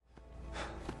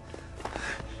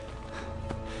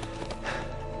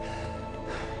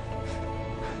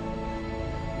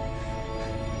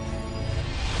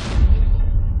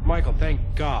Michael, thank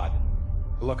God.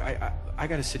 Look, I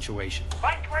got a situation.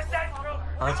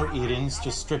 Arthur Edens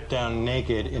just stripped down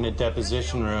naked in a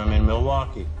deposition room in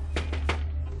Milwaukee.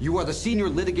 You are the senior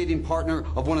litigating partner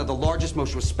of one of the largest,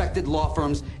 most respected law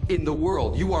firms in the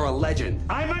world. You are a legend.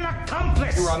 I'm an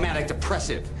accomplice! You're a manic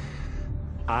depressive.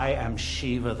 I am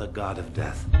Shiva, the god of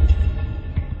death.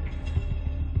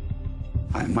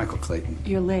 I'm Michael Clayton.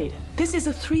 You're late. This is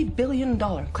a $3 billion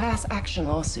class action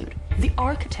lawsuit. The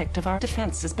architect of our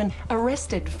defense has been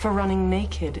arrested for running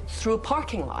naked through a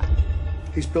parking lot.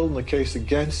 He's building a case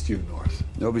against you, North.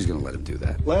 Nobody's gonna let him do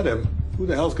that. Let him? Who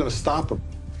the hell's gonna stop him?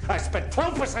 I spent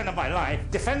 12% of my life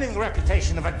defending the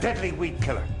reputation of a deadly weed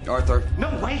killer. Arthur.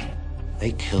 No, wait!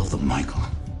 They killed the Michael.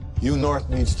 You, North,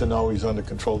 needs to know he's under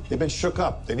control. They've been shook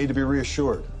up. They need to be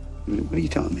reassured. What are you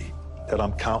telling me? That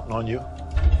I'm counting on you?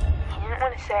 He didn't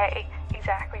want to say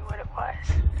exactly what it was.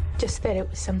 Just that it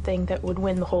was something that would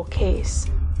win the whole case.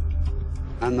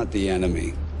 I'm not the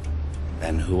enemy.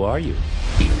 Then who are you?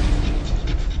 You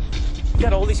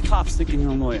got all these cops thinking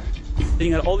you're a lawyer. Then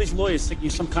you got all these lawyers thinking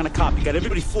you're some kind of cop. You got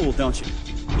everybody fooled, don't you?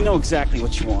 You know exactly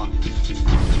what you want.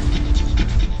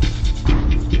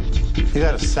 You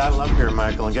gotta saddle up here,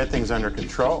 Michael, and get things under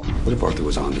control. What if Arthur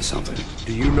was onto something?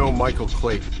 Do you know Michael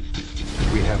Clayton?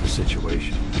 We have a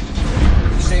situation.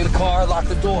 Stay in the car, lock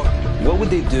the door. What would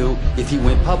they do if he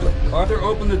went public? Arthur,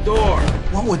 open the door.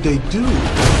 What would they do?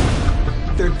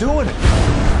 They're doing it.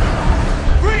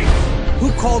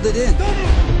 Who called it in?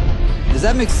 Does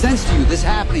that make sense to you, this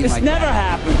happening This like never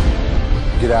that? happened.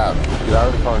 Get out. Get out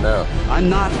of the car now. I'm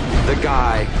not the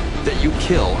guy that you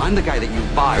kill. I'm the guy that you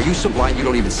buy. Are you so blind you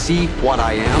don't even see what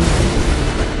I am?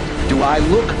 Do I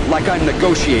look like I'm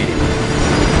negotiating?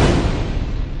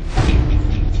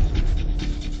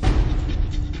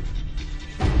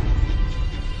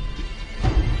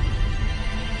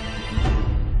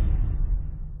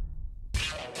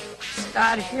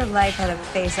 God, if your life had a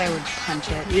face, I would punch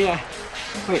it. Yeah.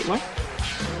 Wait, what?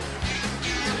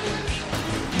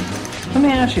 Let me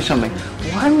ask you something.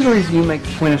 Why would a review make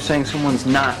the point of saying someone's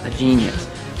not a genius?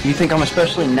 You think I'm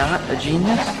especially not a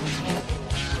genius?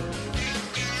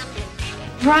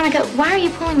 Veronica, why are you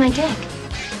pulling my dick?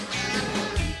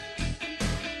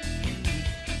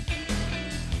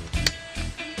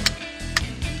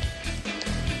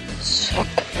 Suck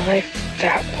my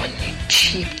fat one, you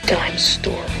cheap dime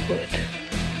store hood.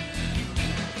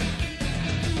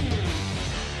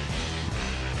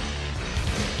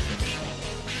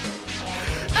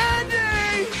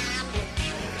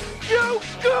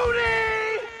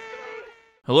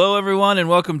 Hello, everyone, and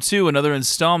welcome to another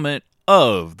installment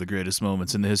of The Greatest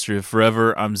Moments in the History of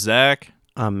Forever. I'm Zach.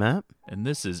 I'm Matt. And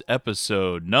this is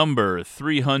episode number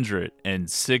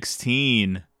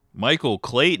 316, Michael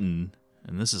Clayton.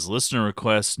 And this is listener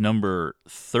request number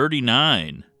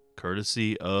 39,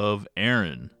 courtesy of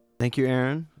Aaron. Thank you,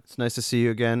 Aaron. It's nice to see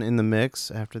you again in the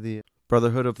mix after the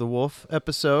Brotherhood of the Wolf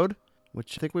episode,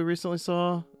 which I think we recently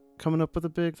saw coming up with a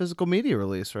big physical media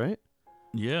release, right?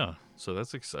 Yeah, so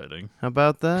that's exciting. How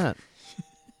about that?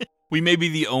 We may be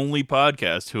the only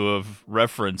podcast who have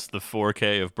referenced the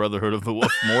 4K of Brotherhood of the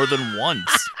Wolf more than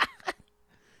once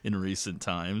in recent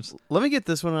times. Let me get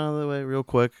this one out of the way real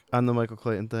quick on the Michael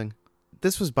Clayton thing.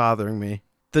 This was bothering me.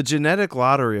 The genetic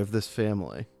lottery of this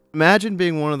family. Imagine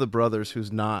being one of the brothers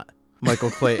who's not Michael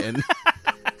Clayton.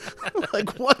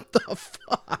 Like, what the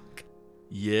fuck?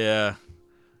 Yeah.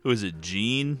 Who is it,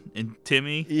 Gene and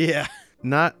Timmy? Yeah.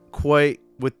 Not quite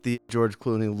with the George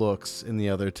Clooney looks in the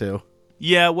other two.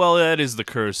 Yeah, well, that is the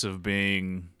curse of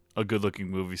being a good-looking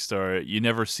movie star. You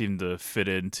never seem to fit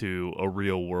into a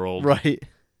real world. Right.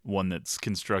 One that's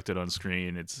constructed on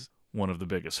screen. It's one of the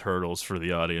biggest hurdles for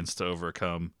the audience to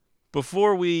overcome.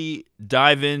 Before we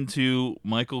dive into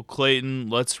Michael Clayton,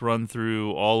 let's run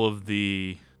through all of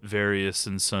the various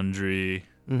and sundry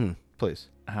please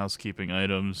housekeeping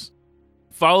items.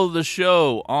 Follow the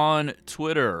show on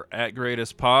Twitter at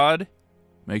GreatestPod.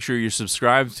 Make sure you're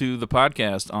subscribed to the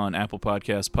podcast on Apple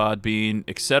Podcasts, Podbean,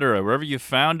 etc. Wherever you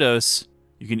found us,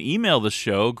 you can email the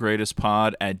show,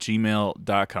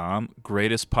 greatestpod@gmail.com,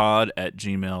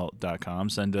 greatestpod@gmail.com.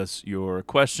 Send us your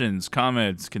questions,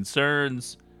 comments,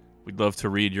 concerns. We'd love to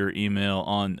read your email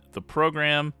on the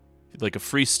program. If you'd like a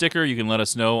free sticker, you can let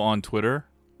us know on Twitter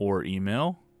or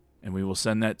email, and we will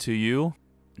send that to you.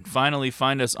 And finally,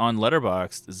 find us on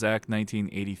Letterboxd,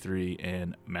 Zach1983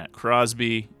 and Matt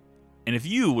Crosby. And if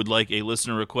you would like a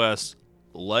listener request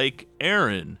like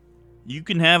Aaron, you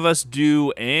can have us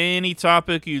do any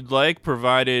topic you'd like,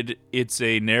 provided it's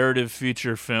a narrative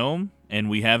feature film, and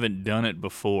we haven't done it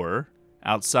before.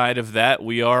 Outside of that,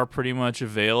 we are pretty much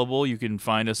available. You can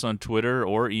find us on Twitter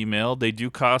or email. They do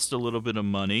cost a little bit of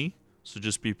money, So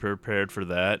just be prepared for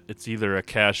that. It's either a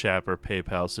Cash App or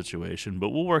PayPal situation, but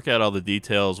we'll work out all the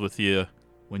details with you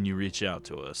when you reach out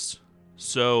to us.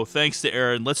 So thanks to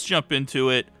Aaron. Let's jump into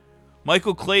it.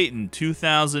 Michael Clayton,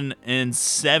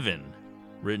 2007.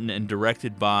 Written and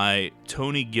directed by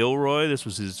Tony Gilroy. This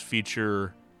was his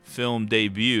feature film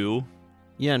debut.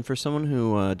 Yeah, and for someone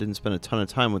who didn't spend a ton of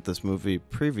time with this movie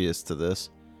previous to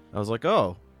this, I was like,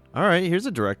 oh, all right, here's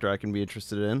a director I can be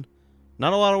interested in.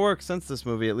 Not a lot of work since this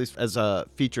movie, at least as a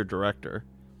feature director.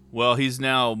 Well, he's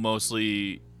now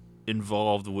mostly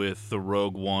involved with the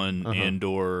Rogue One and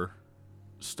or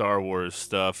Star Wars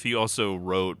stuff. He also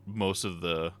wrote most of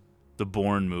the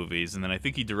Bourne movies, and then I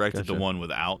think he directed the one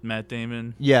without Matt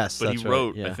Damon. Yes, but he that's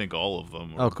wrote, right, yeah. I think, all of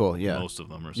them. Oh, cool, yeah. Most of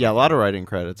them or something. Yeah, a lot of writing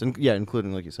credits, and yeah,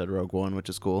 including, like you said, Rogue One, which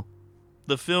is cool.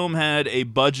 The film had a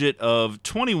budget of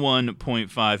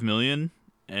 $21.5 million.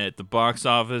 At the box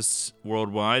office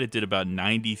worldwide, it did about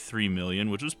 $93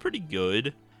 million, which was pretty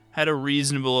good. Had a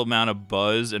reasonable amount of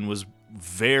buzz and was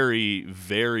very,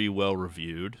 very well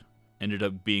reviewed. Ended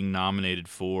up being nominated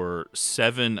for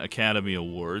 7 Academy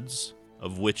Awards,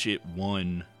 of which it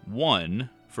won 1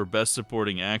 for Best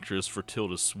Supporting Actress for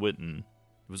Tilda Swinton.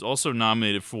 It was also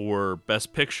nominated for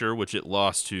Best Picture, which it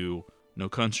lost to No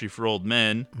Country for Old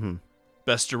Men. Mm-hmm.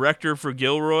 Best Director for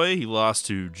Gilroy, he lost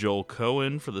to Joel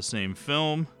Cohen for the same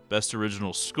film. Best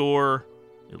Original Score,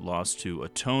 it lost to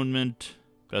Atonement.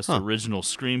 Best Original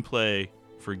Screenplay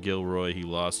for Gilroy, he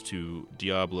lost to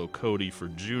Diablo Cody for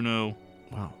Juno.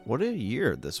 Wow, what a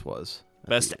year this was.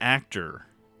 Best Actor,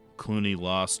 Clooney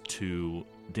lost to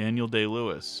Daniel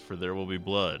Day-Lewis for There Will Be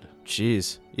Blood.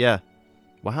 Jeez, yeah.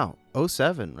 Wow,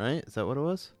 07, right? Is that what it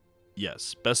was?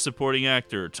 Yes. Best Supporting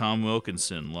Actor, Tom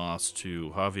Wilkinson lost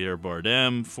to Javier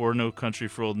Bardem for No Country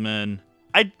for Old Men.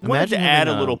 I wanted to add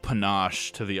a little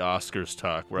panache to the Oscars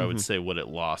talk where I would say what it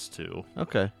lost to.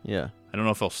 Okay, yeah. I don't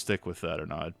know if I'll stick with that or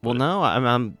not. Well, no,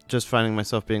 I'm just finding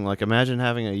myself being like, imagine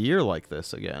having a year like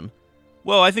this again.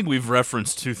 Well, I think we've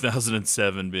referenced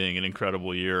 2007 being an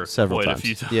incredible year Several quite times. a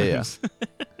few times. Yeah.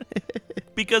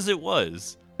 Because it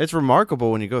was. It's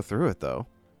remarkable when you go through it, though.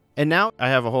 And now I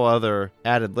have a whole other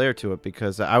added layer to it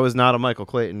because I was not a Michael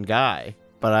Clayton guy,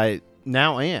 but I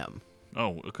now am.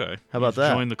 Oh, okay. How about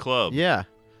that? Join the club. Yeah.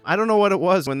 I don't know what it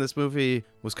was when this movie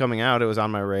was coming out. It was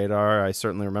on my radar. I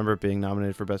certainly remember it being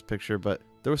nominated for Best Picture, but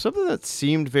there was something that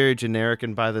seemed very generic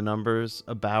and by the numbers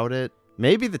about it.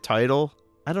 Maybe the title.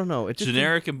 I don't know. It just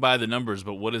generic and by the numbers,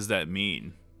 but what does that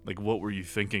mean? Like, what were you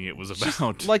thinking it was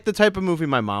about? Like the type of movie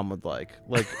my mom would like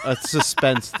a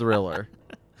suspense thriller.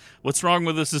 What's wrong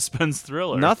with a suspense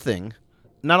thriller? Nothing.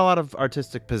 Not a lot of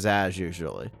artistic pizzazz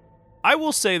usually. I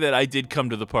will say that I did come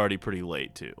to the party pretty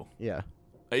late, too. Yeah.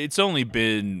 It's only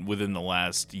been within the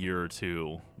last year or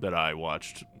two that I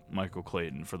watched Michael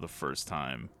Clayton for the first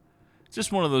time. It's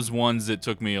just one of those ones that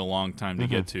took me a long time to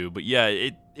get to. But yeah,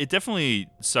 it definitely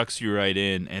sucks you right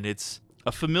in, and it's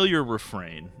a familiar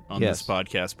refrain on this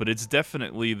podcast, but it's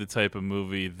definitely the type of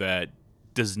movie that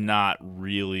does not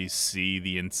really see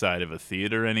the inside of a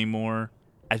theater anymore.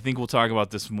 I think we'll talk about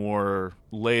this more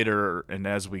later and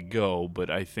as we go, but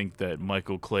I think that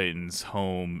Michael Clayton's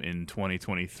home in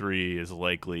 2023 is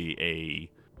likely a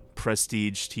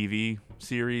prestige TV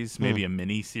series, maybe a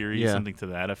mini series, something to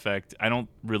that effect. I don't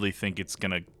really think it's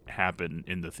going to happen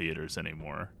in the theaters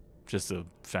anymore. Just a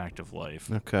fact of life.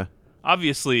 Okay.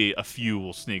 Obviously, a few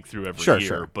will sneak through every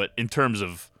year, but in terms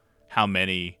of how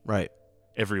many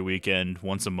every weekend,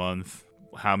 once a month,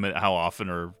 how often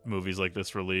are movies like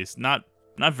this released? Not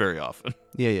very often.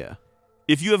 Yeah.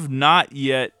 If you have not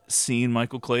yet seen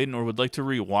Michael Clayton or would like to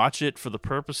rewatch it for the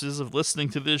purposes of listening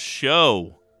to this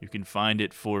show, you can find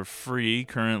it for free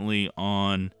currently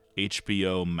on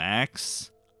HBO Max.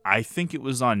 I think it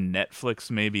was on Netflix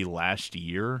maybe last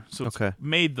year, so it's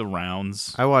made the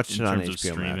rounds. I watched in it on terms of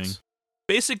HBO streaming. Max.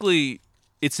 Basically,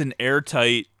 it's an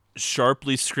airtight,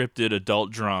 sharply scripted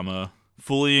adult drama,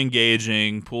 fully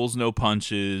engaging, pulls no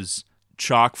punches,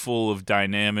 chock full of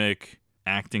dynamic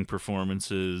acting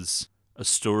performances, a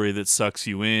story that sucks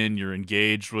you in, you're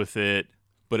engaged with it,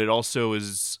 but it also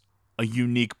is a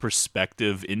unique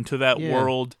perspective into that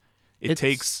world. It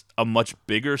takes a much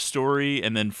bigger story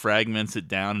and then fragments it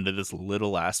down into this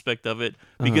little aspect of it.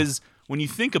 Because when you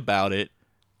think about it,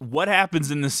 what happens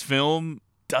in this film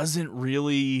doesn't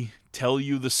really tell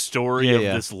you the story of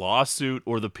this lawsuit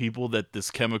or the people that this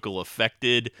chemical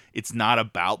affected. It's not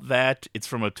about that. It's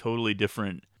from a totally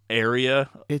different area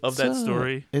of that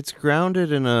story. It's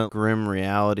grounded in a grim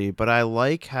reality, but I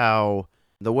like how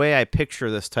the way I picture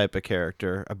this type of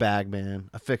character, a bagman,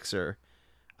 a fixer,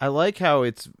 I like how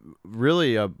it's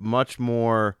really a much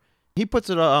more, he puts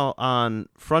it all on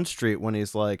Front Street when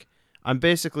he's like, I'm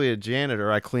basically a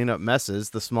janitor. I clean up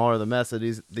messes. The smaller the mess,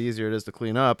 the easier it is to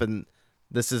clean up. And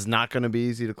this is not going to be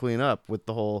easy to clean up with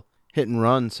the whole hit and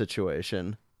run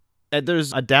situation. And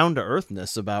there's a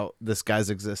down-to-earthness about this guy's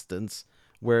existence,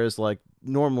 whereas like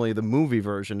normally the movie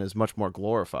version is much more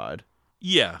glorified.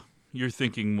 Yeah, you're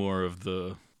thinking more of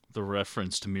the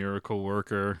referenced Miracle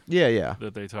Worker. Yeah.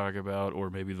 That they talk about, or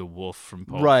maybe the Wolf from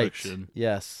Pulp Fiction.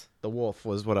 Yes, the Wolf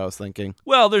was what I was thinking.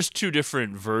 Well, there's two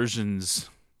different versions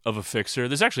of a fixer.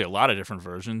 There's actually a lot of different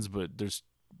versions, but there's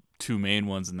two main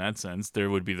ones in that sense. There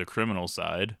would be the criminal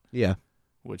side. Yeah.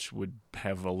 Which would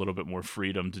have a little bit more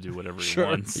freedom to do whatever he Sure,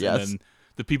 wants. yes. And then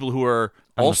the people who are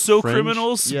On the also fringe?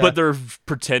 criminals, Yeah. but they're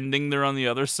pretending they're on the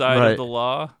other side Right. of the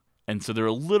law. And so they're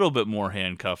a little bit more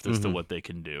handcuffed as to what they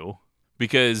can do.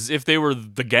 Because if they were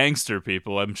the gangster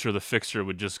people, I'm sure the fixer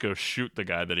would just go shoot the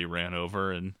guy that he ran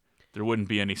over, and there wouldn't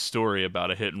be any story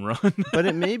about a hit and run. But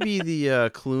it may be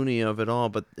the Clooney of it all,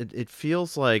 but it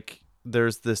feels like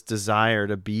there's this desire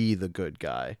to be the good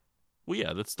guy. Well,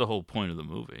 yeah, that's the whole point of the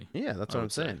movie. Yeah, that's I what I'm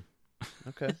would say. saying.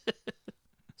 Okay.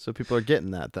 So people are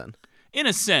getting that then. In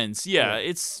a sense, yeah.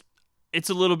 It's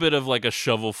a little bit of like a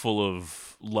shovel full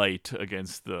of light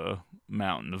against the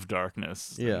mountain of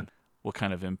darkness. Yeah. And what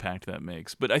kind of impact that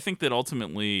makes. But I think that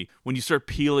ultimately, when you start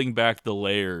peeling back the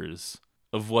layers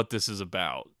of what this is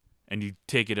about, and you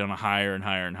take it on a higher and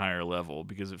higher and higher level,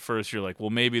 because at first you're like,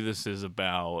 well, maybe this is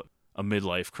about a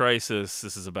midlife crisis.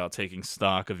 This is about taking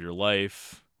stock of your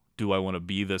life. Do I want to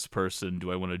be this person?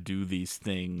 Do I want to do these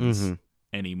things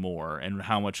anymore? And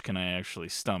how much can I actually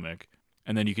stomach?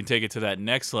 And then you can take it to that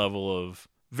next level of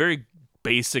very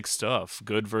basic stuff.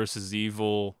 Good versus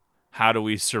evil. How do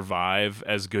we survive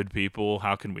as good people?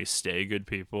 How can we stay good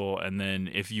people? And then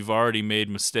if you've already made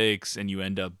mistakes and you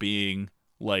end up being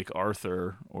like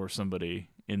Arthur or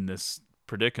somebody in this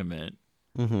predicament,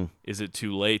 is it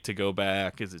too late to go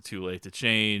back? Is it too late to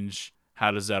change?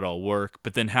 How does that all work?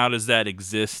 But then how does that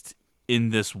exist in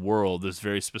this world, this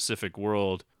very specific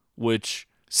world, which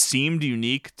seemed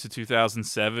unique to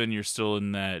 2007? You're still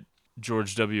in that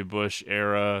George W. Bush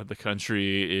era. The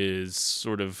country is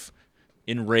sort of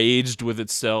enraged with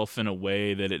itself in a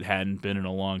way that it hadn't been in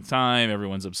a long time.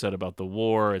 Everyone's upset about the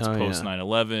war. It's post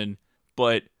 9/11.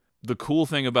 But the cool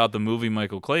thing about the movie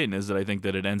Michael Clayton is that I think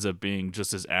that it ends up being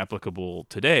just as applicable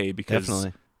today, because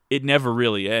it never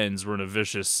really ends. We're in a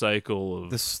vicious cycle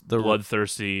of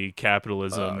bloodthirsty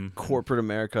capitalism. Corporate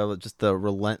America, just the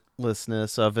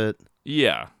relentlessness of it.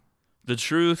 Yeah. The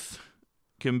truth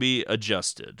can be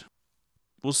adjusted.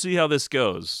 We'll see how this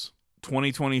goes.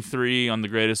 2023 on the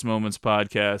Greatest Moments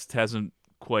podcast hasn't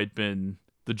quite been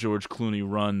the George Clooney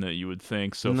run that you would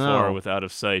think so far, with Out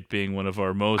of Sight being one of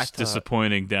our most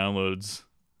disappointing downloads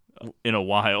in a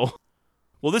while.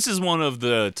 Well, this is one of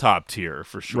the top tier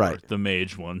for sure, the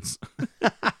mage ones.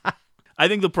 I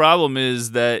think the problem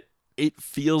is that it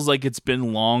feels like it's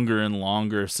been longer and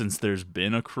longer since there's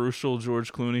been a crucial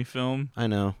George Clooney film. I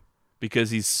know.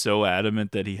 Because he's so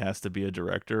adamant that he has to be a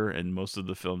director, and most of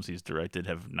the films he's directed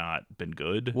have not been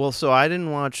good. Well, so I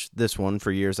didn't watch this one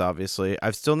for years, obviously.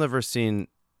 I've still never seen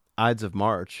Ides of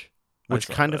March, which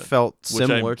kind of felt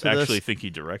similar to this. I actually think he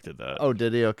directed that. Oh,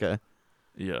 did he? Okay.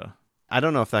 Yeah. I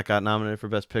don't know if that got nominated for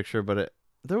Best Picture, but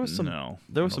there was some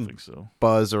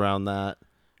buzz around that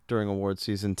during award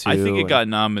season 2. I think it got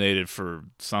nominated for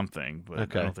something, but I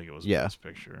don't think it was Best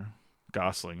Picture.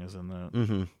 Gosling is in that.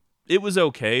 Mm-hmm. It was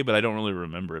okay, but I don't really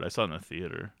remember it. I saw it in the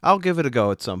theater. I'll give it a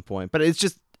go at some point. But it's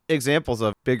just examples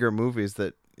of bigger movies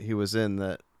that he was in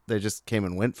that they just came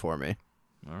and went for me.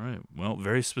 All right. Well,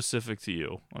 very specific to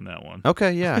you on that one.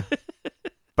 Okay, yeah.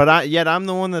 But I'm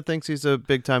the one that thinks he's a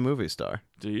big-time movie star.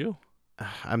 Do you?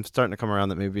 I'm starting to come around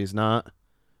that maybe he's not,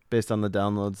 based on the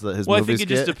downloads that his movies get. Well, I think it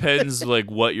just depends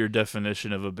like what your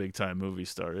definition of a big-time movie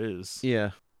star is.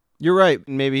 Yeah. You're right.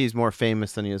 Maybe he's more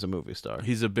famous than he is a movie star.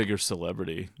 He's a bigger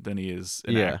celebrity than he is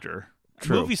an actor.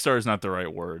 True. Movie star is not the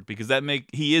right word, because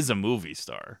he is a movie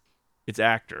star. It's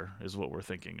actor is what we're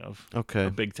thinking of. Okay.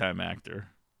 A big-time actor.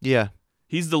 Yeah.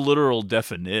 He's the literal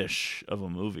definition of a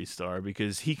movie star,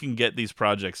 because he can get these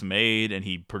projects made and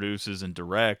he produces and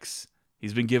directs.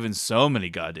 He's been given so many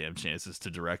goddamn chances to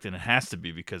direct, and it has to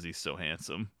be because he's so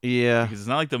handsome. Yeah. Because it's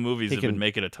not like the movies have been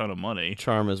making a ton of money.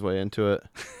 Charm his way into it.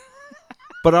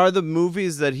 But are the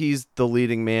movies that he's the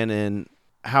leading man in,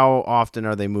 how often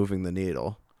are they moving the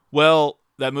needle? Well,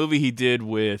 that movie he did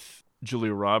with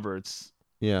Julia Roberts,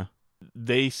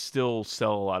 they still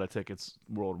sell a lot of tickets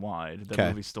worldwide. That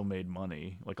movie still made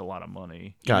money, like a lot of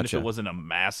money. Even if it wasn't a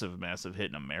massive, massive hit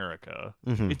in America.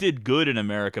 Mm-hmm. It did good in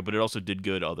America, but it also did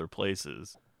good other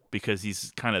places, because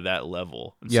he's kind of that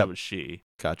level, and so is she.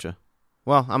 Gotcha.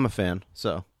 Well, I'm a fan,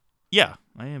 so. Yeah,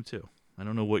 I am too. I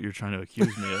don't know what you're trying to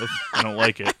accuse me of. I don't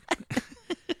like it.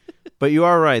 But you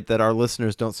are right that our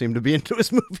listeners don't seem to be into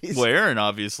his movies. Well, Aaron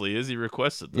obviously is. He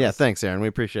requested this. Yeah, thanks, Aaron. We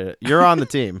appreciate it. You're on the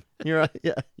team. You're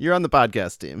on the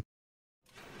podcast team.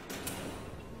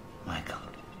 Michael.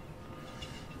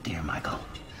 Dear Michael.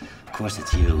 Of course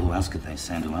it's you. Who else could they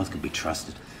send? Who else could be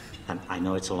trusted? And I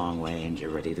know it's a long way and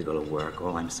you're ready to go to work.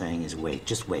 All I'm saying is wait.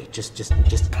 Just wait. Just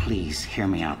please hear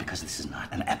me out, because this is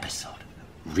not an episode.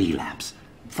 Relapse.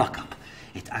 Fuck up.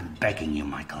 I'm begging you,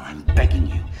 Michael. I'm begging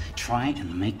you. Try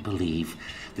and make believe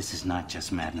this is not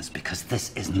just madness, because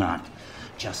this is not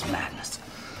just madness.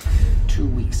 2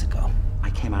 weeks ago, I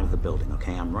came out of the building,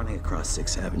 okay? I'm running across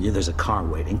 6th Avenue. There's a car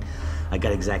waiting. I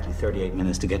got exactly 38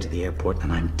 minutes to get to the airport,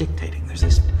 and I'm dictating. There's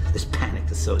this panicked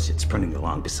associate sprinting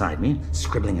along beside me,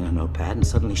 scribbling in a notepad, and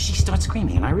suddenly she starts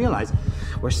screaming, and I realize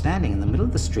we're standing in the middle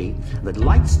of the street, the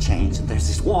lights change, and there's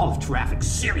this wall of traffic,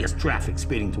 serious traffic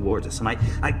speeding towards us, and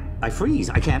I freeze.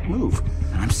 I can't move.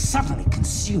 And I'm suddenly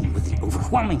consumed with the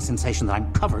overwhelming sensation that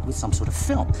I'm covered with some sort of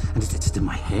film. And it's in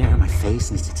my hair, my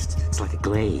face, and it's like a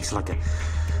glaze, like a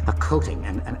coating.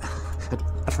 And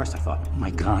at first I thought, oh my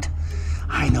God,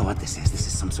 I know what this is. This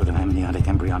is some sort of amniotic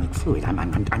embryonic fluid.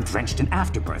 I'm drenched in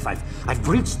afterbirth. I've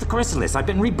breached the chrysalis. I've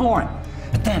been reborn.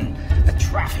 But then the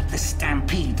traffic, the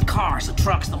stampede, the cars, the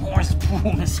trucks, the horns,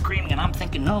 boom, and screaming, and I'm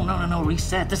thinking, no,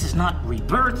 reset. This is not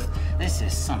rebirth. This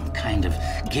is some kind of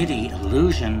giddy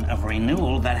illusion of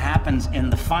renewal that happens in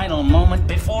the final moment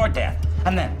before death.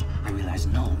 And then I realize,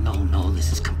 no,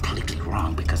 this is completely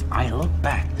wrong, because I look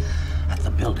back at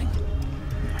the building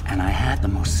and I had the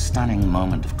most stunning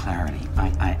moment of clarity.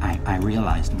 I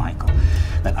realized, Michael,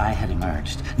 that I had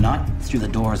emerged, not through the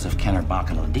doors of Kenner, Bach,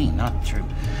 and Ledeen, not through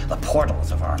the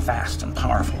portals of our vast and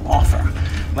powerful law firm,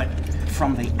 but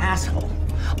from the asshole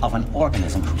of an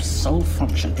organism whose sole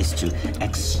function is to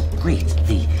excrete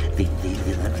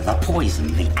the poison,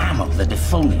 the ammo, the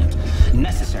defoliant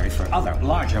necessary for other,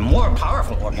 larger, more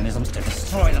powerful organisms to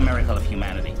destroy the miracle of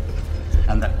humanity.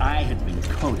 And that I had been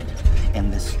coated in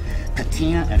this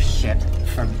patina of shit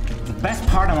for the best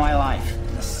part of my life.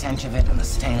 The stench of it and the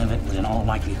stain of it would in all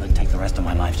likelihood take the rest of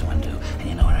my life to undo. And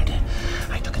you know what I did?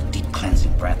 I took a deep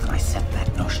cleansing breath and I set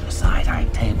that notion aside. I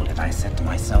tabled it. I said to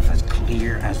myself, as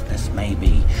clear as this may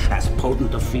be, as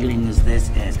potent a feeling as this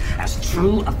is, as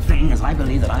true a thing as I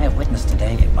believe that I have witnessed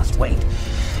today, it must wait.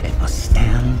 It must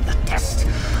stand the test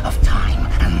of time.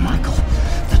 And Michael,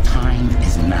 the time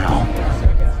is now.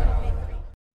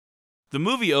 The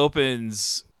movie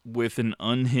opens with an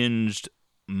unhinged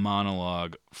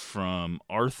monologue from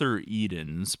Arthur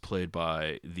Edens, played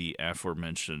by the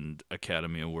aforementioned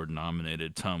Academy Award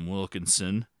nominated Tom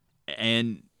Wilkinson.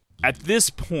 And at this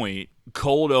point,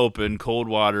 cold open, cold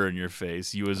water in your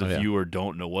face. You as a viewer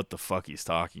don't know what the fuck he's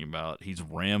talking about. He's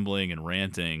rambling and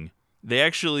ranting. They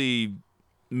actually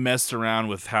messed around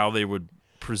with how they would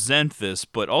present this,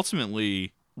 but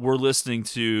ultimately we're listening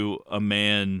to a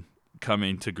man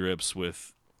coming to grips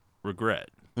with regret.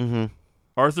 Mm-hmm.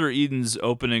 Arthur Eden's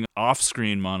opening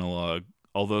off-screen monologue,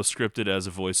 although scripted as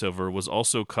a voiceover, was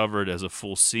also covered as a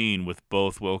full scene with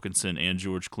both Wilkinson and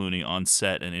George Clooney on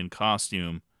set and in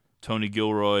costume. Tony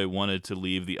Gilroy wanted to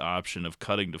leave the option of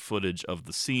cutting to footage of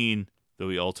the scene, though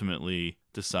he ultimately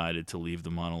decided to leave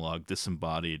the monologue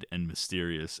disembodied and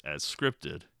mysterious as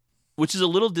scripted. Which is a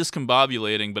little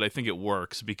discombobulating, but I think it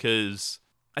works, because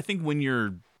I think when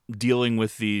you're dealing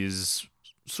with these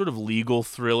sort of legal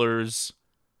thrillers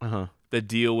that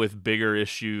deal with bigger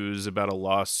issues about a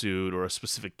lawsuit or a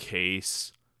specific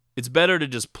case, it's better to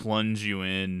just plunge you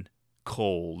in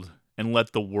cold and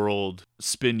let the world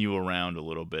spin you around a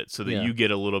little bit so that you get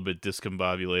a little bit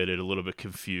discombobulated, a little bit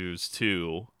confused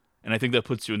too. And I think that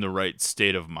puts you in the right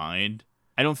state of mind.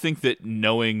 I don't think that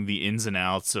knowing the ins and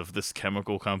outs of this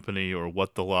chemical company or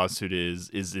what the lawsuit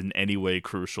is in any way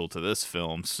crucial to this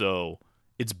film. So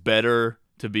it's better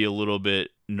to be a little bit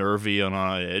nervy and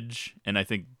on edge, and I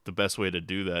think the best way to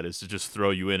do that is to just throw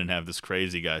you in and have this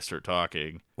crazy guy start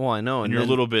talking. Well, I know. And you're a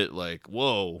little bit like,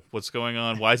 whoa, what's going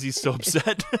on? Why is he so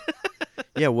upset?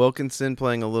 Yeah, Wilkinson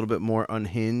playing a little bit more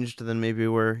unhinged than maybe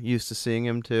we're used to seeing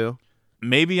him too.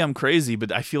 Maybe I'm crazy,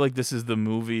 but I feel like this is the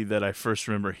movie that I first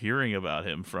remember hearing about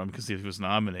him from because he was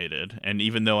nominated. And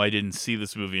even though I didn't see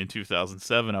this movie in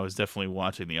 2007, I was definitely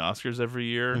watching the Oscars every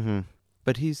year. Mm-hmm.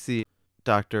 But he's the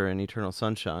Doctor in Eternal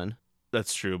Sunshine.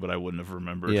 That's true, but I wouldn't have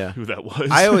remembered who that was.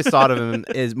 I always thought of him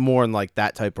as more in like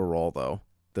that type of role, though.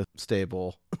 The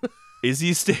stable. Is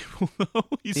he stable, though?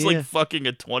 He's like fucking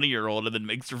a 20-year-old and then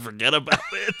makes her forget about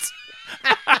it.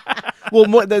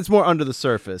 Well, that's more under the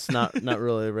surface, not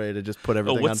really ready to just put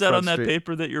everything. What's on that on Front that Street.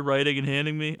 paper that you're writing and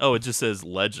handing me? Oh, it just says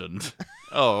legend.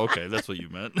 Oh, okay, that's what you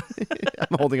meant.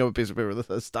 I'm holding up a piece of paper that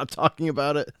says "Stop talking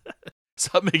about it."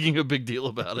 Stop making a big deal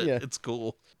about it. Yeah. It's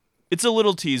cool. It's a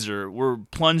little teaser. We're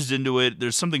plunged into it.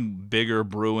 There's something bigger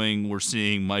brewing. We're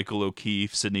seeing Michael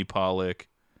O'Keefe, Sidney Pollack,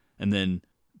 and then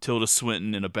Tilda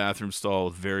Swinton in a bathroom stall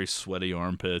with very sweaty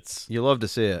armpits. You love to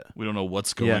see it. We don't know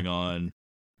what's going on.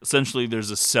 Essentially,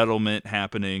 there's a settlement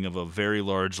happening of a very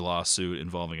large lawsuit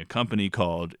involving a company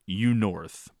called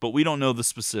U-North. But we don't know the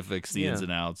specifics, the ins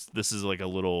and outs. This is like a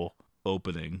little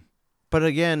opening. But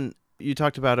again, you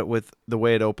talked about it with the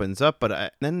way it opens up,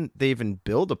 but then they even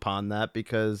build upon that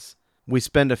because we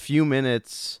spend a few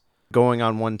minutes going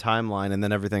on one timeline and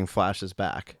then everything flashes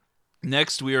back.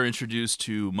 Next, we are introduced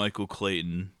to Michael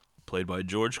Clayton, played by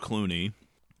George Clooney.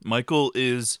 Michael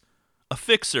is a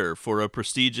fixer for a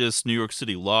prestigious New York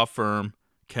City law firm,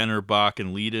 Kenner, Bach,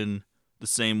 and Leiden, the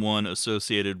same one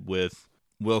associated with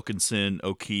Wilkinson,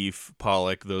 O'Keefe,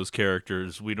 Pollack, those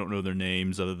characters. We don't know their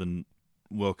names other than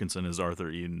Wilkinson is Arthur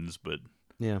Eden's, but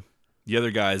yeah, the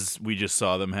other guys, we just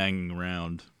saw them hanging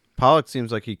around. Pollack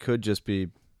seems like he could just be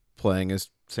playing his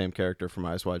same character from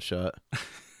Eyes Wide Shut.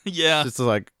 Yeah. Just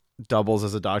like doubles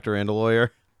as a doctor and a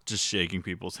lawyer. Just shaking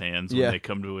people's hands when they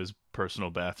come to his personal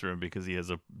bathroom because he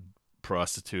has a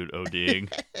prostitute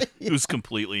ODing who's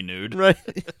completely nude. Right.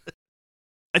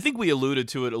 I think we alluded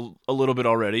to it a little bit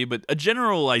already, but a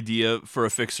general idea for a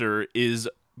fixer is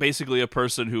basically a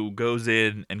person who goes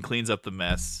in and cleans up the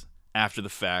mess after the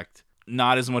fact.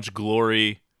 Not as much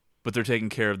glory, but they're taking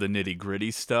care of the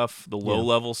nitty-gritty stuff, the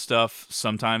low-level stuff,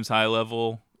 sometimes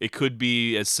high-level. It could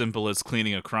be as simple as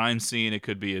cleaning a crime scene. It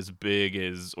could be as big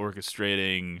as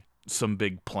orchestrating some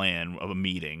big plan of a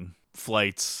meeting,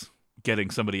 flights,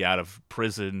 getting somebody out of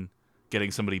prison,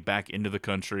 getting somebody back into the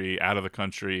country, out of the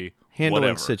country, handling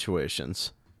whatever.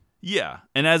 Situations. Yeah,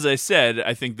 and as I said,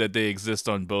 I think that they exist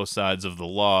on both sides of the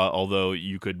law, although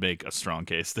you could make a strong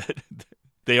case that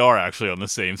they are actually on the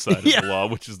same side of the law,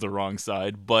 which is the wrong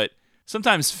side. But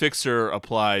sometimes fixer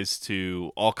applies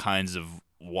to all kinds of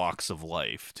walks of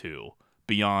life, too,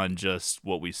 beyond just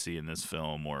what we see in this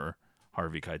film or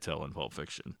Harvey Keitel in Pulp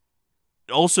Fiction.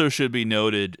 It also should be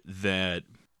noted that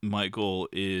Michael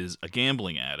is a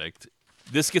gambling addict.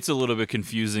 This gets a little bit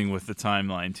confusing with the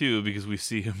timeline, too, because we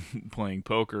see him playing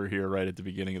poker here right at the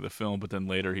beginning of the film, but then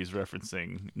later he's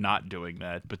referencing not doing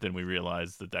that, but then we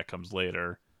realize that comes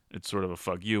later. It's sort of a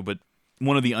fuck you, but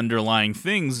one of the underlying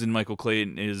things in Michael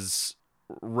Clayton is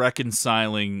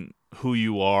reconciling who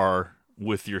you are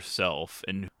with yourself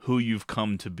and who you've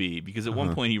come to be, because at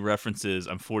one point he references,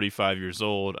 I'm 45 years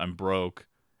old, I'm broke,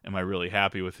 am I really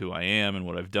happy with who I am and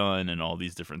what I've done and all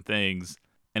these different things?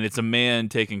 And it's a man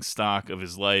taking stock of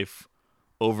his life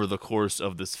over the course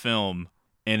of this film,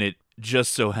 and it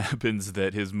just so happens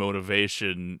that his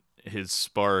motivation, his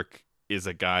spark, is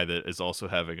a guy that is also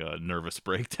having a nervous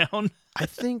breakdown. I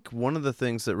think one of the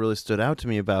things that really stood out to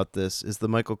me about this is the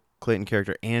Michael Clayton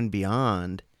character and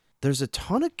beyond. There's a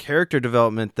ton of character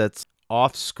development that's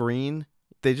off screen.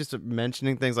 They just are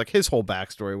mentioning things like his whole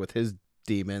backstory with his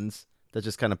demons that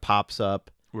just kind of pops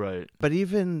up. Right. But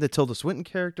even the Tilda Swinton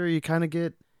character, you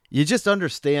just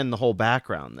understand the whole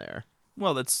background there.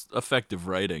 Well, that's effective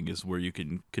writing, is where you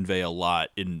can convey a lot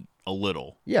in a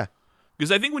little. Yeah.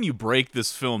 Because I think when you break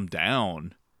this film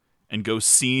down and go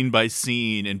scene by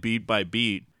scene and beat by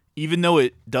beat, even though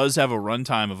it does have a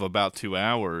runtime of about 2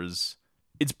 hours,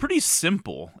 it's pretty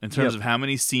simple in terms of how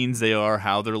many scenes they are,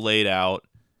 how they're laid out.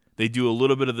 They do a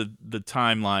little bit of the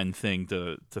timeline thing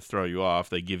to throw you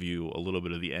off. They give you a little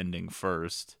bit of the ending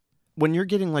first. When you're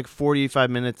getting like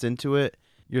 45 minutes into it,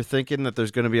 you're thinking that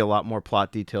there's going to be a lot more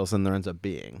plot details than there ends up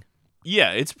being.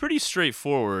 Yeah, it's pretty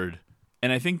straightforward.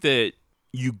 And I think that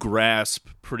you grasp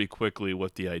pretty quickly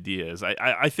what the idea is.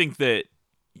 I think that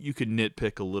you could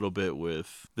nitpick a little bit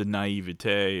with the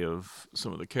naivete of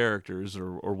some of the characters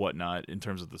or whatnot in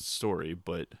terms of the story,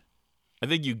 but I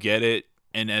think you get it.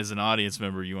 And as an audience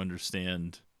member, you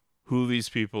understand who these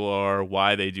people are,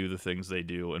 why they do the things they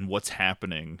do, and what's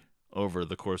happening over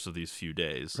the course of these few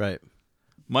days. Right.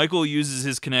 Michael uses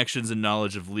his connections and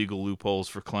knowledge of legal loopholes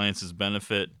for clients'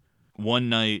 benefit. One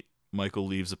night, Michael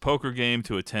leaves a poker game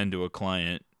to attend to a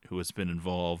client who has been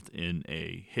involved in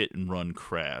a hit-and-run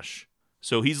crash.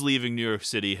 So he's leaving New York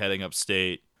City, heading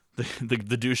upstate. The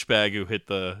douchebag who hit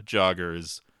the jogger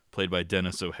is played by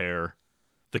Dennis O'Hare.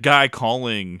 The guy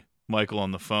calling Michael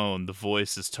on the phone, the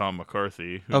voice is Tom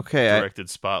McCarthy, who directed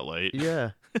Spotlight.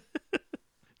 Yeah.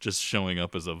 Just showing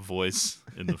up as a voice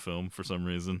in the film for some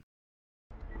reason.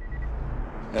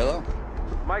 Hello?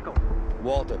 Michael.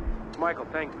 Walter. Michael,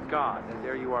 thank God. And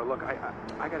there you are. Look,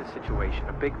 I got a situation,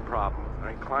 a big problem. All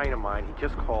right, client of mine, he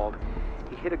just called.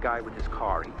 He hit a guy with his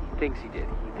car. He thinks he did.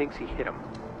 He thinks he hit him.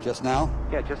 Just now?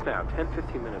 Yeah, just now. 10,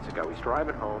 15 minutes ago. He's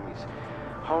driving home. He's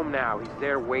home now. He's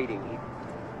there waiting.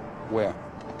 Where?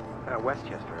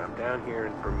 Westchester. I'm down here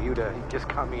in Bermuda. He just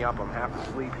got me up. I'm half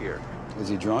asleep here. Is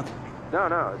he drunk? No.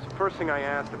 It's the first thing I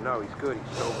asked him. No, he's good.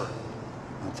 He's sober.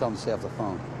 I'll tell him to stay off the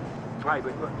phone. Right,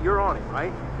 but look, you're on it,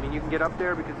 right? I mean, you can get up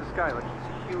there because this guy, like, he's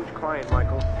a huge client,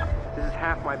 Michael. This is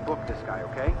half my book, this guy,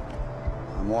 okay?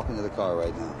 I'm walking to the car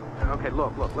right now. Okay,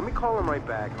 look, let me call him right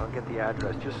back, and I'll get the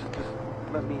address. Just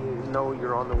let me know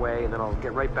you're on the way, and then I'll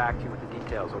get right back to you with the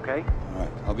details, okay? All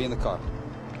right, I'll be in the car.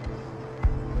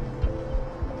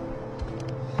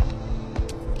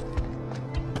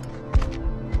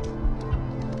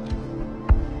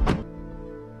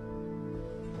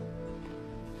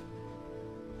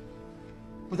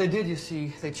 What they did, you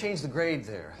see, they changed the grade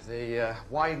there. They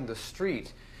widened the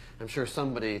street. I'm sure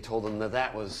somebody told them that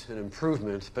that was an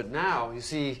improvement. But now, you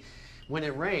see, when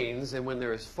it rains and when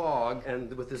there is fog,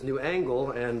 and with this new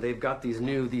angle, and they've got these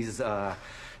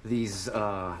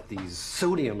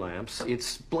sodium lamps,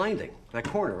 it's blinding. That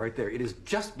corner right there, it is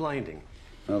just blinding.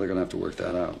 Well, they're gonna have to work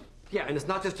that out. Yeah, and it's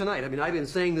not just tonight. I mean, I've been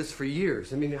saying this for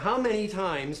years. I mean, how many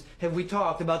times have we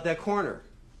talked about that corner?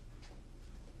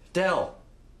 Dell.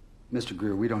 Mr.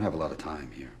 Greer, we don't have a lot of time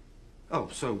here. Oh,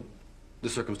 so the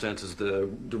circumstances, the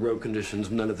road conditions,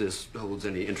 none of this holds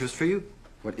any interest for you?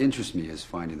 What interests me is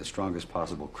finding the strongest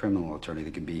possible criminal attorney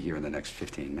that can be here in the next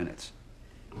 15 minutes.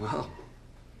 Well,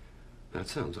 that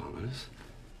sounds ominous.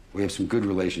 We have some good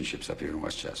relationships up here in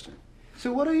Westchester.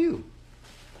 So what are you?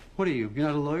 What are you? You're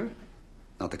not a lawyer?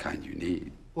 Not the kind you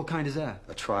need. What kind is that?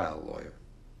 A trial lawyer.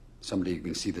 Somebody who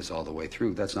can see this all the way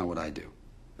through. That's not what I do.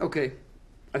 Okay.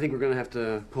 I think we're going to have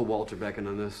to pull Walter back in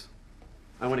on this.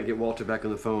 I want to get Walter back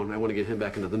on the phone. I want to get him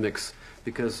back into the mix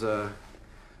because, I'll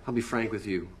be frank with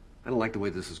you, I don't like the way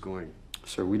this is going.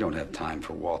 Sir, we don't have time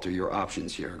for Walter. Your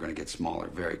options here are going to get smaller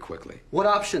very quickly. What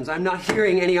options? I'm not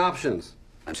hearing any options.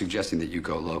 I'm suggesting that you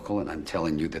go local, and I'm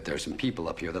telling you that there's some people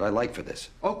up here that I like for this.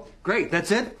 Oh, great.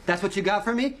 That's it? That's what you got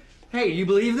for me? Hey, you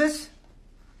believe this?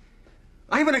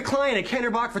 I've been a client at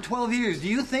Kennerbach for 12 years. Do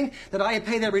you think that I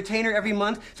pay that retainer every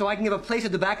month so I can give a place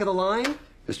at the back of the line?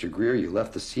 Mr. Greer, you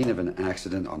left the scene of an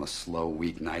accident on a slow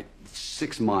weeknight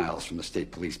 6 miles from the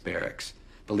state police barracks.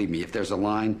 Believe me, if there's a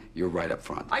line, you're right up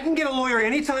front. I can get a lawyer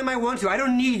anytime I want to. I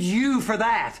don't need you for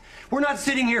that. We're not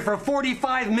sitting here for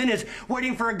 45 minutes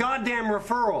waiting for a goddamn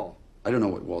referral. I don't know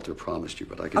what Walter promised you,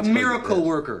 but I can A tell you miracle this.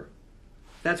 worker.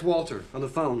 That's Walter on the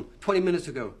phone 20 minutes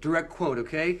ago. Direct quote,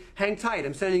 okay? Hang tight.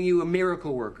 I'm sending you a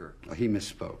miracle worker. Well, he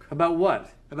misspoke. About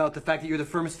what? About the fact that you're the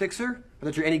firm's fixer? Or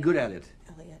that you're any good at it?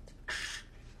 Elliot.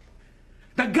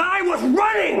 The guy was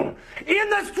running in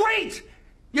the street!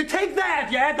 You take that,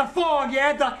 you add the fog, you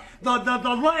add the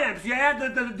lamps, you add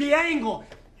the angle.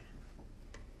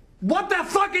 What the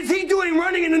fuck is he doing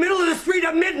running in the middle of the street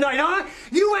at midnight, huh?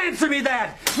 You answer me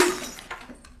that!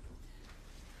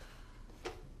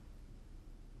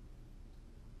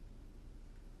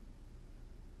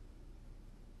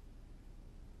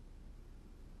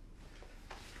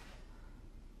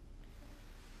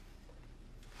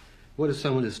 What if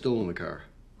someone has stolen the car?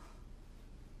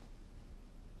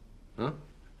 Huh?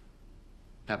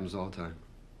 Happens all the time.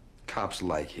 Cops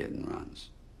like hit and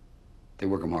runs. They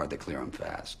work them hard, they clear them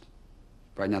fast.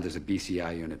 Right now there's a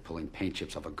BCI unit pulling paint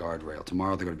chips off a guardrail.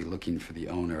 Tomorrow they're going to be looking for the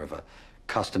owner of a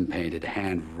custom-painted,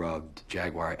 hand-rubbed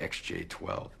Jaguar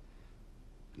XJ12.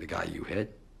 The guy you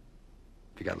hit,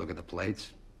 if you got to look at the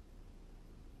plates,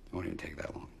 it won't even take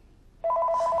that long.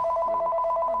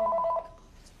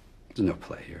 There's no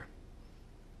play here.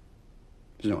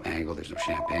 There's no angle, there's no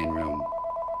champagne room.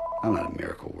 I'm not a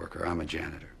miracle worker, I'm a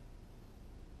janitor.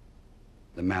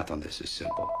 The math on this is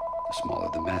simple. The smaller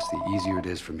the mess, the easier it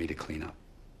is for me to clean up.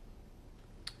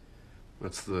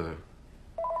 That's the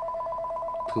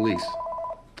police,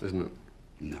 isn't it?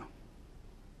 No.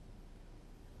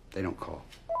 They don't call.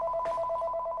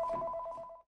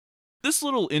 This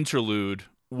little interlude,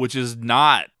 which is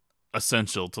not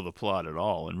essential to the plot at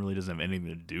all and really doesn't have anything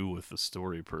to do with the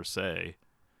story per se,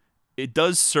 it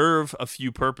does serve a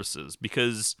few purposes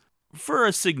because for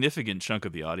a significant chunk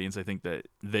of the audience, I think that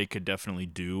they could definitely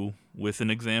do with an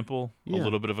example, a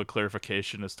little bit of a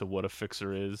clarification as to what a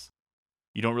fixer is.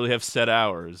 You don't really have set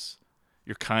hours.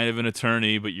 You're kind of an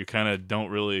attorney, but you kind of don't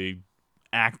really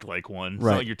act like one. It's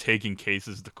not like you're taking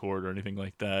cases to court or anything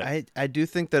like that. I do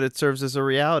think that it serves as a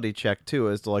reality check, too,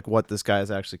 as to like what this guy is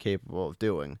actually capable of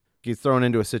doing. He's thrown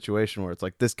into a situation where it's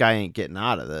like, this guy ain't getting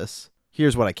out of this.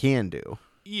 Here's what I can do.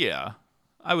 Yeah,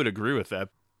 I would agree with that.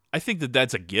 I think that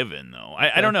that's a given, though.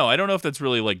 I don't know. I don't know if that's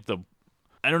really like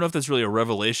I don't know if that's really a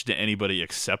revelation to anybody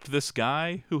except this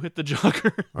guy who hit the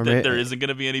jogger. Or that there isn't going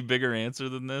to be any bigger answer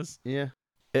than this. Yeah.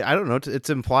 I don't know. It's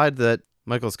implied that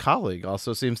Michael's colleague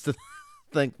also seems to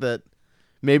think that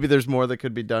maybe there's more that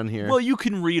could be done here. Well, you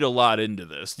can read a lot into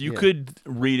this. You could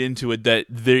read into it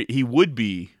that he would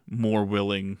be more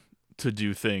willing to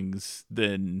do things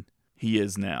than he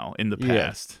is now in the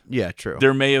past. Yeah, true.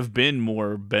 There may have been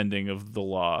more bending of the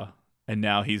law, and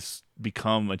now he's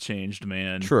become a changed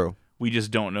man. True. We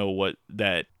just don't know what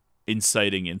that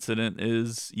inciting incident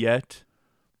is yet.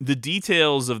 The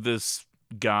details of this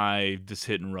guy, this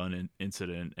hit and run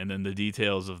incident, and then the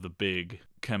details of the big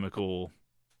chemical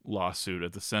lawsuit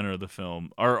at the center of the film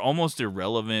are almost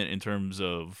irrelevant in terms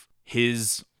of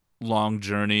his long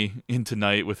journey into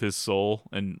night with his soul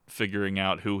and figuring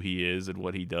out who he is and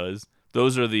what he does.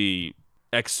 Those are the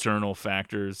external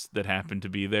factors that happen to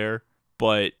be there,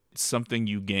 but something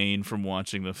you gain from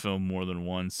watching the film more than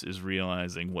once is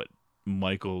realizing what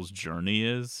Michael's journey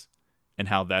is and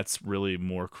how that's really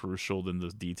more crucial than the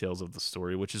details of the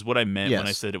story, which is what I meant when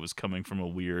I said it was coming from a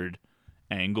weird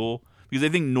angle. Because I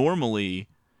think normally,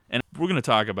 and we're going to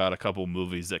talk about a couple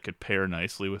movies that could pair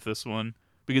nicely with this one,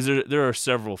 because there are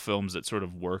several films that sort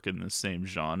of work in the same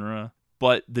genre.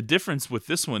 But the difference with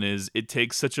this one is it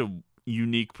takes such a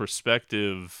unique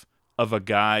perspective of a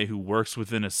guy who works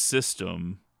within a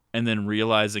system and then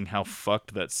realizing how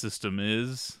fucked that system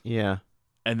is. Yeah.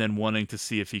 And then wanting to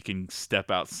see if he can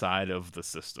step outside of the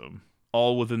system,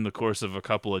 all within the course of a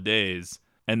couple of days.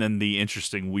 And then the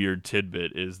interesting, weird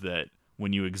tidbit is that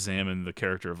when you examine the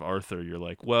character of Arthur, you're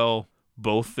like, well,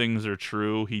 both things are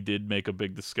true. He did make a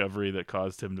big discovery that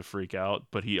caused him to freak out,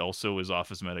 but he also is off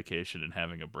his medication and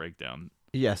having a breakdown.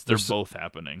 Yes, they're both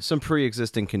happening. Some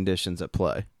pre-existing conditions at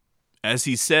play. As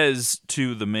he says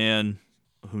to the man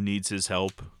who needs his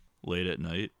help late at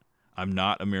night, I'm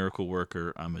not a miracle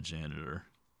worker, I'm a janitor.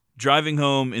 Driving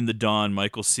home in the dawn,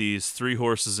 Michael sees 3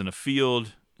 horses in a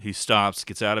field. He stops,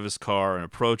 gets out of his car, and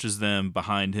approaches them.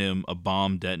 Behind him, a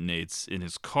bomb detonates in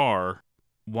his car.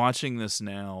 Watching this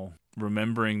now,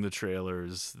 remembering the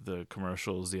trailers, the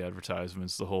commercials, the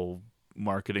advertisements, the whole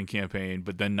marketing campaign,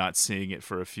 but then not seeing it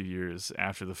for a few years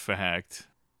after the fact,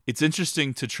 it's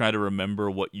interesting to try to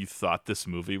remember what you thought this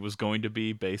movie was going to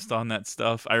be based on that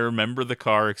stuff. I remember the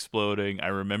car exploding. I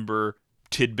remember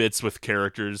tidbits with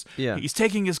characters. Yeah. He's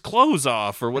taking his clothes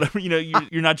off or whatever.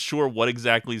 You're not sure what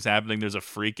exactly is happening. There's a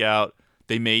freak out.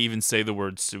 They may even say the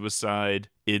word suicide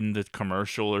in the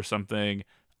commercial or something.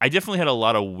 I definitely had a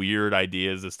lot of weird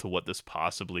ideas as to what this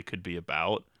possibly could be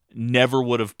about. Never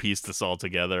would have pieced this all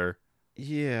together.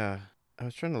 Yeah. I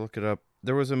was trying to look it up.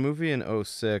 There was a movie in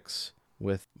 2006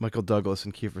 with Michael Douglas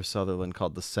and Kiefer Sutherland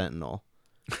called The Sentinel.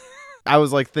 I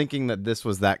was like thinking that this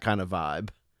was that kind of vibe.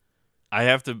 I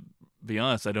have to be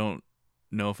honest, I don't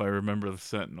know if I remember The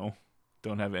Sentinel.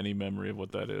 Don't have any memory of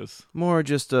what that is. More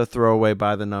just a throwaway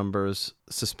by the numbers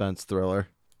suspense thriller.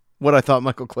 What I thought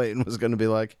Michael Clayton was going to be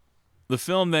like. The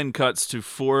film then cuts to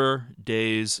 4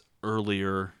 days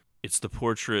earlier. It's the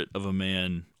portrait of a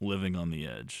man living on the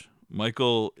edge.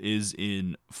 Michael is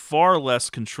in far less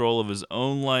control of his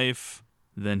own life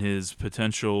than his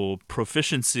potential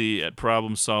proficiency at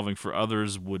problem solving for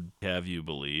others would have you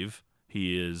believe.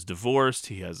 He is divorced.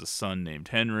 He has a son named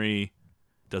Henry.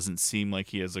 Doesn't seem like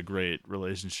he has a great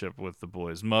relationship with the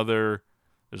boy's mother.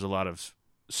 There's a lot of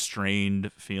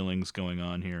strained feelings going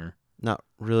on here. Not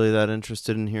really that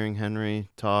interested in hearing Henry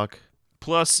talk.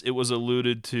 Plus, it was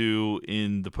alluded to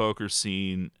in the poker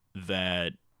scene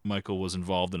that Michael was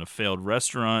involved in a failed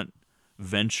restaurant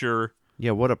venture.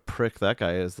 Yeah, what a prick that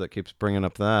guy is that keeps bringing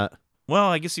up that. Well,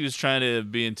 I guess he was trying to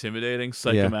be intimidating,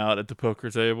 psych him out at the poker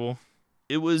table.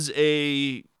 It was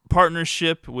a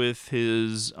partnership with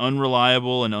his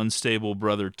unreliable and unstable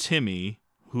brother Timmy,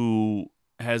 who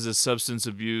has a substance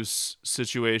abuse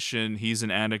situation. He's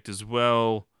an addict as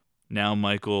well. Now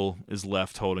Michael is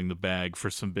left holding the bag for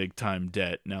some big-time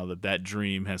debt now that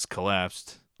dream has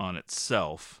collapsed on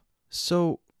itself.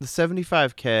 So the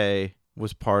 $75K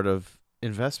was part of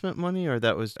investment money, or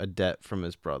that was a debt from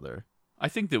his brother? I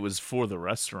think that was for the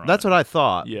restaurant. That's what I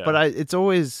thought. Yeah. But it's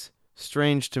always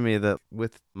strange to me that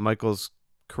with Michael's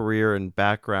career and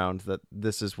background that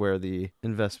this is where the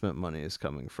investment money is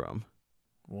coming from.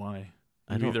 Why?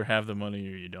 You either have the money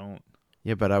or you don't.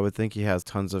 Yeah, but I would think he has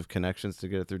tons of connections to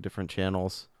get it through different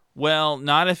channels. Well,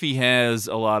 not if he has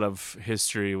a lot of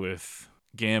history with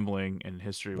gambling and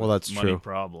history with that's money true.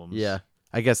 problems. Yeah.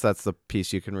 I guess that's the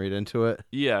piece you can read into it.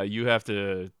 Yeah, you have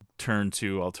to turn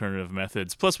to alternative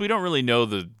methods. Plus, we don't really know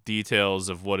the details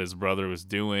of what his brother was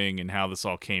doing and how this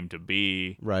all came to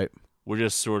be. Right. We're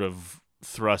just sort of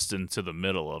thrust into the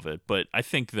middle of it. But I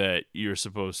think that you're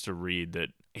supposed to read that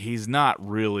he's not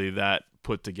really that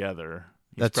put together.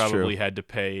 He's That's probably true. had to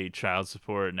pay child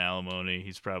support and alimony.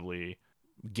 He's probably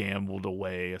gambled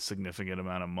away a significant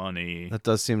amount of money. That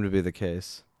does seem to be the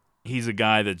case. He's a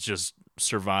guy that's just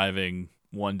surviving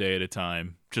one day at a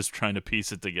time, just trying to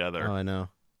piece it together. Oh, I know.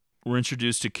 We're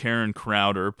introduced to Karen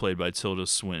Crowder, played by Tilda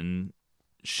Swinton.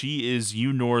 She is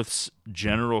U-North's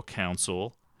general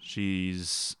counsel.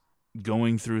 She's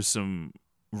going through some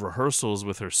rehearsals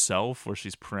with herself where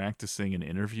she's practicing an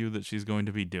interview that she's going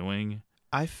to be doing.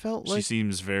 I felt She like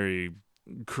seems very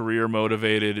career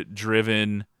motivated,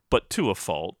 driven, but to a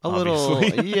fault. a obviously.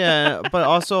 little, yeah, but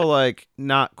also like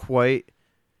not quite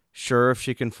sure if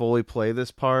she can fully play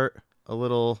this part. A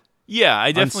little, Yeah,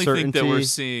 I definitely think that we're uncertainty.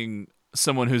 seeing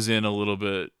someone who's in a little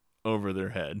bit over their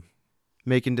head.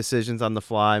 Making decisions on the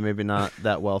fly, maybe not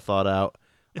that well thought out.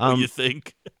 You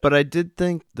think? But I did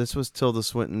think this was Tilda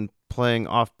Swinton playing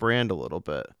off-brand a little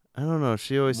bit. I don't know.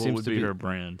 She always What seems would to be be her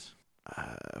brand?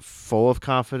 full of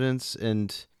confidence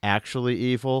and actually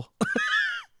evil.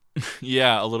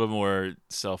 Yeah, a little more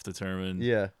self-determined.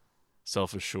 Yeah.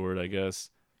 Self-assured, I guess.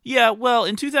 Yeah, well,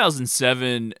 in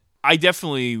 2007, I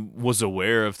definitely was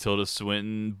aware of Tilda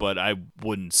Swinton, but I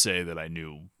wouldn't say that I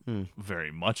knew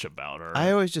very much about her.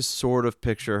 I always just sort of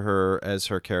picture her as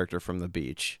her character from The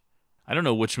Beach. I don't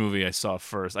know which movie I saw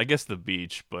first. I guess The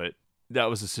Beach, but that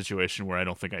was a situation where I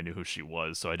don't think I knew who she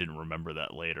was, so I didn't remember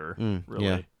that later, really.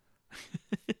 Yeah.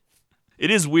 It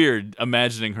is weird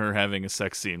imagining her having a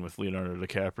sex scene with Leonardo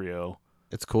DiCaprio.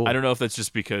 It's cool. I don't know if that's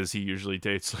just because he usually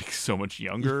dates like so much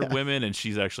younger women and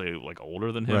she's actually like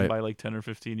older than him Right. by like 10 or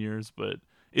 15 years, but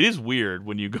it is weird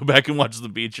when you go back and watch The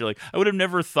Beach. You're like, I would have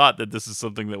never thought that this is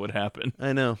something that would happen.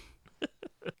 I know.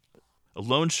 A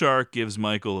loan shark gives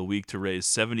Michael a week to raise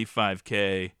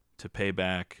 $75K to pay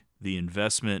back the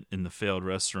investment in the failed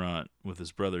restaurant with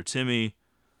his brother Timmy.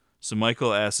 So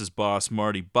Michael asks his boss,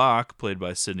 Marty Bach, played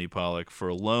by Sidney Pollack, for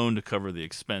a loan to cover the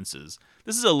expenses.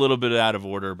 This is a little bit out of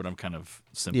order, but I'm kind of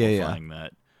simplifying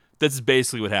that. That's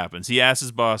basically what happens. He asks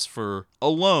his boss for a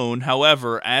loan.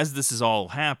 However, as this is all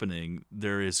happening,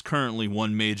 there is currently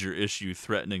one major issue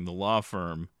threatening the law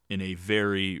firm in a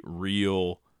very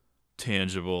real,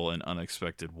 tangible, and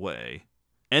unexpected way.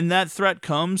 And that threat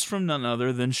comes from none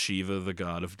other than Shiva, the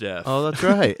god of death. Oh, that's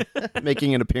right.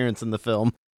 Making an appearance in the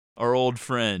film. Our old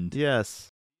friend.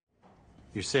 Yes.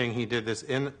 You're saying he did this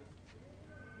in...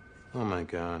 Oh, my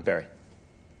God. Barry.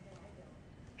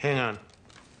 Hang on.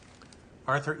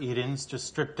 Arthur Edens just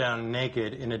stripped down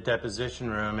naked in a deposition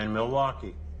room in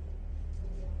Milwaukee.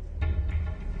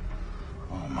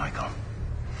 Oh, Michael.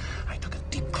 I took a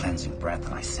deep cleansing breath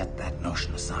and I set that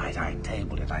notion aside. I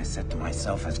tabled it. I said to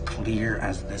myself, as clear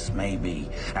as this may be,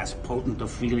 as potent a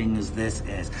feeling as this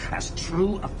is, as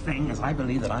true a thing as I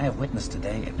believe that I have witnessed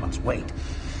today, it must wait.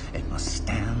 It must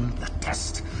stand the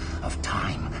test of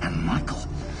time. And Michael,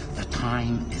 the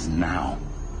time is now.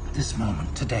 This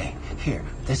moment, today, here,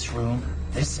 this room,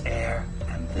 this air,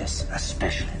 and this,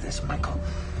 especially this, Michael,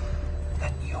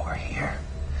 that you're here.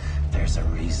 There's a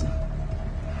reason.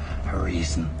 A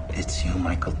reason. It's you,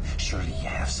 Michael. Surely you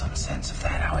have some sense of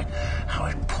that, how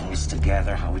it pulls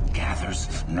together, how it gathers.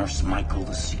 Nurse Michael,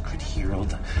 the secret hero,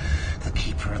 the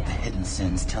keeper of the hidden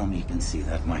sins. Tell me you can see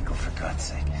that, Michael, for God's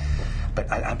sake. But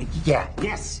I mean, yeah,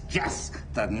 yes.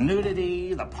 The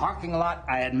nudity, the parking lot.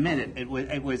 I admit it. It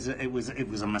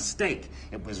was a mistake.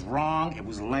 It was wrong. It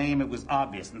was lame. It was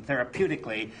obvious. And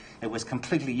therapeutically, it was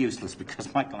completely useless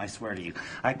because, Michael, I swear to you,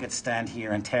 I could stand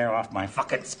here and tear off my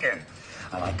fucking skin.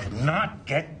 And I could not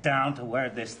get down to where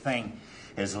this thing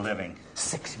is living.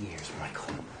 6 years,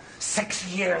 Michael.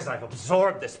 6 years I've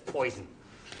absorbed this poison.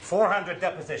 400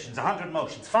 depositions, 100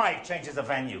 motions, 5 changes of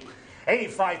venue,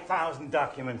 85,000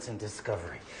 documents in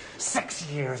discovery. 6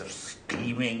 years of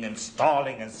scheming and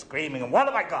stalling and screaming. And what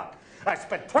have I got? I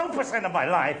spent 12% of my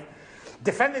life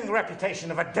defending the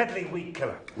reputation of a deadly weed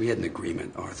killer. We had an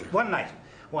agreement, Arthur. One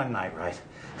night, right?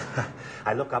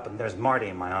 I look up and there's Marty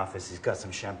in my office. He's got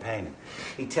some champagne. And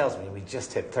he tells me we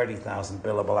just hit 30,000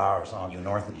 billable hours on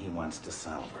U-North and he wants to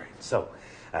celebrate. So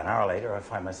an hour later, I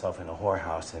find myself in a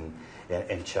whorehouse in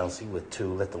Chelsea with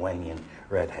 2 Lithuanian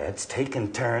redheads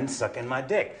taking turns sucking my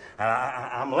dick. And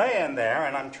I'm laying there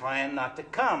and I'm trying not to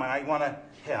come. And I want to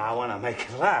make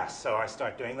it last. So I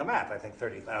start doing the math. I think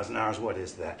 30,000 hours, what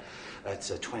is that?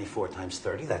 That's 24 times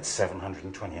 30. That's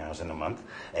 720 hours in a month.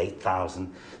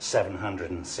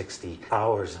 8,760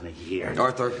 hours in a year.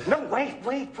 Arthur. No, wait,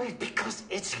 because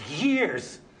it's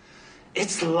years.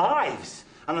 It's lives.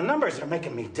 And the numbers are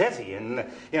making me dizzy. And,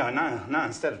 you know, now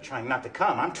instead of trying not to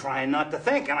come, I'm trying not to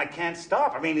think, and I can't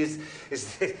stop. I mean, is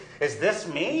this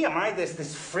me? Am I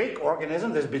this freak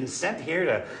organism that's been sent here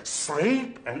to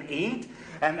sleep and eat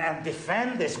and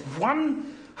defend this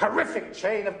one horrific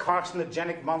chain of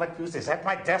carcinogenic molecules? Is that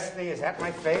my destiny? Is that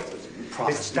my fate?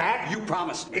 You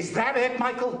promised. Is that it,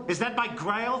 Michael? Is that my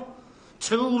grail?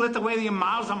 2 Lithuanian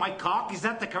miles on my cock? Is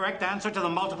that the correct answer to the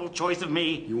multiple choice of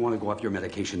me? You want to go off your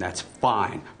medication, that's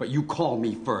fine. But you call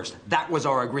me first. That was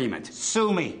our agreement.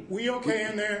 Sue me. We okay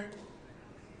in there?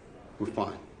 We're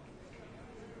fine.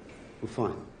 We're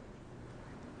fine.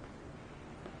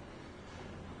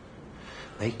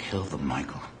 They killed them,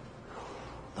 Michael.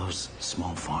 Those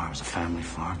small farms, the family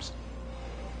farms.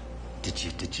 Did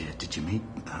you meet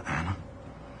Anna?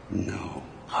 No.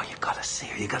 Oh, you gotta see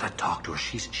her. You gotta talk to her.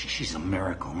 She's a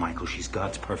miracle, Michael. She's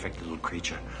God's perfect little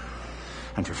creature.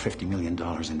 And for $50 million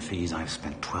in fees, I've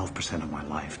spent 12% of my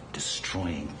life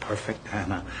destroying perfect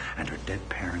Anna and her dead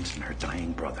parents and her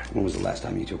dying brother. When was the last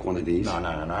time you took one of these? No,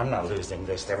 I'm not losing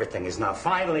this. Everything is now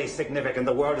finally significant.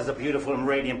 The world is a beautiful and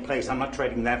radiant place. I'm not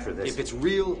trading that for this. If it's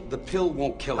real, the pill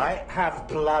won't kill it. I have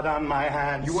blood on my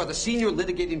hands. You are the senior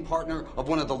litigating partner of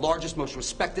one of the largest, most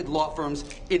respected law firms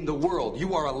in the world.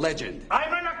 You are a legend.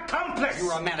 I'm an accomplice! You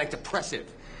are a manic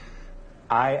depressive.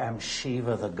 I am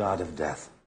Shiva, the god of death.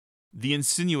 The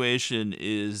insinuation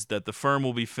is that the firm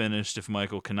will be finished if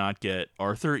Michael cannot get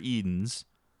Arthur Edens,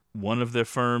 one of the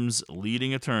firm's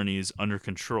leading attorneys, under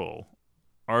control.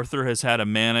 Arthur has had a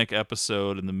manic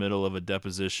episode in the middle of a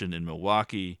deposition in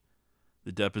Milwaukee.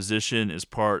 The deposition is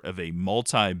part of a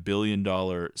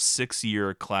multi-billion-dollar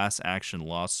 6-year class action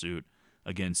lawsuit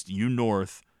against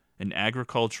U-North, an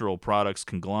agricultural products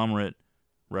conglomerate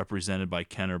represented by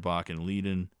Kennerbach and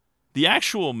Leiden. The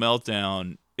actual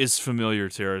meltdown is familiar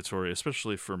territory,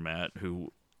 especially for Matt,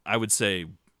 who I would say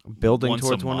building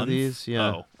towards one of these.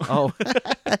 Yeah. Oh,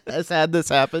 has had this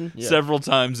happen several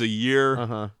times a year.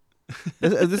 Uh-huh.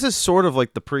 This is sort of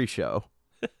like the pre-show.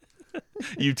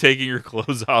 You taking your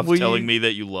clothes off, telling me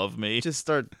that you love me. Just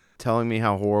start telling me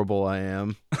how horrible I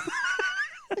am.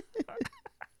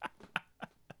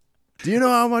 Do you know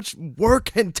how much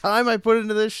work and time I put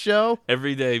into this show?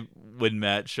 Every day when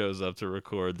Matt shows up to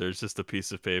record, there's just a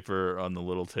piece of paper on the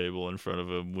little table in front of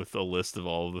him with a list of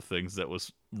all of the things that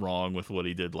was wrong with what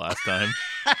he did last time.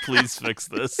 Please fix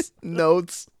this.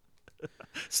 Notes.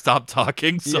 Stop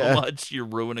talking so much. You're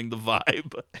ruining the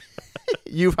vibe.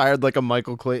 You've hired like a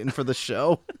Michael Clayton for the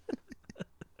show.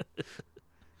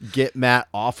 Get Matt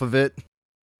off of it.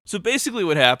 So basically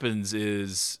what happens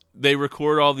is they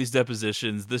record all these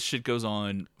depositions. This shit goes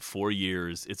on for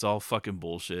years. It's all fucking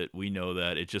bullshit. We know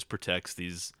that. It just protects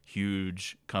these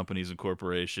huge companies and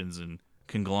corporations and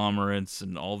conglomerates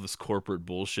and all this corporate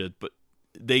bullshit. But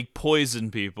they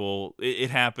poison people.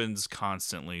 It happens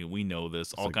constantly. We know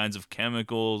this. All kinds of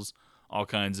chemicals, all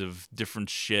kinds of different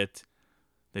shit.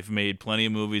 They've made plenty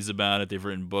of movies about it. They've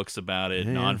written books about it.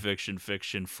 Nonfiction,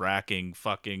 fiction, fracking,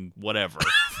 fucking, whatever.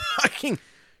 Fucking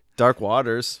Dark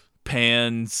Waters.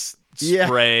 Pans,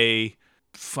 spray,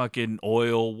 fucking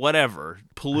oil, whatever.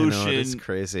 Pollution. I know, it's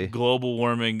crazy. Global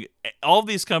warming. All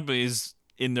these companies,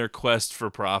 in their quest for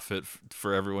profit,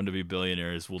 for everyone to be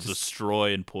billionaires, will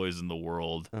destroy and poison the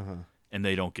world. And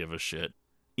they don't give a shit.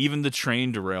 Even the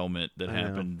train derailment that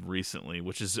happened recently,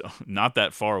 which is not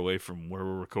that far away from where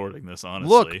we're recording this,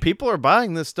 honestly. Look, people are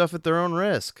buying this stuff at their own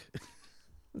risk.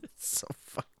 It's so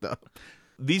fucked up.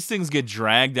 These things get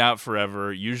dragged out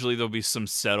forever. Usually there'll be some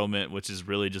settlement, which is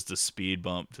really just a speed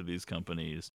bump to these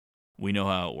companies. We know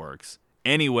how it works.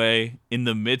 Anyway, in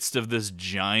the midst of this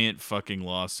giant fucking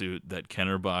lawsuit that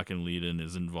Kennerbach and Leiden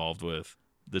is involved with,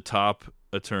 the top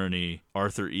attorney,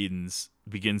 Arthur Edens,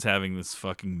 begins having this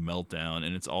fucking meltdown,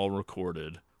 and it's all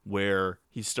recorded, where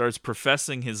he starts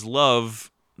professing his love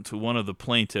to one of the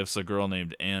plaintiffs, a girl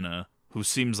named Anna, who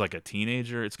seems like a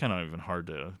teenager. It's kind of even hard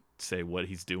to say what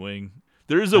he's doing.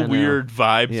 There's a weird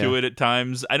vibe to it at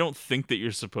times. I don't think that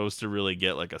you're supposed to really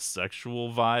get like a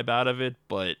sexual vibe out of it,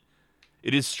 but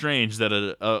it is strange that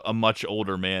a much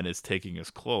older man is taking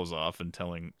his clothes off and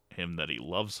telling him that he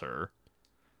loves her.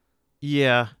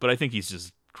 Yeah. But I think he's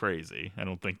just crazy. I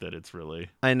don't think that it's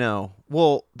really... I know.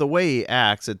 Well, the way he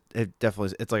acts, it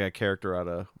definitely... It's like a character out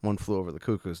of One Flew Over the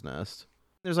Cuckoo's Nest.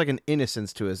 There's like an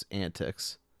innocence to his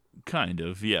antics. Kind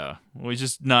of, yeah. Well, he's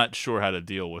just not sure how to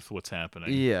deal with what's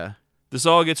happening. Yeah. This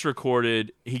all gets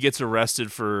recorded. He gets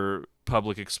arrested for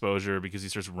public exposure because he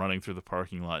starts running through the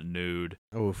parking lot nude.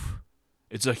 Oof.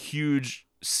 It's a huge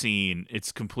scene.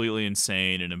 It's completely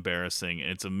insane and embarrassing. And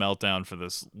it's a meltdown for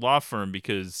this law firm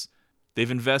because they've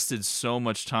invested so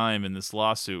much time in this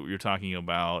lawsuit. You're talking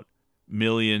about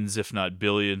millions, if not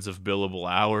billions, of billable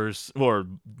hours or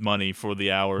money for the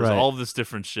hours, Right. all of this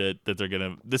different shit that they're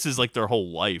going to, this is like their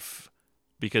whole life.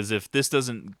 Because if this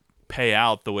doesn't pay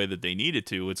out the way that they need it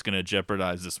to, it's going to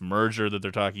jeopardize this merger that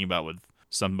they're talking about with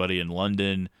somebody in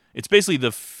London. It's basically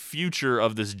the future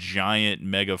of this giant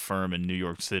mega firm in New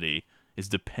York City is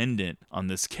dependent on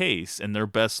this case, and their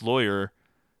best lawyer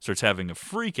starts having a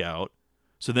freak out.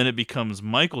 So then it becomes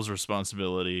Michael's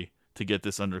responsibility to get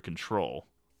this under control.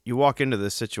 You walk into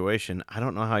this situation, I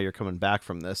don't know how you're coming back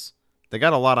from this. They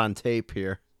got a lot on tape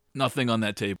here. Nothing on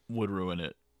that tape would ruin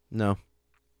it. No.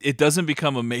 It doesn't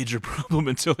become a major problem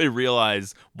until they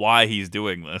realize why he's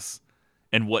doing this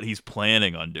and what he's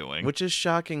planning on doing. Which is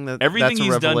shocking that everything that's a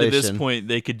he's done to this revelation. point,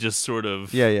 they could just sort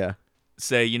of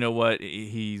say, you know what,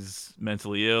 he's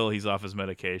mentally ill, he's off his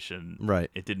medication.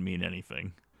 Right. It didn't mean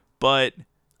anything. But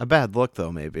a bad look,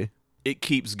 though, maybe. It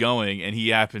keeps going, and he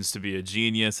happens to be a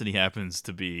genius, and he happens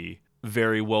to be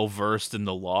very well versed in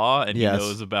the law, and he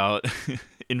knows about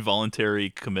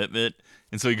involuntary commitment.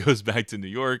 And so he goes back to New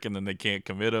York, and then they can't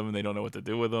commit him, and they don't know what to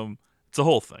do with him. It's a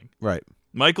whole thing. Right.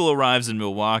 Michael arrives in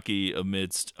Milwaukee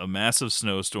amidst a massive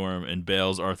snowstorm and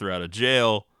bails Arthur out of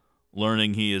jail,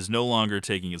 learning he is no longer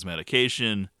taking his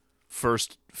medication.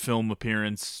 First film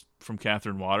appearance from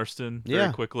Catherine Waterston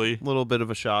very quickly. A little bit of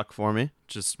a shock for me.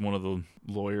 Just one of the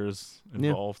lawyers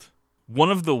involved. Yeah. One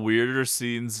of the weirder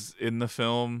scenes in the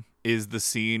film is the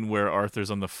scene where Arthur's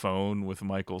on the phone with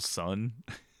Michael's son.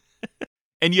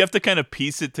 And you have to kind of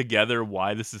piece it together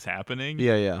why this is happening.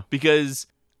 Yeah. Because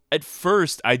at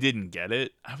first I didn't get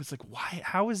it. I was like, why?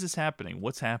 How is this happening?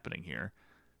 What's happening here?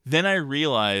 Then I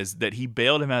realized that he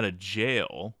bailed him out of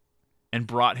jail and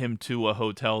brought him to a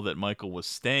hotel that Michael was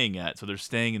staying at. So they're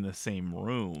staying in the same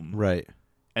room. Right.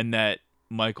 And that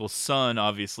Michael's son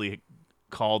obviously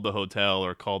called the hotel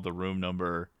or called the room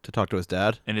number to talk to his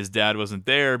dad. And his dad wasn't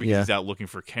there because he's out looking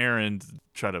for Karen to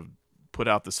try to put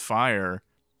out this fire.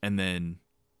 And then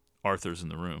Arthur's in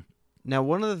the room. Now,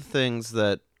 one of the things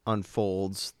that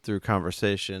unfolds through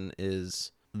conversation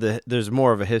is there's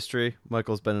more of a history.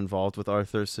 Michael's been involved with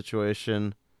Arthur's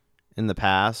situation in the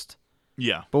past.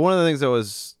 Yeah. But one of the things that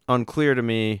was unclear to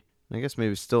me, I guess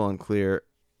maybe still unclear,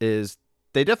 is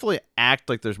they definitely act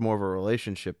like there's more of a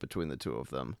relationship between the two of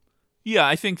them. Yeah,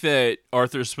 I think that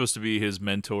Arthur's supposed to be his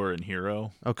mentor and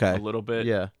hero. Okay. A little bit.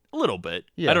 Yeah. A little bit.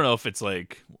 Yeah. I don't know if it's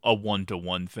like a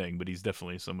one-to-one thing, but he's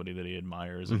definitely somebody that he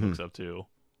admires and looks up to.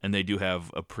 And they do have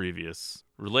a previous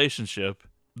relationship.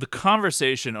 The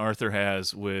conversation Arthur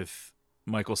has with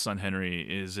Michael's son Henry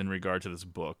is in regard to this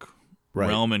book,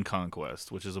 Realm and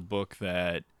Conquest, which is a book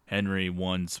that Henry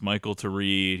wants Michael to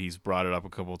read. He's brought it up a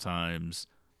couple times.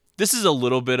 This is a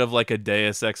little bit of like a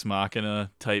Deus Ex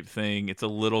Machina type thing. It's a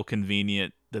little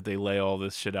convenient that they lay all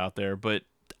this shit out there, but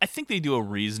I think they do a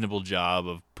reasonable job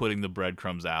of putting the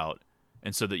breadcrumbs out,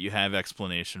 and so that you have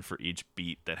explanation for each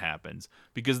beat that happens.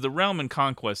 Because the Realm and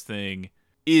Conquest thing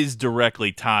is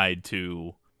directly tied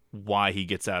to why he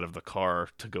gets out of the car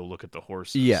to go look at the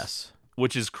horses. Yes.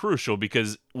 Which is crucial,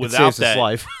 because without saves his that,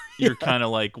 life. you're kind of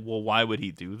like, well, why would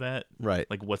he do that? Right.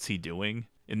 Like, what's he doing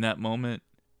in that moment?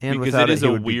 And because without it is he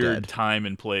a would be weird dead. time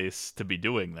and place to be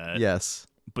doing that. Yes.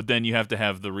 But then you have to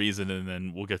have the reason, and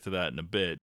then we'll get to that in a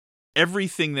bit.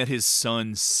 Everything that his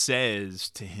son says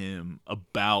to him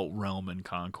about Realm and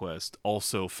Conquest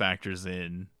also factors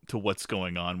in to what's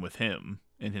going on with him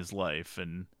in his life.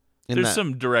 And there's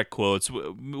some direct quotes.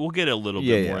 We'll get a little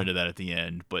bit more into that at the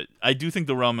end. But I do think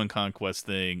the Realm and Conquest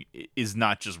thing is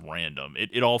not just random.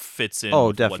 It all fits in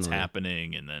with what's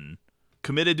happening. And then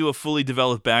committed to a fully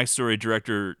developed backstory,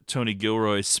 director Tony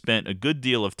Gilroy spent a good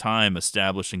deal of time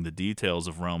establishing the details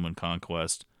of Realm and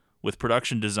Conquest with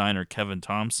production designer Kevin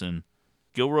Thompson.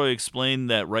 Gilroy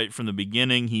explained that right from the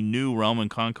beginning, he knew Realm and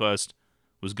Conquest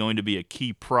was going to be a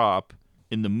key prop.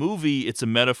 In the movie, it's a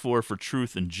metaphor for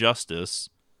truth and justice.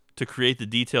 To create the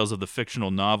details of the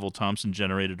fictional novel, Thompson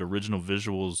generated original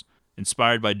visuals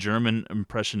inspired by German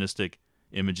impressionistic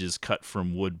images cut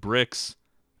from wood bricks,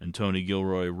 and Tony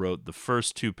Gilroy wrote the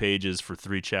first 2 pages for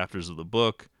 3 chapters of the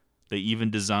book. They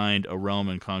even designed a Realm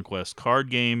and Conquest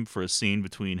card game for a scene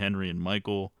between Henry and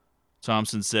Michael.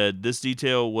 Thompson said, this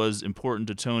detail was important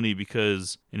to Tony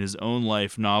because in his own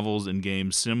life, novels and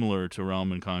games similar to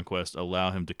Realm and Conquest allow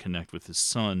him to connect with his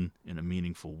son in a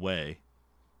meaningful way.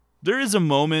 There is a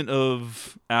moment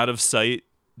of out-of-sight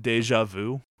deja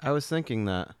vu. I was thinking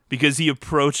that. Because he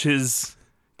approaches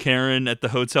Karen at the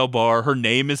hotel bar. Her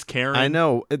name is Karen. I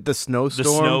know. The snowstorm.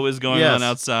 The snow is going on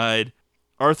outside.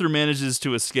 Arthur manages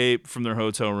to escape from their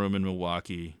hotel room in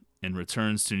Milwaukee and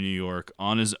returns to New York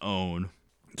on his own.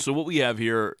 So what we have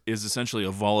here is essentially a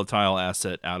volatile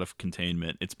asset out of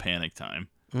containment. It's panic time.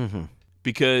 Mm-hmm.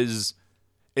 because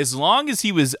as long as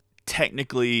he was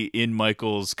technically in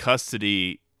Michael's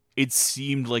custody, it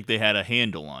seemed like they had a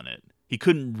handle on it. He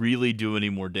couldn't really do any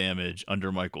more damage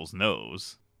under Michael's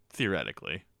nose,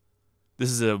 theoretically. This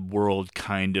is a world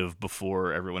kind of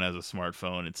before everyone has a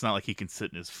smartphone. It's not like he can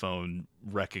sit in his phone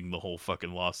wrecking the whole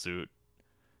fucking lawsuit.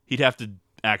 He'd have to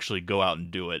actually go out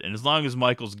and do it. And as long as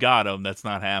Michael's got him, that's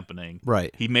not happening.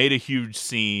 Right. He made a huge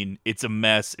scene. It's a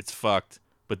mess. It's fucked.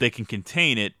 But they can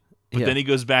contain it. But Yeah. then he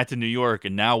goes back to New York,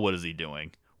 and now what is he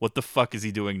doing? What the fuck is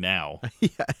he doing now? Yeah.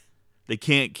 They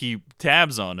can't keep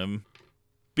tabs on him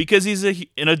because he's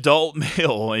an adult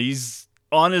male. He's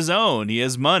on his own. He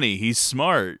has money. He's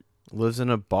smart. Lives in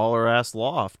a baller-ass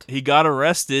loft. He got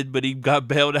arrested, but he got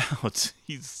bailed out.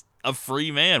 He's a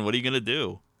free man. What are you going to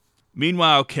do?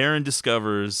 Meanwhile, Karen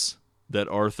discovers that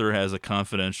Arthur has a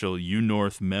confidential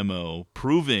U-North memo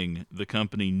proving the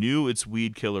company knew its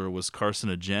weed killer was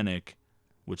carcinogenic,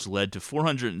 which led to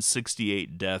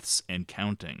 468 deaths and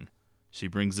counting. She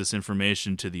brings this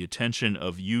information to the attention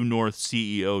of U-North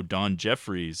CEO Don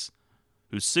Jeffries,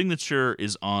 whose signature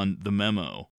is on the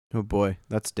memo. Oh boy,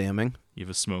 that's damning. You have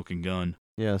a smoking gun.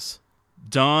 Yes.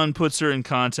 Dawn puts her in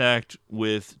contact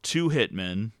with 2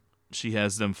 hitmen. She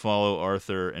has them follow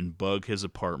Arthur and bug his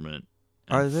apartment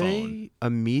and Are phone. they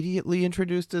immediately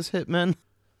introduced as hitmen?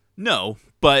 No,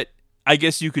 but I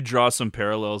guess you could draw some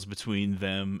parallels between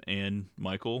them and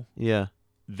Michael. Yeah.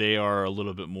 They are a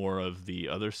little bit more of the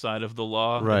other side of the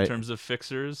law Right. in terms of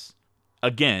fixers.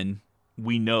 Again,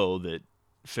 we know that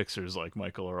fixers like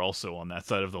Michael are also on that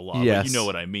side of the law. Yes. But you know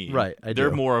what I mean. Right, They're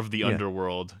do. more of the Yeah.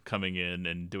 underworld coming in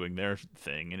and doing their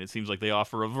thing, and it seems like they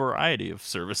offer a variety of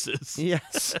services.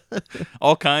 Yes.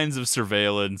 All kinds of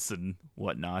surveillance and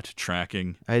whatnot,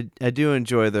 tracking. I do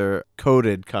enjoy their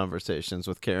coded conversations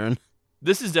with Karen.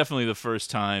 This is definitely the first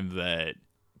time that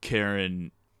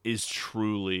Karen is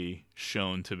truly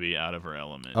shown to be out of her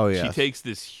element. Oh, yes. She takes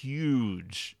this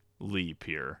huge leap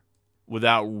here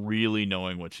without really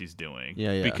knowing what she's doing.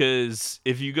 Yeah. Because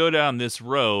if you go down this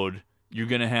road, you're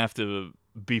going to have to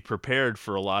be prepared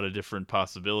for a lot of different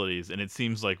possibilities. And it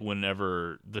seems like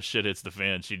whenever the shit hits the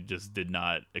fan, she just did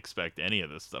not expect any of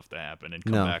this stuff to happen and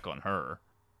come No. back on her.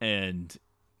 And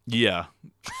yeah,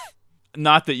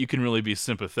 not that you can really be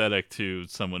sympathetic to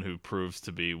someone who proves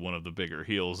to be one of the bigger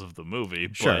heels of the movie,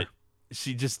 Sure. but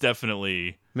she just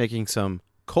definitely... Making some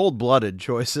cold-blooded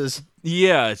choices.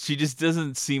 Yeah, she just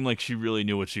doesn't seem like she really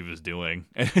knew what she was doing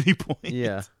at any point.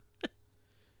 Yeah.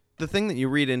 The thing that you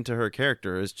read into her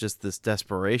character is just this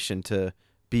desperation to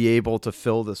be able to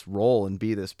fill this role and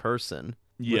be this person.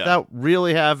 Yeah. Without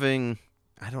really having,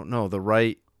 I don't know, the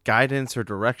right guidance or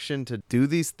direction to do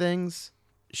these things.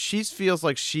 She feels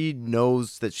like she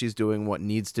knows that she's doing what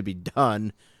needs to be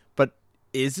done, but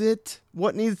is it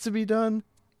what needs to be done?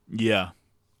 Yeah,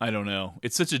 I don't know.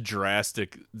 It's such a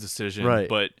drastic decision, Right.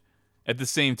 but at the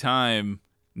same time,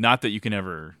 not that you can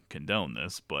ever condone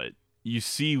this, but you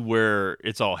see where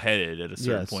it's all headed at a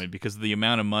certain Yes. point because the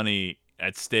amount of money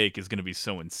at stake is going to be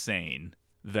so insane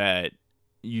that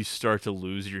you start to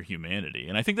lose your humanity.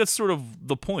 And I think that's sort of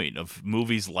the point of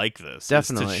movies like this.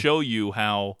 Definitely. Is to show you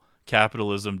how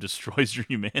capitalism destroys your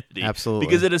humanity. Absolutely.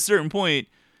 Because at a certain point,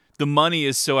 the money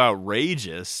is so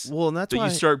outrageous Well, and that's that why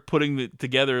you start putting it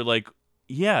together like,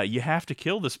 yeah, you have to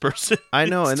kill this person. I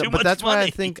know, It's too but much that's why I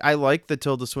money. think I like the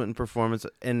Tilda Swinton performance,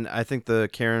 and I think the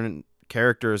Karen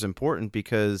character is important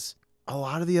because a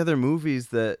lot of the other movies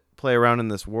that play around in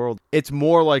this world, it's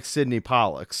more like Sidney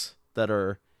Pollack's that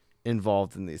are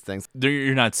involved in these things.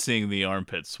 You're not seeing the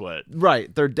armpit sweat.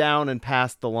 Right, they're down and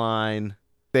past the line.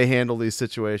 They handle these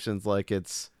situations like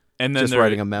it's And then just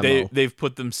writing a memo. They've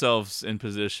put themselves in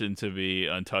position to be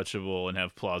untouchable and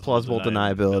have Plausible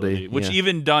deniability, which yeah.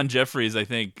 even Don Jeffries, I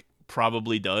think,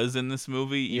 probably does in this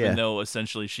movie, even Yeah. though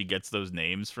essentially she gets those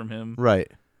names from him.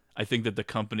 Right. I think that the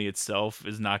company itself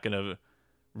is not going to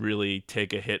really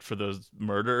take a hit for those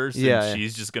murderers. Yeah, And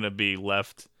she's just going to be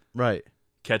left Right.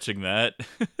 catching that.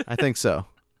 I think so.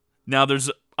 Now, there's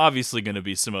obviously going to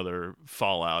be some other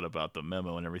fallout about the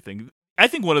memo and everything. I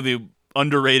think one of the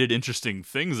underrated, interesting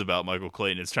things about Michael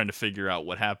Clayton is trying to figure out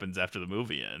what happens after the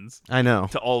movie ends. I know.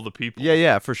 To all the people.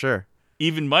 Yeah, for sure.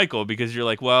 Even Michael, because you're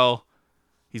like, well,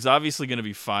 he's obviously going to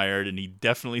be fired, and he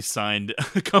definitely signed a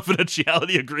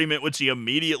confidentiality agreement, which he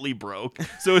immediately broke.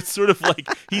 So it's sort of like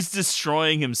he's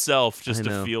destroying himself just I to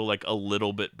know. feel like a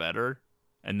little bit better.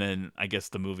 And then I guess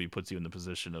the movie puts you in the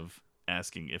position of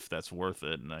asking if that's worth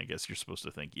it. And I guess you're supposed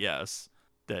to think yes,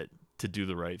 that to do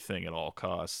the right thing at all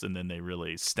costs. And then they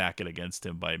really stack it against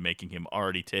him by making him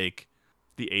already take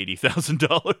the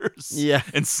 $80,000 Yeah.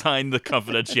 and sign the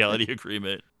confidentiality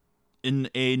agreement. In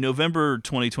a November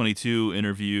 2022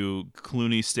 interview,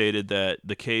 Clooney stated that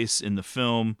the case in the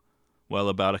film, while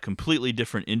about a completely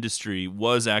different industry,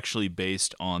 was actually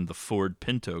based on the Ford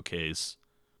Pinto case,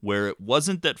 where it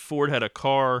wasn't that Ford had a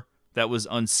car that was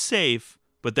unsafe,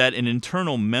 but that an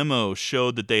internal memo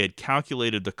showed that they had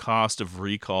calculated the cost of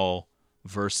recall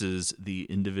versus the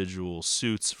individual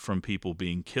suits from people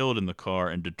being killed in the car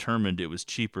and determined it was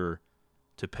cheaper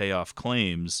to pay off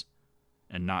claims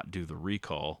and not do the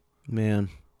recall. Man.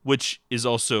 Which is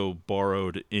also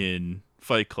borrowed in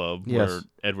Fight Club, Yes. where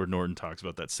Edward Norton talks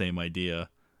about that same idea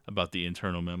about the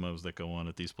internal memos that go on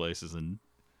at these places and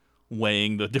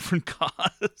weighing the different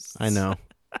costs. I know.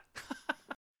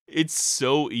 It's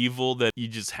so evil that you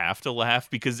just have to laugh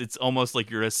because it's almost like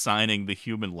you're assigning the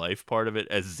human life part of it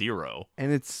as zero.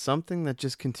 And it's something that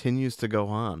just continues to go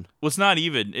on. Well, it's not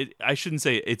even. I shouldn't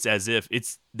say it's as if.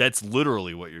 That's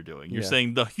literally what you're doing. You're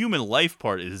saying the human life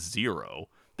part is zero.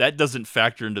 That doesn't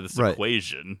factor into this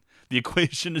equation. The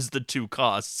equation is the two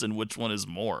costs and which one is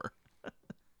more.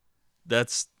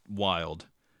 That's wild.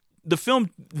 The film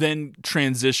then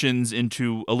transitions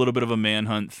into a little bit of a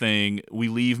manhunt thing. We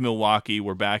leave Milwaukee.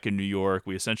 We're back in New York.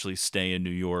 We essentially stay in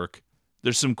New York.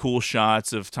 There's some cool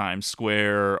shots of Times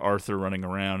Square, Arthur running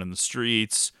around in the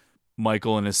streets,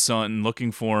 Michael and his son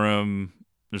looking for him.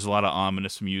 There's a lot of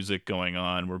ominous music going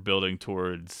on. We're building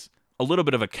towards a little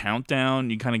bit of a countdown.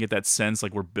 You kind of get that sense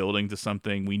like we're building to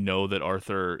something. We know that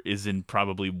Arthur is in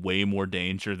probably way more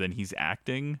danger than he's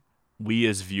acting. We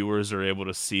as viewers are able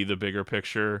to see the bigger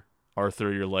picture.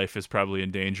 Arthur, your life is probably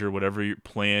in danger. Whatever your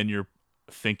plan you're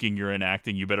thinking you're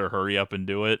enacting, you better hurry up and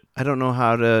do it. I don't know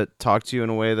how to talk to you in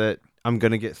a way that I'm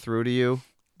going to get through to you.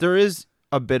 There is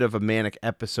a bit of a manic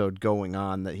episode going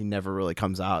on that he never really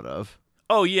comes out of.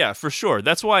 Oh, yeah, for sure.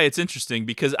 That's why it's interesting,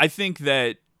 because I think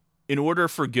that in order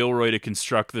for Gilroy to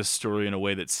construct this story in a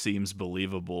way that seems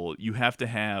believable, you have to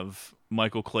have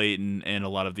Michael Clayton and a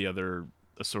lot of the other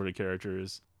assorted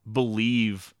characters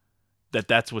believe that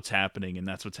that's what's happening, and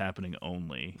that's what's happening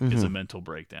only, is a mental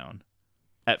breakdown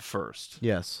at first.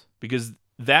 Yes. Because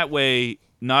that way,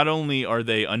 not only are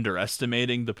they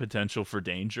underestimating the potential for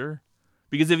danger,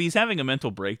 because if he's having a mental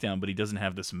breakdown but he doesn't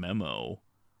have this memo,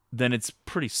 then it's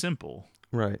pretty simple.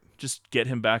 Right. Just get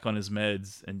him back on his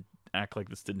meds and act like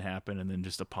this didn't happen and then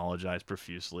just apologize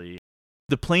profusely.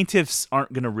 The plaintiffs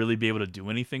aren't going to really be able to do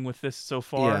anything with this so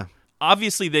far. Yeah.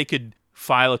 Obviously, they could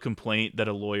file a complaint that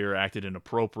a lawyer acted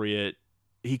inappropriate.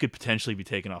 He could potentially be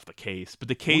taken off the case, but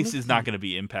the case is not going to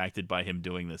be impacted by him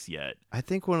doing this yet. I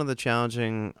think one of the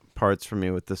challenging parts for me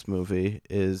with this movie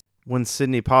is when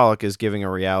Sidney Pollack is giving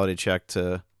a reality check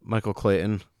to Michael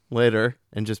Clayton later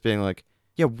and just being like,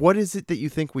 yeah, what is it that you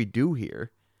think we do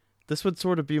here? This would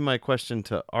sort of be my question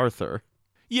to Arthur.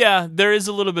 Yeah, there is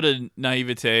a little bit of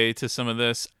naivete to some of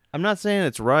this. I'm not saying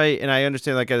it's right, and I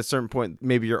understand like at a certain point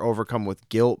maybe you're overcome with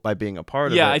guilt by being a part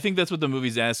of it. Yeah, I think that's what the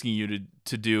movie's asking you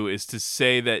to do, is to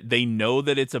say that they know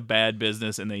that it's a bad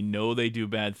business and they know they do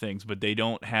bad things, but they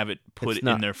don't have it put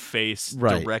in their face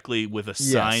directly with a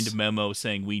signed memo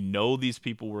saying, we know these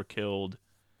people were killed.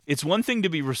 It's one thing to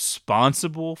be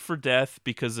responsible for death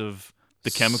because of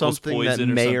the chemicals, poison, that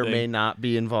or may something. or may not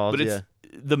be involved. But it's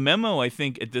the memo, I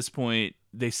think, at this point,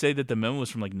 they say that the memo was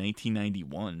from like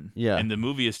 1991. Yeah. And the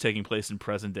movie is taking place in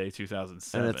present day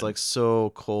 2007. And it's like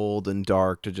so cold and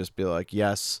dark to just be like,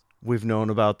 yes, we've known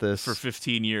about this. For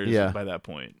 15 years by that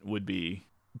point would be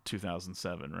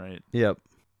 2007, right? Yep.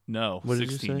 No, what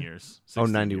 16 did you say? years.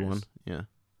 16 91. Years. Yeah.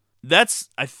 That's,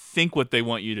 I think, what they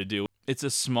want you to do. It's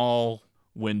a small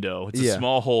window. It's a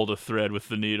small hole to thread with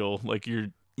the needle. Like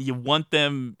you want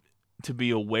them to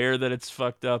be aware that it's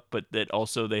fucked up, but that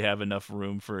also they have enough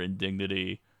room for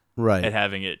indignity at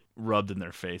having it rubbed in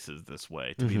their faces this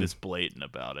way, to be this blatant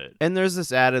about it. And there's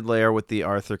this added layer with the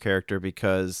Arthur character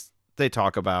because they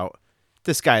talk about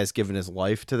this guy has given his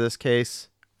life to this case,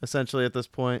 essentially, at this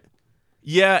point.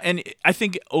 Yeah, and I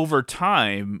think over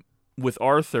time, with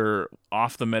Arthur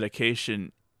off the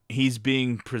medication, he's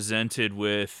being presented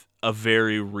with a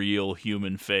very real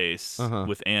human face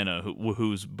with Anna,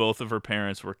 whose both of her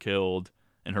parents were killed,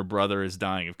 and her brother is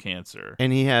dying of cancer.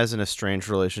 And he has an estranged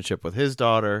relationship with his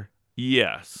daughter.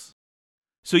 Yes.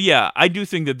 So yeah, I do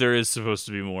think that there is supposed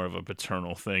to be more of a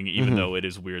paternal thing, even though it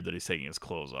is weird that he's taking his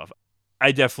clothes off.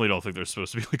 I definitely don't think there's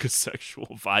supposed to be like a sexual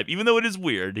vibe, even though it is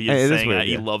weird. He is saying that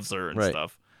he loves her and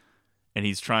stuff. And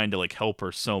he's trying to like help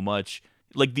her so much.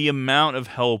 Like the amount of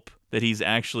help that he's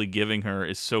actually giving her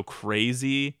is so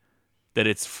crazy that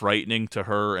it's frightening to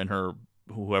her and her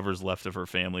whoever's left of her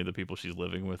family, the people she's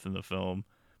living with in the film.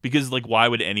 Because like, why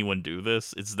would anyone do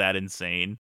this? It's that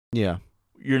insane. Yeah.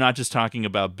 you're not just talking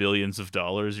about billions of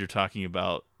dollars. You're talking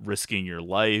about risking your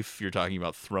life. You're talking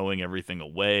about throwing everything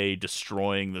away,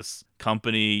 destroying this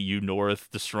company, North,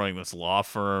 destroying this law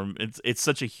firm. It's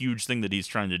such a huge thing that he's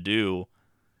trying to do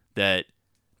that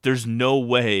there's no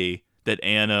way that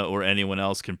Anna or anyone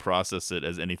else can process it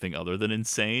as anything other than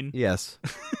insane. Yes.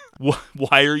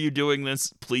 Why are you doing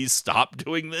this? Please stop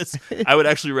doing this. I would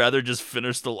actually rather just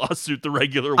finish the lawsuit the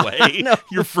regular way.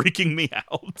 You're freaking me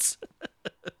out.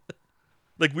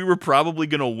 Like, we were probably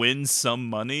going to win some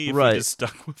money if we just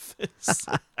stuck with this.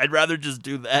 I'd rather just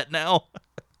do that now.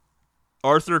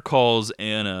 Arthur calls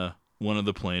Anna one of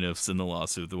the plaintiffs in the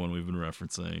lawsuit, the one we've been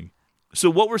referencing.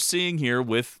 So what we're seeing here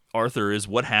with Arthur is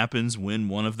what happens when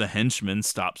one of the henchmen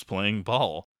stops playing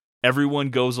ball. Everyone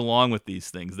goes along with these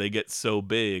things. They get so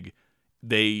big,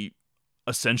 they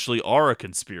essentially are a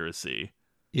conspiracy.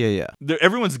 Yeah.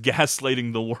 Everyone's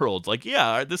gaslighting the world. Like,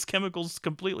 yeah, this chemical's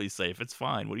completely safe. It's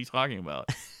fine. What are you talking about?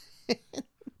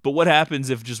 But what happens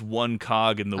if just one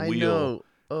cog in the wheel? Know.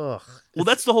 Ugh. Well,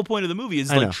 that's the whole point of the movie, is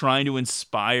like trying to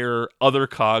inspire other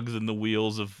cogs in the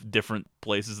wheels of different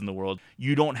places in the world.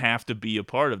 You don't have to be a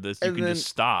part of this. You can just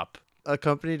stop. A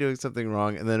company doing something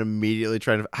wrong and then immediately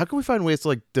trying to... How can we find ways to,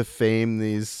 like, defame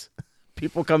these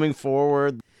people coming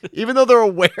forward, even though they're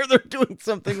aware they're doing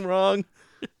something wrong?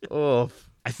 Oh,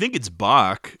 I think it's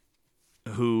Bach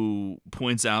who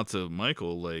points out to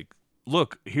Michael, like,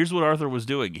 look, here's what Arthur was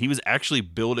doing. He was actually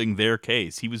building their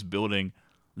case. He was building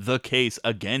the case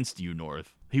against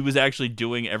North. He was actually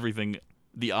doing everything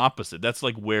the opposite. That's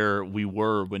like where we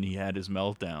were when he had his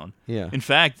meltdown. Yeah. In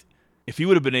fact, if he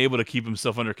would have been able to keep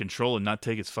himself under control and not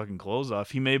take his fucking clothes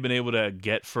off, he may have been able to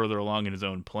get further along in his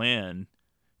own plan.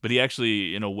 But he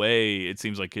actually, in a way, it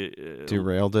seems like it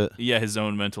derailed it. Yeah, his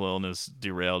own mental illness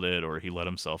derailed it, or he let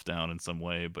himself down in some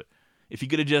way. But if he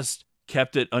could have just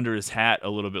kept it under his hat a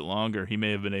little bit longer, he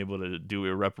may have been able to do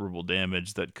irreparable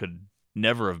damage that could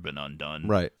never have been undone.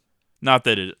 Right. Not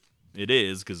that it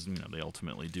is, because they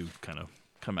ultimately do kind of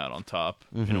come out on top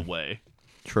in a way.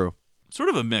 True. Sort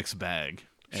of a mixed bag.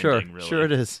 Sure. Ending, really. Sure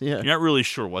it is. Yeah. You're not really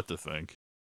sure what to think.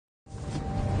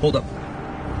 Hold up.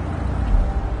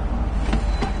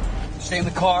 Stay in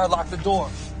the car, lock the door.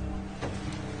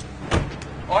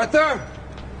 Arthur!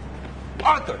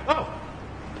 Arthur! Oh!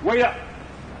 Wait up!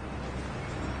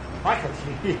 Michael,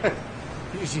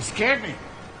 you scared me.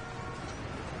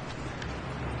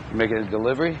 You making a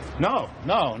delivery? No.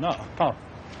 Oh,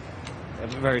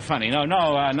 very funny. No,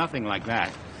 nothing like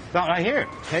that. No, here,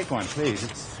 take one, please.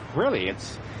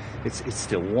 It's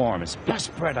still warm. It's the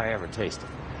best bread I ever tasted.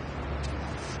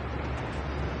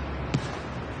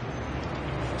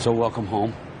 So welcome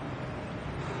home.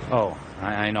 Oh,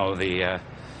 I know the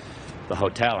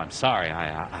hotel. I'm sorry.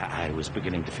 I was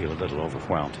beginning to feel a little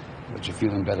overwhelmed. But you're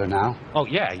feeling better now? Oh,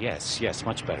 yes,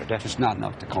 much better, definitely. Just not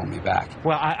enough to call me back.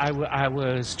 Well, I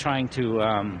was trying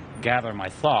to gather my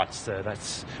thoughts.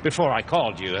 That's before I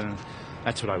called you, and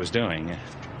that's what I was doing.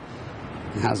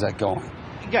 How's that going?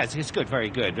 Yes, it's good,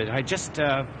 very good. But I just,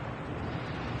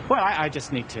 I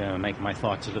just need to make my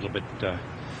thoughts a little bit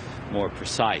more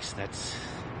precise.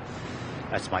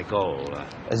 That's my goal.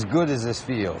 As good as this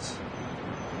feels,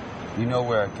 you know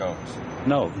where it goes.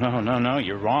 No,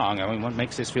 you're wrong. I mean, what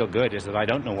makes this feel good is that I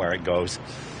don't know where it goes.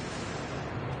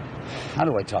 How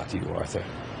do I talk to you, Arthur?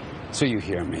 So you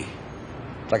hear me.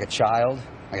 Like a child?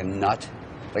 Like a nut?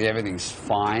 Like everything's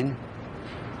fine?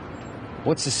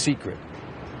 What's the secret?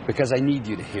 Because I need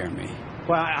you to hear me.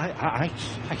 Well, I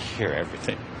hear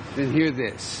everything. Then hear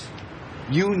this.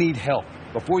 You need help.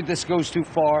 Before this goes too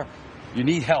far, you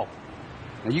need help.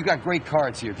 Now, you got great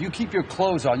cards here. If you keep your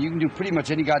clothes on, you can do pretty much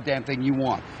any goddamn thing you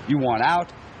want. You want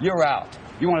out, you're out.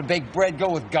 You want to bake bread, go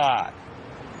with God.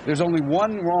 There's only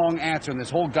one wrong answer in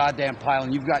this whole goddamn pile,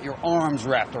 and you've got your arms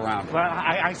wrapped around it. Well,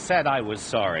 I said I was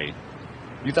sorry.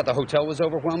 You thought the hotel was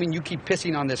overwhelming? You keep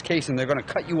pissing on this case, and they're going to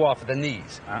cut you off at the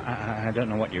knees. I don't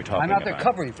know what you're talking about. I'm out there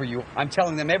covering for you. I'm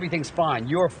telling them everything's fine.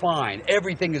 You're fine.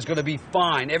 Everything is going to be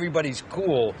fine. Everybody's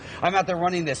cool. I'm out there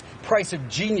running this price of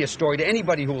genius story to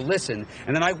anybody who will listen.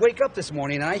 And then I wake up this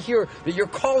morning, and I hear that you're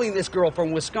calling this girl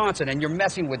from Wisconsin, and you're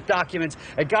messing with documents,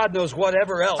 and God knows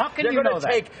whatever else. How can you know that?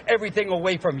 They're going to take everything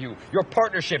away from you. Your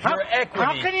partnership, your equity.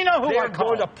 How can you know who I called?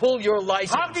 They're going to pull your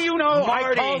license. How do you know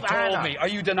Marty I called told Anna? me. Are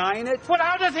you denying it? Well,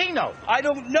 how does he know? I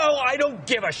don't know. I don't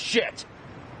give a shit.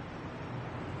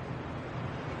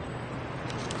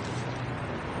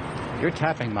 You're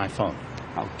tapping my phone.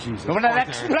 Oh, Jesus. Well, then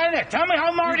explain it. Tell me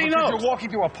how Marty knows. You're walking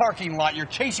through a parking lot. You're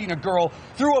chasing a girl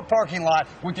through a parking lot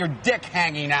with your dick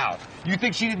hanging out. You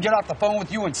think she didn't get off the phone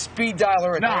with you and speed dial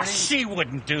her attorney? No, she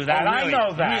wouldn't do that. Oh, really? I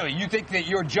know that. Really? You think that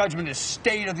your judgment is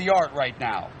state of the art right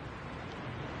now?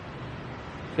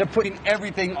 They're putting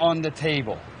everything on the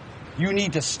table. You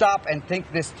need to stop and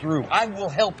think this through. I will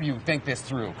help you think this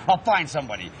through. I'll find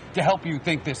somebody to help you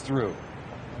think this through.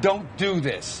 Don't do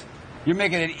this. You're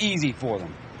making it easy for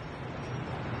them.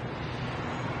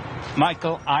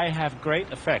 Michael, I have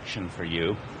great affection for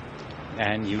you,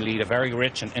 and you lead a very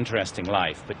rich and interesting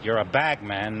life, but you're a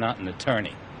bagman, not an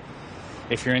attorney.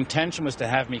 If your intention was to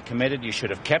have me committed, you should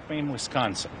have kept me in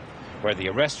Wisconsin, where the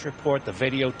arrest report, the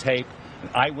videotape, and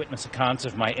eyewitness accounts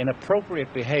of my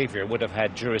inappropriate behavior would have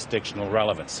had jurisdictional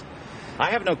relevance.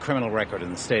 I have no criminal record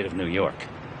in the state of New York,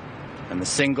 and the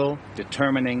single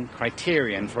determining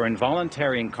criterion for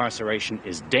involuntary incarceration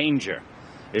is danger.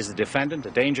 Is the defendant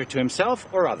a danger to himself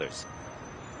or others?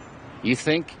 You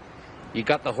think you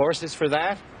got the horses for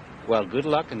that? Well, good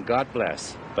luck and God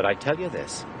bless. But I tell you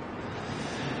this,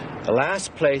 the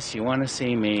last place you want to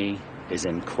see me is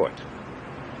in court.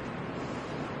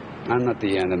 I'm not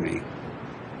the enemy.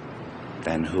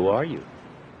 Then who are you?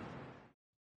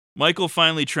 Michael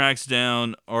finally tracks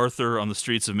down Arthur on the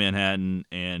streets of Manhattan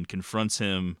and confronts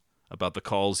him about the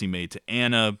calls he made to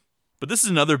Anna. But this is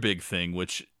another big thing,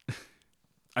 which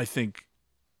I think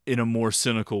in a more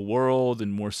cynical world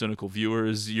and more cynical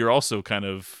viewers, you're also kind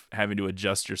of having to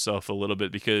adjust yourself a little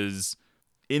bit, because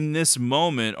in this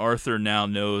moment, Arthur now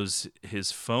knows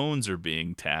his phones are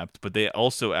being tapped, but they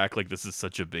also act like this is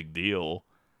such a big deal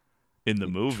in the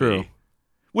movie. True.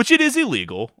 Which it is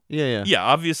illegal. Yeah. Yeah,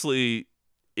 obviously,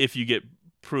 if you get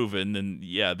proven, then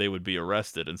yeah, they would be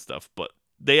arrested and stuff, but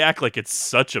they act like it's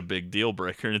such a big deal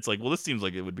breaker, and it's like, well, this seems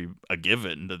like it would be a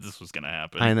given that this was going to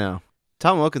happen. I know.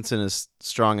 Tom Wilkinson is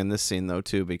strong in this scene, though,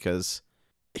 too, because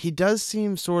he does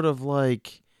seem sort of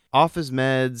like off his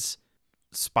meds,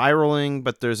 spiraling,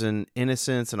 but there's an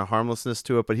innocence and a harmlessness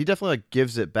to it, but he definitely like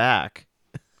gives it back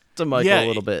to Michael a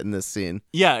little bit in this scene.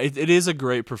 Yeah, it is a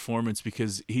great performance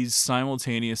because he's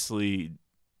simultaneously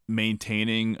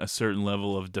maintaining a certain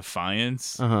level of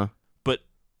defiance, but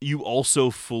you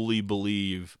also fully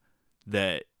believe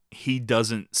that he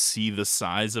doesn't see the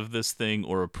size of this thing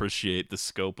or appreciate the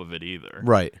scope of it either.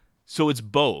 Right. So it's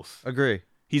both. Agree.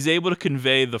 He's able to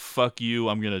convey the fuck you,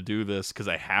 I'm going to do this because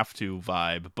I have to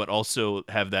vibe, but also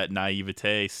have that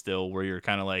naivete still where you're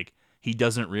kind of like, he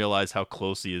doesn't realize how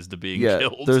close he is to being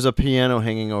killed. There's a piano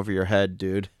hanging over your head,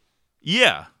 dude.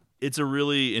 Yeah. It's a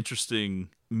really interesting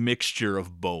mixture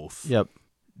of both. Yep.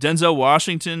 Denzel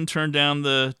Washington turned down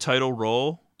the title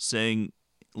role, saying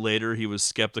later he was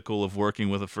skeptical of working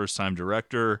with a first-time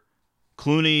director.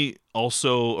 Clooney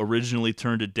also originally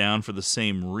turned it down for the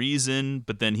same reason,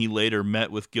 but then he later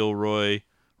met with Gilroy,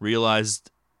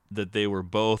 realized that they were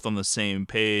both on the same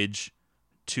page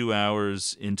 2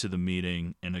 hours into the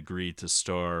meeting, and agreed to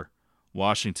star.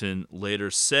 Washington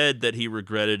later said that he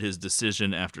regretted his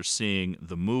decision after seeing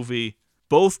the movie.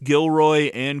 Both Gilroy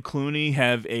and Clooney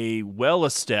have a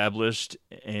well-established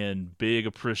and big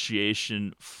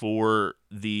appreciation for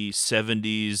the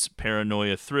 70s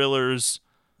paranoia thrillers.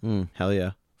 Hell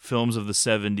yeah. Films of the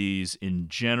 70s in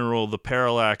general. The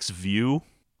Parallax View,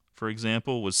 for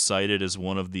example, was cited as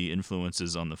one of the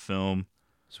influences on the film.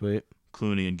 Sweet.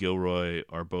 Clooney and Gilroy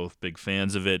are both big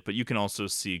fans of it, but you can also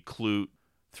see Clute,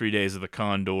 3 Days of the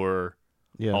Condor,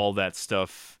 all that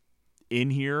stuff in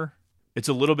here. It's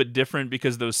a little bit different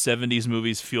because those 70s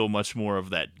movies feel much more of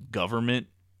that government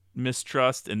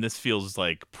mistrust, and this feels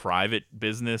like private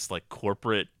business, like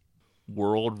corporate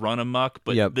world run amok.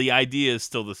 But the idea is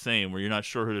still the same, where you're not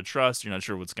sure who to trust, you're not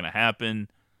sure what's going to happen,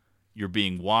 you're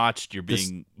being watched, you're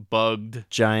being bugged.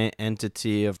 Giant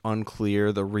entity of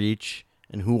unclear the reach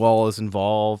and who all is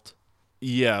involved.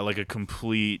 Yeah, like a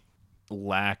complete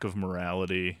lack of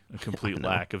morality, a complete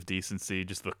lack of decency,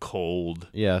 just the cold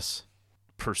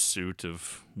pursuit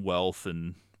of wealth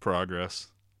and progress.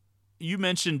 You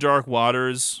mentioned Dark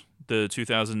Waters, the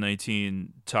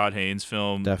 2019 Todd Haynes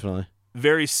film. Definitely.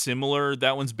 Very similar.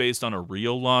 That one's based on a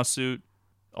real lawsuit.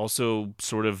 Also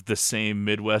sort of the same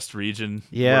Midwest region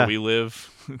where we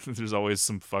live. There's always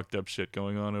some fucked up shit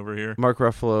going on over here. Mark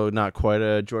Ruffalo, not quite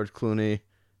a George Clooney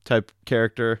type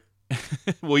character.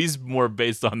 Well, he's more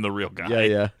based on the real guy.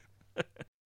 Yeah.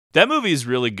 That movie is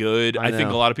really good. I think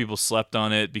know. a lot of people slept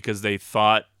on it because they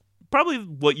thought probably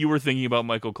what you were thinking about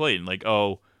Michael Clayton. Like,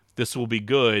 oh, this will be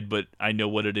good, but I know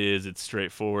what it is. It's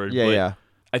straightforward. Yeah.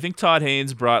 I think Todd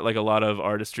Haynes brought like a lot of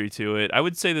artistry to it. I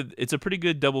would say that it's a pretty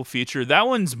good double feature. That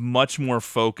one's much more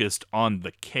focused on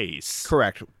the case.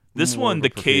 Correct. This More one, of a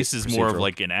the case is more of procedural.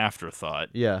 like an afterthought.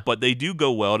 Yeah. But they do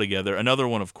go well together. Another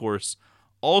one, of course,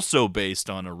 also based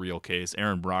on a real case,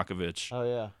 Aaron Brockovich. Oh,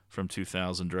 yeah. From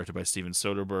 2000, directed by Steven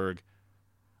Soderbergh.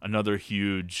 Another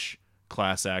huge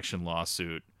class action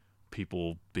lawsuit.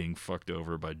 People being fucked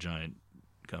over by giant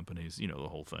companies, you know, the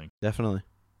whole thing. Definitely.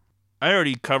 I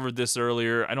already covered this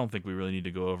earlier. I don't think we really need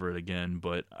to go over it again,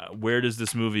 but where does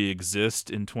this movie exist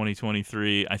in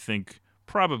 2023? I think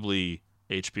probably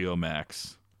HBO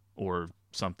Max or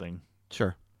something.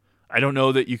 Sure. I don't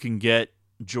know that you can get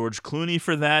George Clooney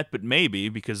for that, but maybe,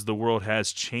 because the world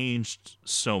has changed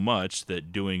so much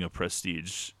that doing a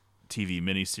prestige TV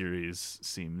miniseries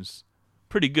seems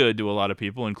pretty good to a lot of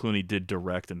people, and Clooney did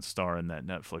direct and star in that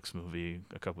Netflix movie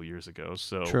a couple years ago.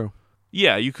 So True.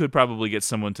 Yeah, you could probably get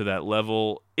someone to that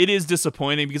level. It is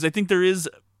disappointing because I think there is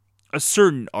a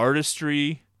certain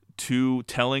artistry to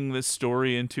telling this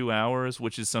story in 2 hours,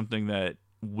 which is something that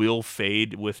will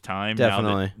fade with time.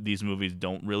 Definitely. Now that these movies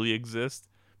don't really exist.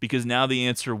 Because now the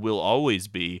answer will always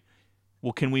be,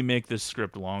 well, can we make this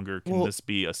script longer? Can this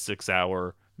be a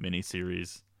 6-hour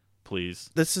miniseries, please?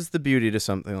 This is the beauty to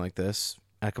something like this.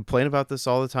 I complain about this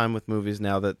all the time with movies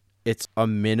now, that it's a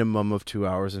minimum of 2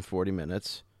 hours and 40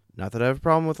 minutes. Not that I have a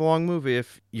problem with a long movie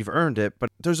if you've earned it, but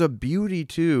there's a beauty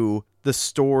to the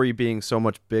story being so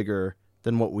much bigger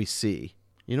than what we see.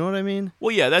 You know what I mean?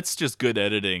 Well, yeah, that's just good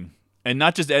editing. And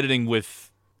not just editing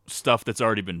with stuff that's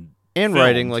already been and filmed.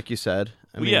 Writing, like you said.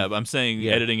 Yeah, but I'm saying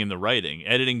editing in the writing.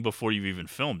 Editing before you've even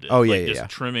filmed it. Oh, yeah, like just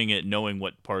trimming it, knowing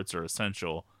what parts are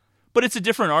essential. But it's a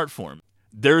different art form.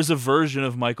 There's a version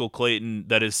of Michael Clayton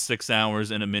that is 6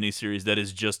 hours in a miniseries that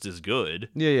is just as good.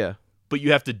 Yeah. But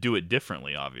you have to do it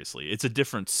differently, obviously. It's a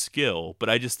different skill, but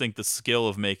I just think the skill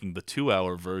of making the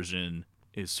 2-hour version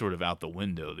is sort of out the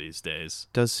window these days.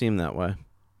 Does seem that way.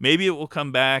 Maybe it will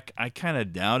come back. I kind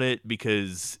of doubt it,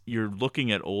 because you're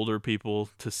looking at older people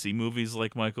to see movies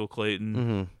like Michael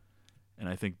Clayton, and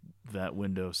I think that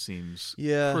window seems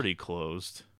pretty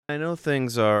closed. I know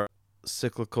things are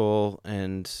cyclical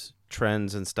and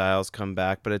trends and styles come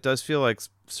back, but it does feel like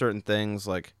certain things,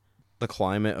 like the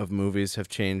climate of movies, have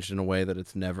changed in a way that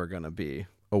it's never going to be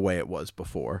a way it was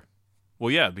before. Well,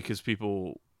 yeah, because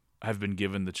people have been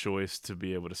given the choice to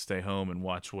be able to stay home and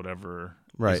watch whatever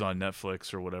is on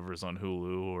Netflix or whatever is on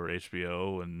Hulu or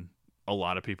HBO, and a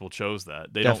lot of people chose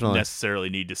that. They don't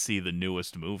necessarily need to see the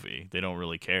newest movie. They don't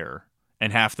really care.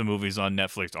 And half the movies on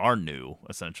Netflix are new,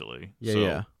 essentially.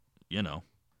 Yeah. You know.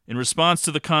 In response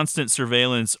to the constant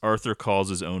surveillance, Arthur calls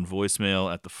his own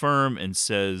voicemail at the firm and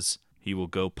says he will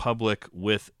go public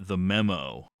with the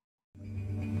memo. You've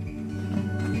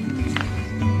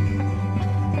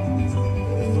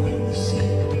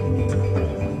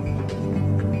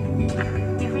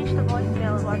reached the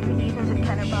voicemail of Arthur Edens at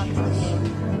Kenner Box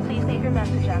 15. Please leave your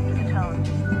message after the tone.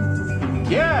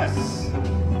 Yes!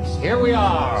 Here we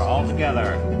are, all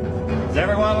together. Is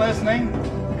everyone listening?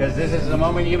 Because this is the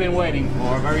moment you've been waiting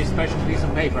for, a very special piece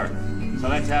of paper. So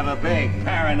let's have a big,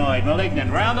 paranoid,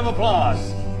 malignant round of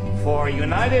applause for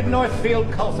United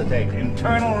Northfield Culcitate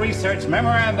Internal Research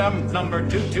Memorandum number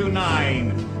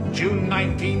 229, June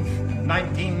 19th,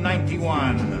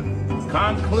 1991.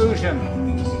 Conclusion.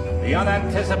 The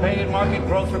unanticipated market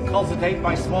growth for Culcitate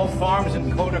by small farms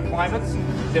in colder climates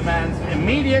demands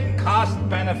immediate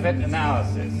cost-benefit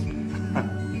analysis.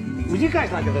 Would you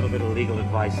guys like a little bit of legal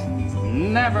advice?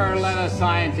 Never let a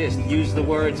scientist use the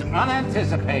words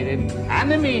unanticipated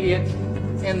and immediate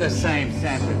in the same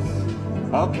sentence.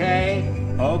 Okay.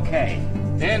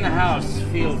 In-house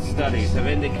field studies have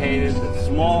indicated that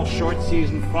small,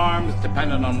 short-season farms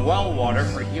dependent on well water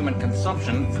for human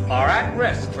consumption are at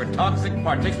risk for toxic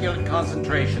particulate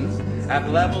concentrations at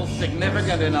levels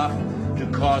significant enough to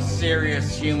cause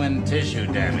serious human tissue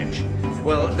damage.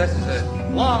 Well, this is a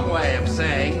long way of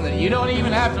saying that you don't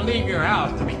even have to leave your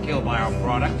house to be killed by our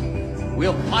product.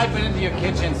 We'll pipe it into your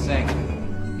kitchen sink.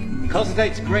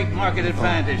 Culcitate's great market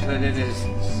advantage that it is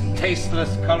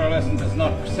tasteless, colorless, and does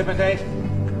not precipitate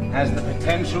has the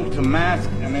potential to mask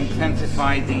and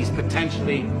intensify these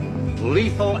potentially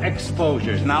lethal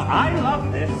exposures. Now, I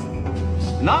love this.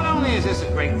 Not only is this a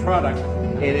great product,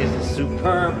 it is a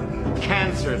superb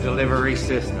cancer delivery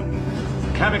system.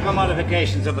 Chemical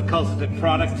modifications of the Culcitate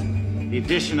product, the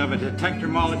addition of a detector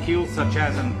molecule such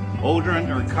as an odorant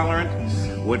or colorant,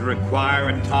 would require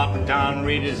a top-down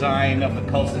redesign of the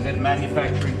Culcitate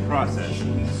manufacturing process.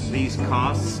 These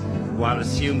costs, while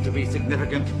assumed to be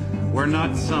significant, were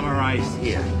not summarized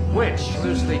here, which,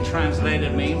 loosely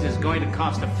translated, means it's going to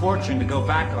cost a fortune to go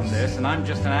back on this, and I'm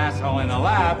just an asshole in a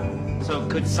lab, so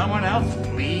could someone else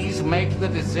please make the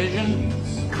decision?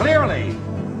 Clearly,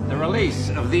 the release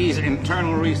of these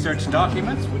internal research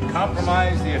documents would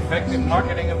compromise the effective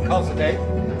marketing of Culcitate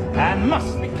and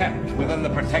must be kept within the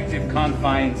protective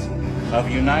confines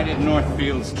of United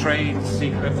Northfield's trade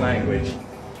secret language.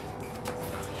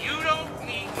 You don't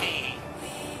need me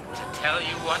to tell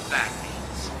you what that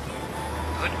means.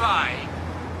 Goodbye.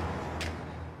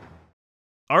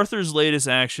 Arthur's latest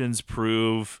actions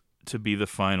prove to be the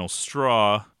final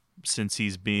straw. Since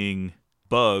he's being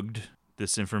bugged,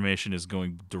 this information is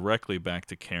going directly back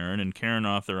to Karen, and Karen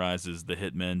authorizes the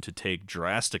hitmen to take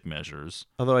drastic measures.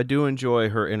 Although I do enjoy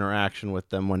her interaction with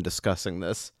them when discussing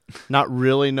this. Not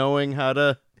really knowing how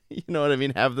to, you know what I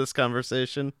mean, have this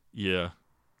conversation. Yeah.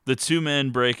 The two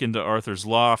men break into Arthur's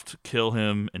loft, kill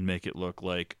him, and make it look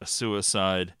like a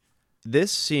suicide.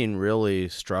 This scene really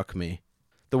struck me.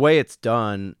 The way it's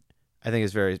done, I think,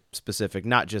 is very specific,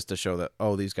 not just to show that,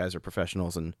 oh, these guys are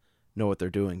professionals and know what they're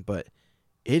doing, but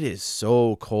it is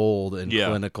so cold and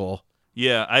clinical.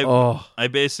 Yeah, I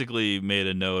basically made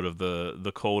a note of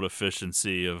the cold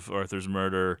efficiency of Arthur's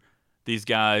murder. These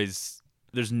guys,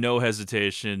 there's no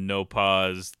hesitation, no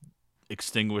pause,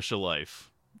 extinguish a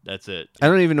life. That's it. I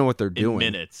don't even know what they're doing.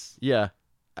 In minutes. Yeah.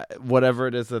 Whatever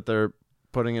it is that they're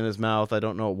putting in his mouth, I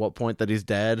don't know at what point that he's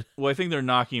dead. Well, I think they're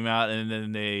knocking him out, and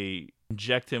then they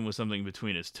inject him with something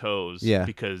between his toes. Yeah.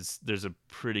 Because there's a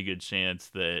pretty good chance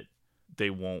that they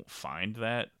won't find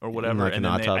that or whatever. Like an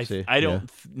autopsy. I don't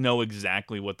know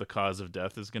exactly what the cause of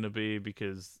death is going to be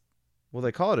because... Well,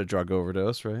 they call it a drug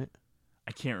overdose, right?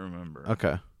 I can't remember.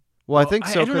 Okay. Well, I think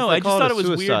so. I don't know. I just thought it was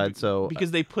suicide, weird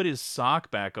because they put his sock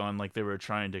back on like they were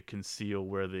trying to conceal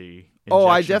where the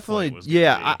I injection definitely... point was gonna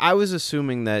be. I was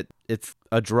assuming that it's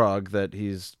a drug that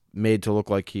he's made to look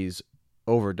like he's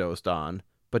overdosed on.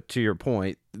 But to your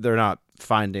point, they're not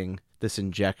finding this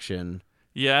injection...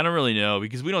 Yeah, I don't really know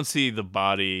because we don't see the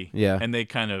body. Yeah. And they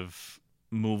kind of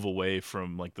move away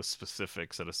from like the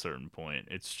specifics at a certain point.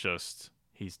 It's just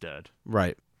he's dead.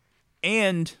 Right.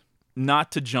 And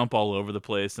not to jump all over the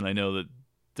place, and I know that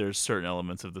there's certain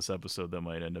elements of this episode that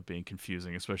might end up being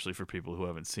confusing, especially for people who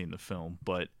haven't seen the film,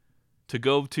 but to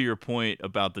go to your point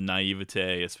about the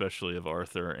naivete, especially of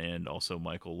Arthur and also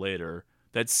Michael later,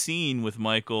 that scene with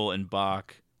Michael and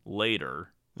Bach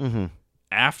later,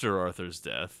 after Arthur's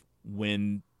death,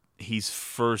 when he's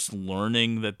first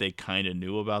learning that they kind of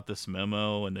knew about this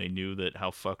memo and they knew that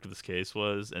how fucked this case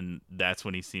was, and that's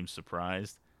when he seems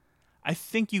surprised. I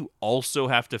think you also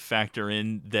have to factor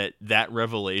in that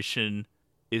revelation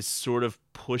is sort of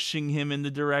pushing him in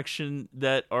the direction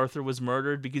that Arthur was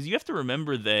murdered, because you have to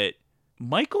remember that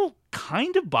Michael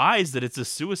kind of buys that it's a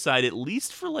suicide, at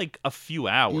least for like a few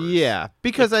hours. Yeah,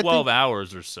 because like 12 I think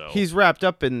hours or so. He's wrapped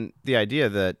up in the idea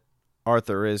that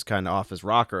Arthur is kind of off his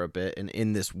rocker a bit and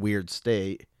in this weird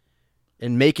state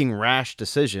and making rash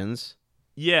decisions.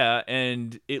 Yeah,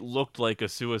 and it looked like a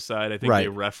suicide. I think Right. they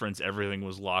reference everything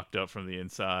was locked up from the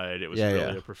inside. It was Yeah,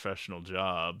 really yeah. a professional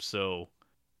job. So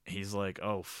he's like,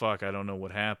 oh, fuck, I don't know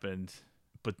what happened.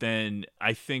 But then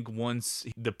I think once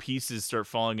the pieces start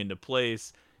falling into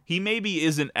place, he maybe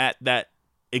isn't at that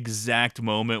exact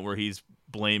moment where he's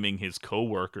blaming his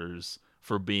coworkers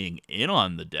for being in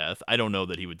on the death. I don't know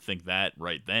that he would think that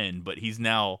right then, but he's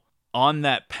now on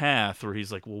that path where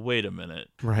he's like, well, wait a minute.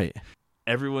 Right.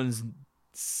 Everyone's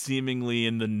seemingly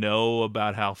in the know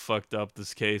about how fucked up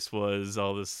this case was,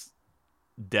 all this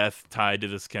death tied to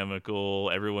this chemical.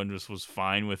 Everyone just was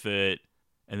fine with it.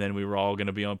 And then we were all going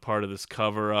to be on part of this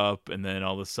cover up. And then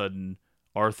all of a sudden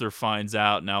Arthur finds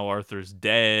out. Now Arthur's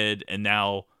dead. And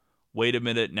now, wait a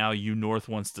minute. Now North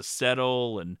wants to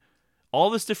settle. And all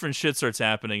this different shit starts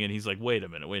happening. And he's like, wait a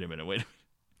minute.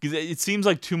 Because it seems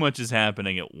like too much is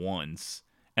happening at once.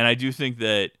 And I do think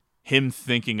that him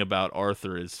thinking about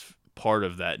Arthur is part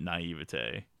of that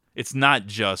naivete. It's not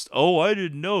just, oh, I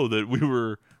didn't know that we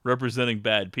were representing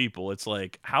bad people. It's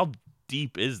like, how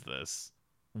deep is this?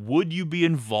 Would you be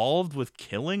involved with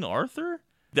killing Arthur?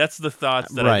 That's the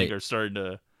thoughts that I think Right. are starting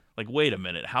to, like, wait a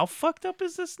minute, how fucked up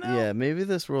is this now? Yeah, maybe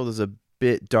this world is a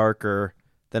bit darker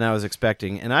than I was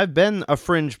expecting. And I've been a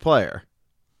fringe player.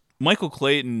 Michael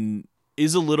Clayton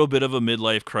is a little bit of a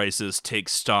midlife crisis, take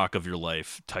stock of your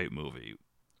life type movie.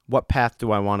 What path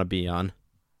do I want to be on?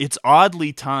 It's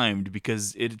oddly timed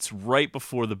because it's right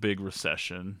before the big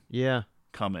recession. Yeah.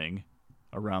 Coming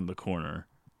around the corner.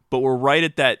 But we're right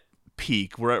at that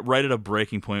peak. We're right at a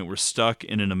breaking point. We're stuck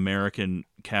in an American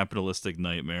capitalistic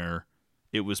nightmare.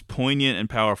 It was poignant and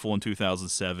powerful in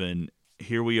 2007.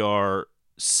 Here we are,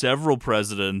 several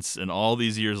presidents, and all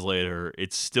these years later,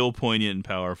 it's still poignant and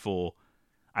powerful.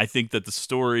 I think that the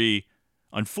story,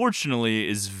 unfortunately,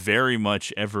 is very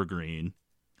much evergreen.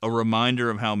 A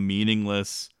reminder of how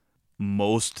meaningless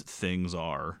most things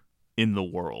are in the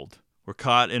world. We're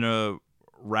caught in a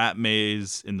rat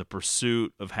maze in the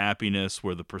pursuit of happiness,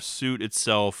 where the pursuit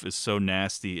itself is so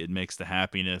nasty it makes the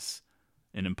happiness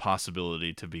an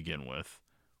impossibility to begin with,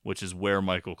 which is where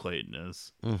Michael Clayton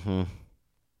is. Mm-hmm.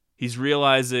 He's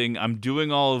realizing, I'm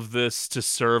doing all of this to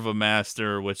serve a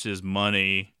master, which is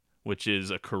money, which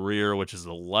is a career, which is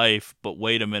a life. But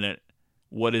wait a minute,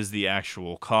 what is the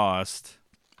actual cost?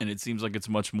 And it seems like it's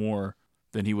much more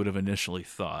than he would have initially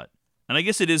thought. And I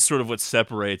guess it is sort of what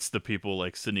separates the people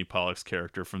like Sidney Pollack's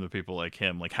character from the people like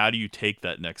him. Like, how do you take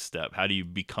that next step? How do you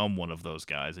become one of those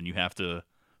guys? And you have to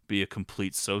be a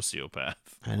complete sociopath.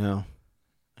 I know.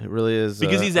 It really is.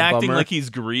 Because he's a acting bummer. like he's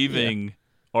grieving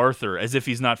Arthur as if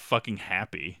he's not fucking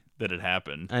happy that it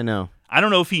happened. I know. I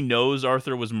don't know if he knows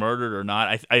Arthur was murdered or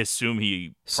not. I assume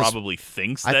he probably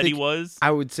thinks that he was.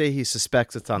 I would say he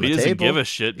suspects it's on He the doesn't table. give a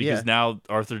shit because now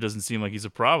Arthur doesn't seem like he's a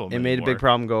problem It made a big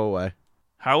problem go away.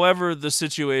 However, the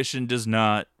situation does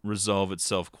not resolve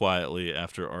itself quietly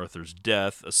after Arthur's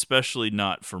death, especially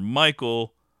not for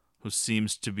Michael, who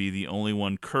seems to be the only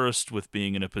one cursed with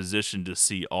being in a position to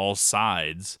see all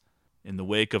sides. In the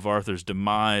wake of Arthur's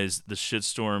demise, the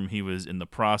shitstorm he was in the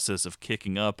process of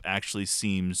kicking up actually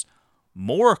seems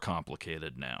more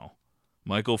complicated now.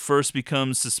 Michael first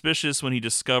becomes suspicious when he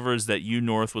discovers that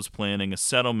U-North was planning a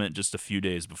settlement just a few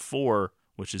days before,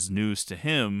 which is news to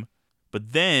him.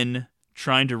 But then,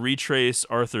 trying to retrace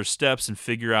Arthur's steps and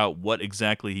figure out what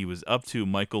exactly he was up to,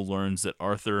 Michael learns that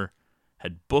Arthur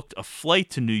had booked a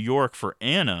flight to New York for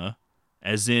Anna,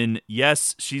 as in,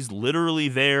 yes, she's literally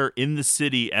there in the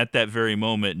city at that very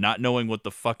moment, not knowing what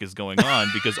the fuck is going on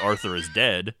because Arthur is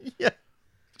dead. Yeah.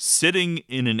 Sitting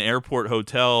in an airport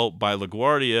hotel by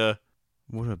LaGuardia.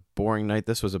 What a boring night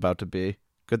this was about to be.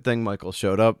 Good thing Michael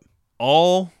showed up.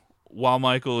 All while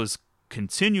Michael is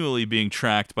continually being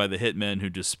tracked by the hitmen who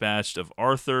dispatched of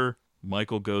Arthur.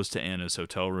 Michael goes to Anna's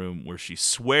hotel room where she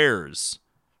swears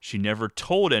she never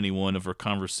told anyone of her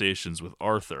conversations with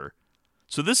Arthur.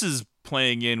 So this is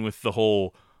playing in with the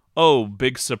whole, oh,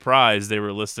 big surprise, they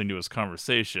were listening to his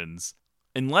conversations.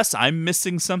 Unless I'm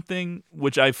missing something,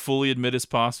 which I fully admit is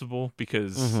possible,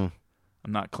 because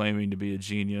I'm not claiming to be a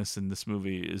genius, and this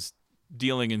movie is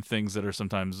dealing in things that are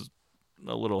sometimes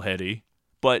a little heady.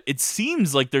 But it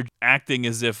seems like they're acting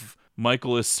as if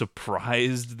Michael is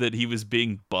surprised that he was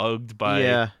being bugged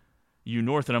by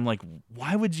U-North. And I'm like,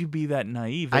 why would you be that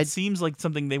naive? It seems like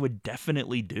something they would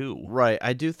definitely do. Right.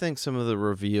 I do think some of the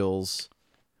reveals...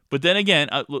 But then again,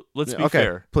 let's be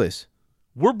fair. Please.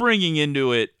 We're bringing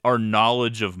into it our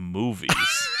knowledge of movies.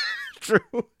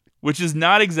 True. Which is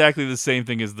not exactly the same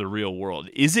thing as the real world.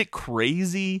 Is it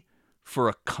crazy for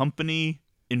a company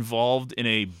involved in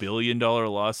a billion-dollar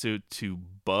lawsuit to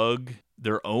bug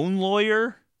their own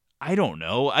lawyer? I don't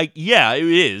know. Yeah, it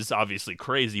is obviously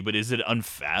crazy, but is it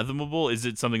unfathomable? Is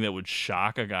it something that would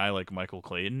shock a guy like Michael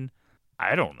Clayton?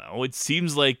 I don't know. It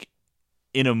seems like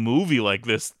in a movie like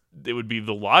this, it would be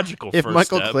the logical if first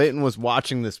Michael step. Clayton was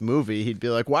watching this movie, he'd be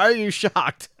like, why are you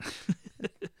shocked?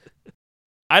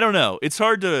 I don't know. It's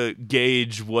hard to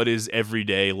gauge what is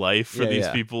everyday life for these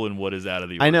people and what is out of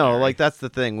the ordinary. I know, like that's the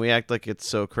thing. We act like it's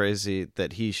so crazy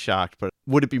that he's shocked, but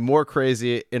would it be more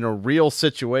crazy in a real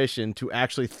situation to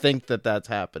actually think that that's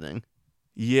happening?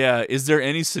 Yeah. Is there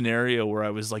any scenario where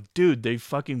I was like, dude, they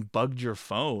fucking bugged your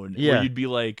phone? Yeah. Where you'd be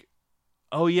like,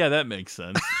 oh yeah, that makes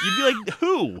sense. You'd be like,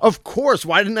 who? Of course.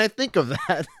 Why didn't I think of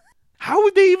that? How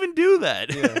would they even do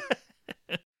that?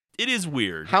 Yeah. It is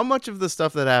weird. How much of the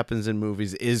stuff that happens in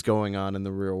movies is going on in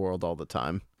the real world all the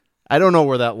time? I don't know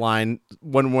where that line,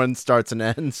 when one starts and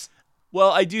ends. Well,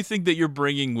 I do think that you're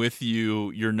bringing with you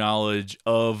your knowledge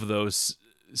of those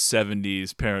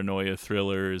 70s paranoia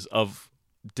thrillers, of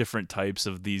different types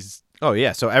of these. Oh,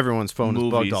 yeah. So everyone's phone movies.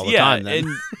 is bugged all the time. Then.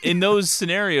 And in those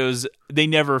scenarios, they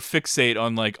never fixate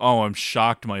on like, oh, I'm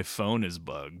shocked my phone is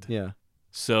bugged. Yeah.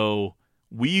 So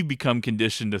we become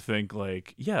conditioned to think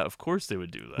like, yeah, of course they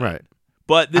would do that. Right.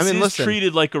 But this is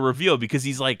treated like a reveal because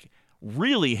he's like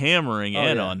really hammering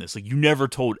Anna on this. Like, you never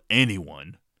told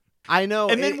anyone. I know.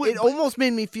 And then it almost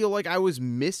made me feel like I was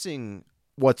missing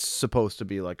what's supposed to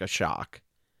be like a shock.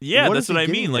 Yeah, that's what I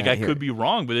mean. Like, I could be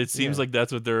wrong, but it seems like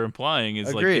that's what they're implying is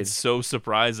Agreed. like, it's so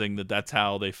surprising that that's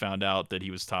how they found out that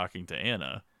he was talking to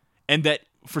Anna. And that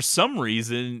for some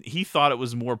reason, he thought it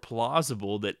was more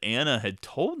plausible that Anna had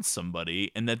told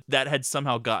somebody and that had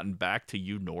somehow gotten back to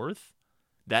U-North.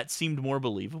 That seemed more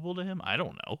believable to him. I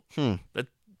don't know. That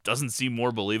doesn't seem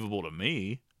more believable to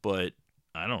me, but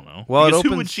I don't know. Well, because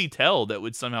who would she tell that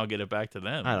would somehow get it back to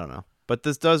them? I don't know. But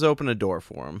this does open a door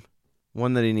for him.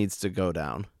 One that he needs to go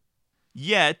down.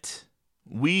 Yet,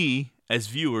 we, as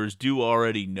viewers, do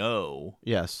already know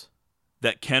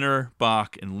that Kenner,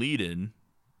 Bach, and Leiden,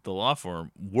 the law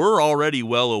firm, were already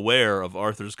well aware of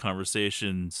Arthur's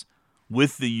conversations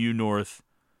with the U-North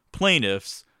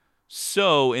plaintiffs.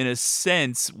 So, in a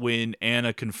sense, when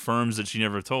Anna confirms that she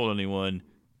never told anyone,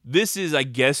 this is, I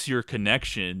guess, your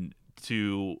connection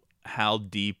to how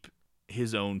deep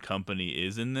his own company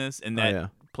is in this, and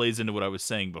that plays into what I was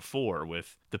saying before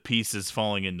with the pieces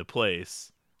falling into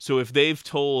place. So if they've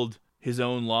told his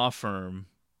own law firm,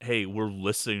 hey, we're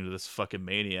listening to this fucking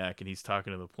maniac and he's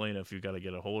talking to the plaintiff, you got to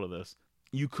get a hold of this,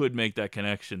 you could make that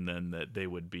connection then that they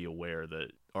would be aware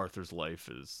that Arthur's life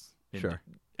is in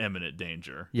imminent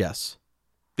danger. Yes.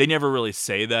 They never really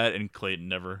say that, and Clayton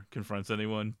never confronts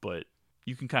anyone, but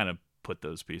you can kind of put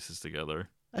those pieces together.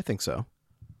 I think so.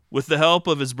 With the help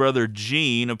of his brother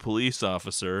Gene, a police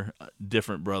officer, a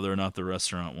different brother, not the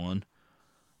restaurant one,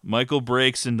 Michael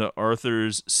breaks into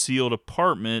Arthur's sealed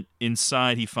apartment.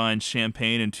 Inside, he finds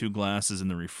champagne and 2 glasses in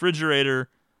the refrigerator,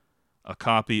 a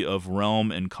copy of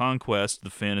Realm and Conquest, the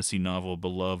fantasy novel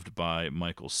beloved by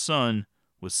Michael's son,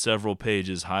 with several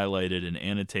pages highlighted and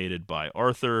annotated by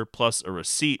Arthur, plus a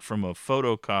receipt from a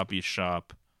photocopy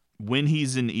shop. When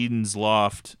he's in Eden's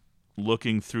loft,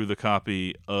 looking through the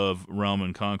copy of Realm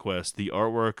and Conquest, the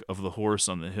artwork of the horse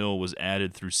on the hill was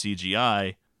added through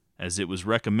CGI, as it was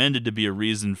recommended to be a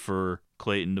reason for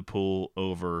Clayton to pull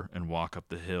over and walk up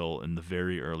the hill in the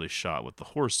very early shot with the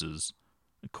horses.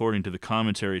 According to the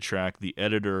commentary track, the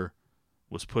editor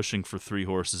was pushing for 3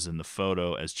 horses in the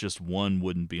photo, as just one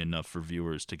wouldn't be enough for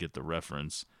viewers to get the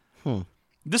reference.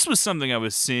 This was something I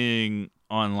was seeing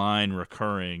online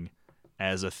recurring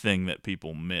as a thing that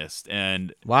people missed.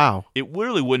 And wow, it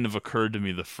really wouldn't have occurred to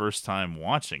me the first time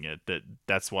watching it that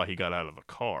that's why he got out of the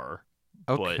car.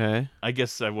 Okay. But I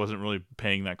guess I wasn't really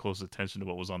paying that close attention to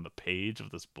what was on the page of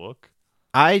this book.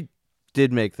 I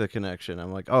did make the connection.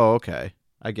 I'm like, oh, okay.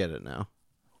 I get it now.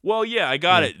 Well, yeah, I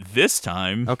got it this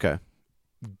time. Okay.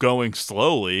 Going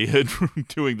slowly and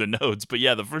doing the notes. But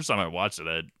yeah, the first time I watched it,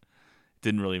 it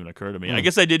didn't really even occur to me. I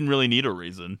guess I didn't really need a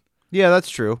reason. Yeah, that's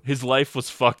true. His life was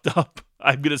fucked up.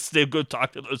 I'm going to go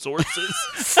talk to those horses.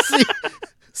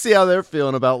 see how they're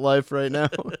feeling about life right now.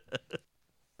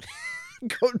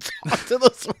 Go talk to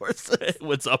those horses.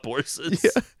 What's up, horses?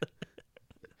 Yeah.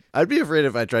 I'd be afraid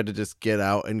if I tried to just get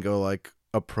out and go like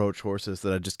approach horses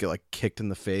that I'd just get like kicked in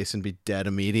the face and be dead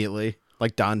immediately.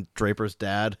 Like Don Draper's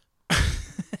dad.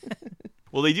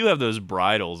 Well, they do have those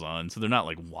bridles on, so they're not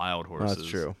like wild horses. That's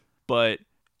true. But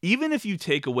even if you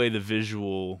take away the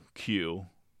visual cue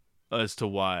as to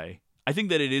why, I think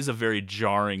that it is a very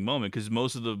jarring moment because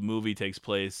most of the movie takes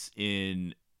place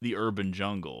in the urban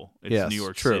jungle. It's New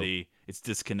York City. It's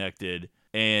disconnected.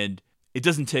 And it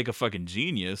doesn't take a fucking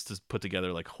genius to put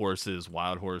together like horses,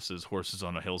 wild horses, horses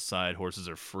on a hillside. Horses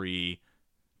are free.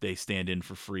 They stand in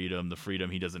for freedom, the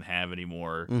freedom he doesn't have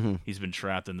anymore. Mm-hmm. He's been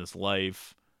trapped in this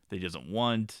life that he doesn't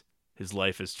want. His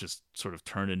life is just sort of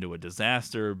turned into a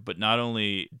disaster. But not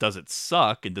only does it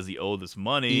suck and does he owe this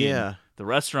money, and the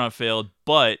restaurant failed,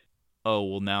 but, oh,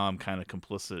 well, now I'm kind of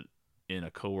complicit in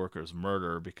a coworker's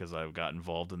murder because I've got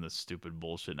involved in this stupid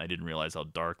bullshit and I didn't realize how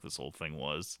dark this whole thing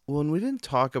was. Well, and we didn't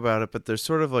talk about it, but there's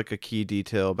sort of like a key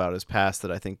detail about his past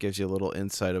that I think gives you a little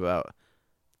insight about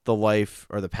the life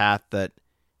or the path that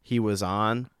he was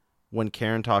on when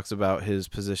Karen talks about his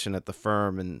position at the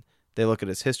firm and they look at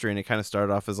his history and he kind of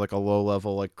started off as like a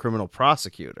low-level like criminal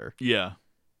prosecutor. Yeah.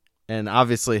 And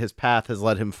obviously his path has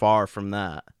led him far from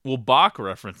that. Well, Bach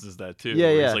references that too.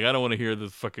 Yeah, yeah. He's like, I don't want to hear the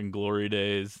fucking glory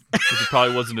days because it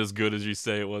probably wasn't as good as you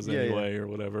say it was anyway or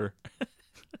whatever.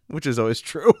 Which is always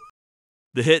true.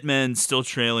 The hitmen, still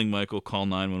trailing Michael, call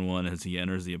 911 as he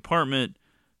enters the apartment.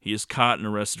 He is caught and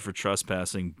arrested for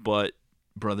trespassing, but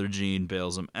Brother Gene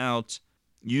bails him out.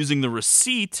 Using the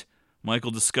receipt,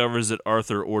 Michael discovers that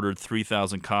Arthur ordered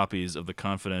 3,000 copies of the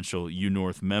confidential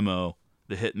U-North memo.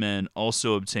 The hitmen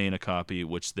also obtain a copy,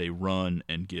 which they run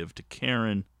and give to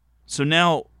Karen. So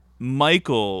now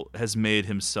Michael has made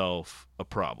himself a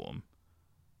problem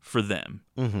for them.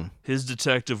 Mm-hmm. His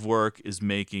detective work is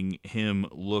making him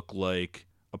look like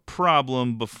a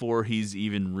problem before he's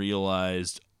even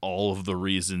realized all of the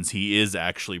reasons he is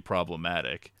actually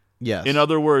problematic. Yes. In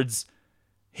other words,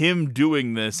 him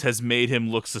doing this has made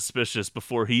him look suspicious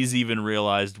before he's even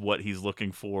realized what he's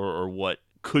looking for or what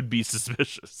could be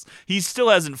suspicious. He still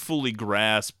hasn't fully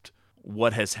grasped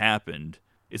what has happened.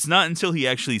 It's not until he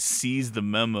actually sees the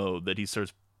memo that he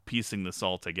starts piecing this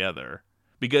all together.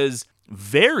 Because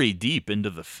very deep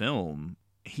into the film,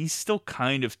 he's still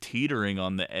kind of teetering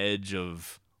on the edge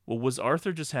of, well, was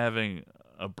Arthur just having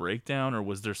a breakdown or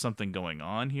was there something going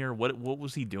on here? What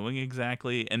was he doing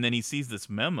exactly? And then he sees this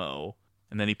memo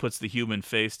and then he puts the human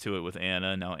face to it with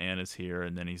Anna. Now Anna's here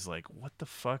and then he's like, what the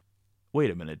fuck? Wait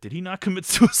a minute, did he not commit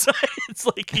suicide? It's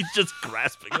like he's just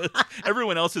grasping it.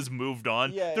 Everyone else has moved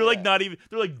on. They're like not even,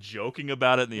 they're like joking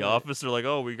about it in the office. They're like,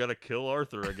 oh, we got to kill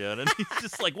Arthur again. And he's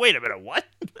just like, wait a minute, what?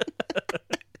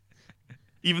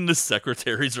 Even the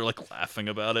secretaries are like laughing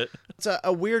about it. It's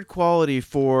a weird quality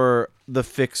for the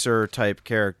fixer type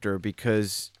character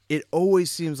because it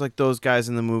always seems like those guys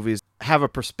in the movies have a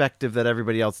perspective that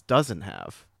everybody else doesn't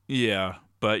have. Yeah,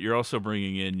 but you're also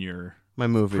bringing in your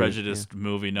movie prejudiced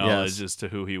movie knowledge as to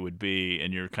who he would be,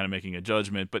 and you're kind of making a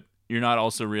judgment, but you're not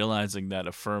also realizing that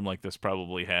a firm like this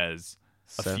probably has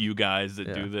a few guys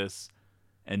that do this,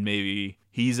 and maybe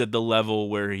he's at the level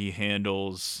where he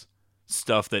handles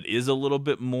stuff that is a little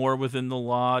bit more within the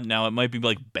law. Now, it might be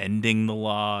like bending the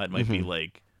law. It might be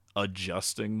like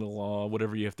adjusting the law,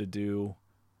 whatever you have to do.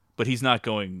 But he's not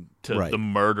going to the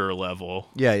murder level.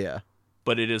 Yeah.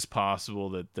 But it is possible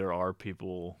that there are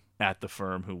people at the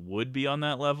firm who would be on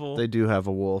that level. They do have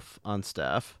a wolf on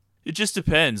staff. It just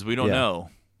depends. We don't know.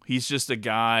 He's just a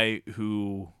guy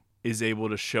who is able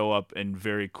to show up and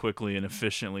very quickly and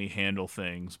efficiently handle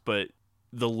things. But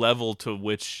the level to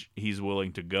which he's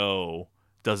willing to go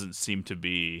doesn't seem to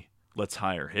be, let's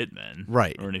hire hitmen.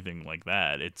 Right. Or anything like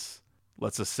that. It's,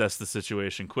 let's assess the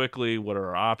situation quickly. What are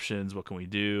our options? What can we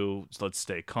do? Let's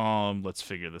stay calm. Let's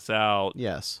figure this out.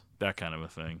 Yes. That kind of a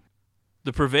thing.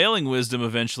 The prevailing wisdom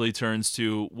eventually turns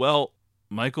to, well,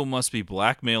 Michael must be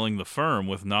blackmailing the firm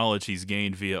with knowledge he's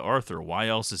gained via Arthur. Why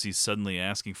else is he suddenly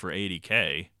asking for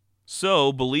 $80K?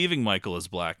 So, believing Michael is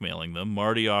blackmailing them,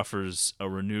 Marty offers a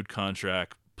renewed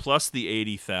contract plus the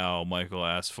 $80,000 Michael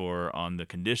asked for on the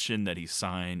condition that he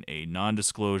sign a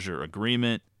non-disclosure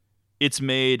agreement. It's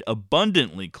made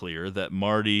abundantly clear that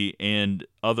Marty and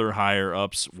other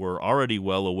higher-ups were already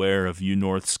well aware of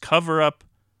U-North's cover-up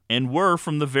and were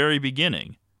from the very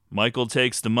beginning. Michael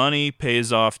takes the money,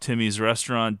 pays off Timmy's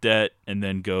restaurant debt, and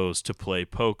then goes to play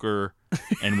poker,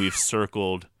 and we've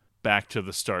circled back to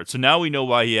the start. So now we know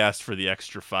why he asked for the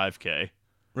extra $5K.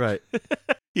 Right.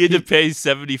 He had to pay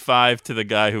 $75 to the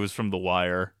guy who was from The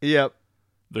Wire. Yep.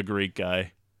 The Greek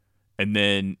guy. And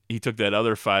then he took that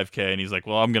other $5K and he's like,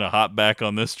 well, I'm going to hop back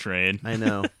on this train. I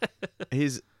know.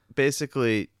 He's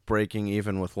basically breaking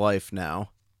even with life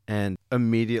now and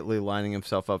immediately lining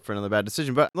himself up for another bad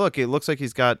decision. But look, it looks like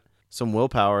he's got some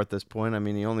willpower at this point. I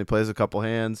mean, he only plays a couple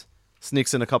hands,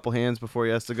 sneaks in a couple hands before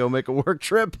he has to go make a work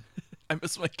trip. I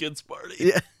miss my kid's party.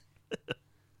 Yeah.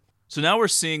 So now we're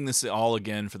seeing this all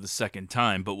again for the second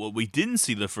time, but what we didn't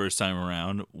see the first time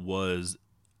around was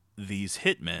these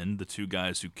hitmen, the two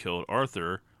guys who killed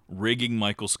Arthur, rigging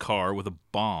Michael's car with a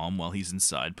bomb while he's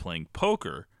inside playing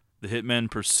poker. The hitmen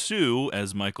pursue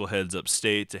as Michael heads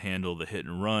upstate to handle the hit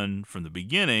and run from the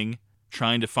beginning,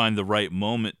 trying to find the right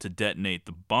moment to detonate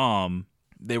the bomb.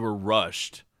 They were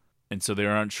rushed, and so they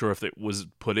aren't sure if it was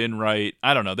put in right.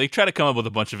 I don't know. They try to come up with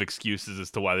a bunch of excuses as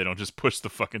to why they don't just push the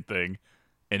fucking thing,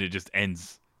 and it just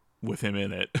ends with him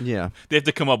in it. Yeah. They have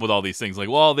to come up with all these things like,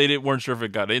 well, weren't sure if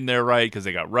it got in there right because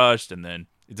they got rushed, and then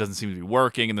it doesn't seem to be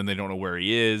working, and then they don't know where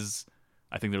he is.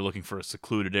 I think they're looking for a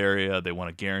secluded area. They want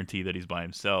to guarantee that he's by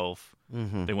himself.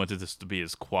 Mm-hmm. They wanted this to be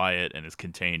as quiet and as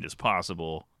contained as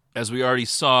possible. As we already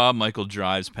saw, Michael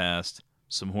drives past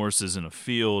some horses in a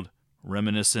field,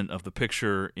 reminiscent of the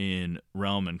picture in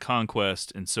Realm and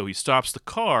Conquest, and so he stops the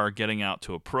car, getting out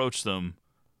to approach them.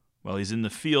 While he's in the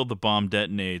field, the bomb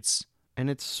detonates. And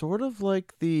it's sort of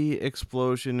like the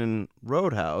explosion in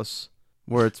Roadhouse,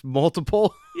 where it's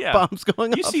multiple bombs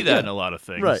going You off. see that in a lot of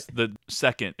things. Right. The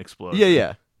second explosion.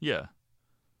 Yeah.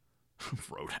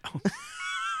 Roadhouse.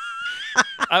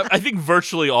 I think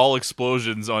virtually all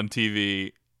explosions on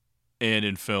TV and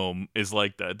in film is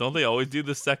like that. Don't they always do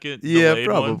the second delayed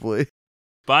probably. one?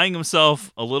 Buying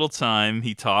himself a little time,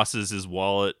 he tosses his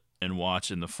wallet and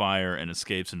watch in the fire and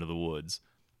escapes into the woods.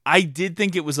 I did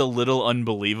think it was a little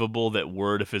unbelievable that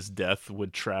word of his death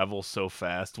would travel so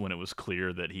fast when it was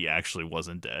clear that he actually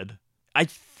wasn't dead. I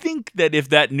think that if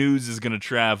that news is going to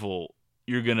travel,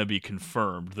 you're going to be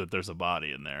confirmed that there's a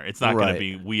body in there. It's not going to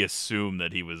be, we assume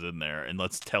that he was in there, and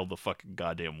let's tell the fucking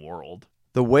goddamn world.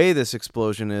 The way this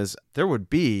explosion is, there would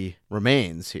be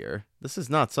remains here. This is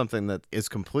not something that is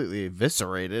completely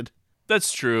eviscerated.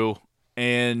 That's true.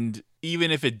 And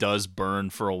even if it does burn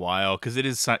for a while, because it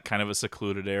is kind of a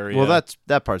secluded area. Well,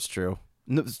 that part's true.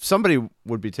 Somebody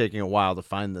would be taking a while to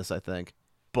find this, I think.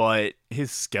 But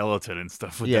his skeleton and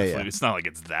stuff would definitely... It's not like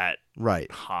it's that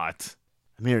hot.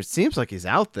 I mean, it seems like he's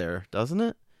out there, doesn't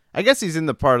it? I guess he's in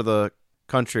the part of the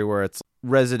country where it's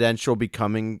residential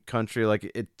becoming country. Like,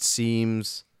 it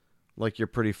seems like you're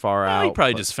pretty far out. He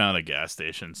probably just found a gas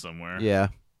station somewhere. Yeah.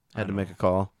 Had to make a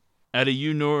call. At a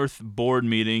U-North board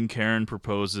meeting, Karen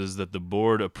proposes that the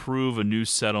board approve a new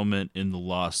settlement in the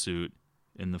lawsuit.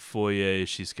 In the foyer,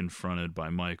 she's confronted by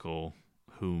Michael,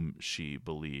 whom she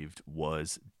believed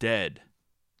was dead.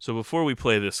 So before we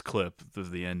play this clip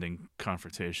of the ending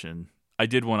confrontation, I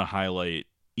did want to highlight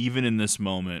even in this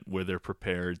moment where they're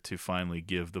prepared to finally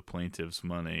give the plaintiffs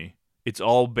money, it's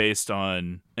all based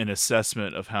on an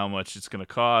assessment of how much it's going to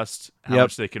cost, how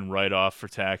much they can write off for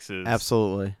taxes.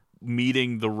 Absolutely.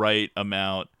 Meeting the right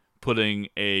amount, putting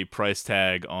a price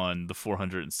tag on the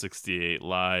 468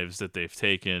 lives that they've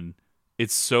taken.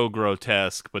 It's so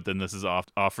grotesque, but then this is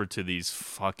offered to these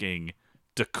fucking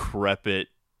decrepit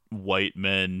white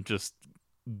men, just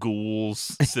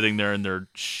ghouls sitting there in their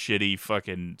shitty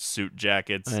fucking suit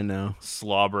jackets. I know.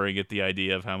 Slobbering at the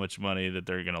idea of how much money that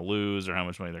they're going to lose or how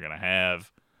much money they're going to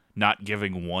have. Not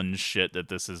giving one shit that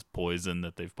this is poison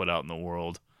that they've put out in the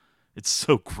world. It's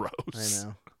so gross. I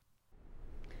know.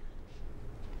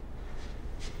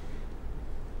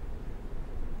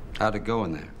 How'd it go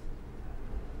in there?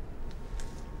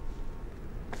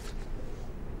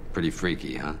 Pretty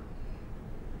freaky, huh?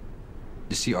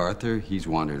 You see Arthur? He's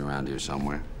wandering around here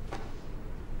somewhere.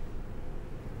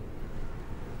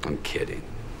 I'm kidding.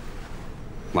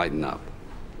 Lighten up.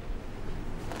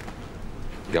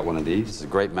 You got one of these? It's a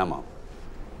great memo.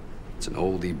 It's an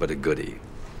oldie but a goodie.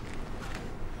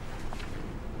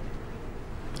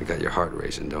 I got your heart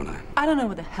racing, don't I? I don't know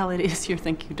what the hell it is you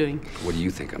think you're doing. What do you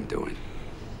think I'm doing?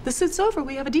 The suit's over.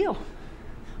 We have a deal.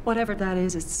 Whatever that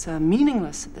is, it's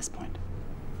meaningless at this point.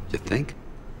 You think?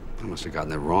 I must have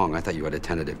gotten it wrong. I thought you had a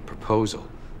tentative proposal.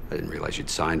 I didn't realize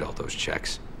you'd signed all those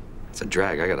checks. It's a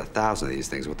drag. I got 1,000 of these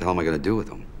things. What the hell am I going to do with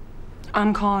them?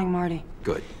 I'm calling Marty.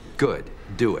 Good. Good.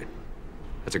 Do it.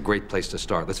 That's a great place to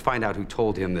start. Let's find out who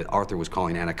told him that Arthur was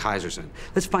calling Anna Kaiserson.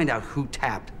 Let's find out who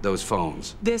tapped those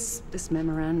phones. This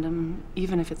memorandum,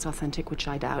 even if it's authentic, which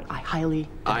I doubt, I highly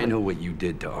doubt. I know what you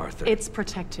did to Arthur. It's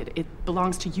protected. It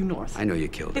belongs to you, North. I know you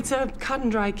killed him. It's a cut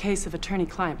and dry case of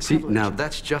attorney-client See, privilege. now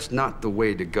that's just not the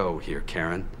way to go here,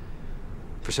 Karen.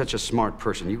 For such a smart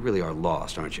person, you really are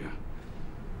lost, aren't you?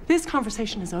 This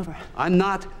conversation is over. I'm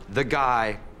not the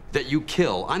guy that you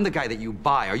kill. I'm the guy that you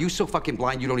buy. Are you so fucking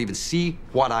blind you don't even see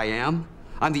what I am?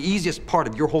 I'm the easiest part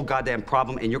of your whole goddamn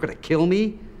problem, and you're gonna kill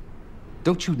me?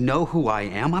 Don't you know who I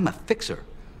am? I'm a fixer.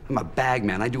 I'm a bag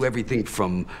man. I do everything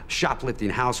from shoplifting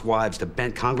housewives to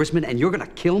bent congressmen, and you're gonna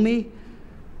kill me?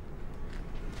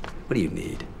 What do you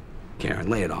need? Karen,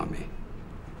 lay it on me.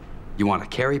 You want a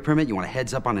carry permit? You want a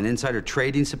heads up on an insider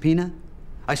trading subpoena?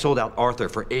 I sold out Arthur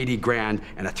for 80 grand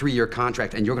and a 3-year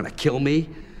contract, and you're gonna kill me?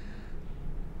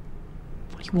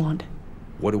 What do you want?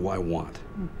 What do I want?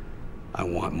 I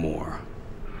want more.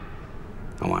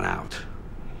 I want out.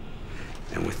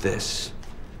 And with this,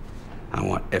 I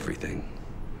want everything.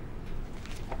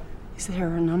 Is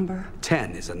there a number?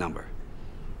 10 is a number.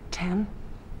 10?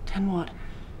 10 what?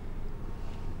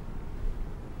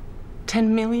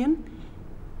 10 million?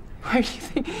 Where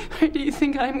do you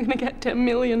think I'm gonna get $10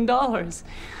 million? You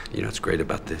know what's great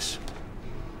about this?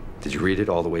 Did you read it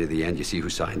all the way to the end? You see who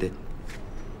signed it?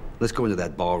 Let's go into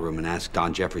that ballroom and ask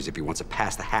Don Jeffries if he wants to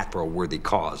pass the hat for a worthy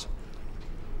cause.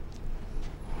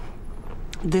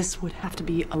 This would have to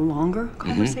be a longer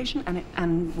conversation,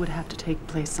 and would have to take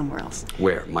place somewhere else.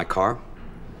 Where? My car?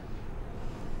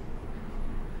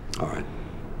 All right.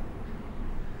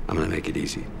 I'm gonna make it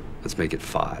easy. Let's make it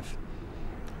 5.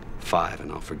 5,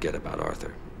 and I'll forget about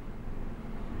Arthur.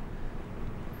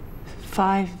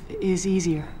 5 is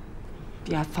easier.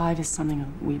 Yeah, 5 is something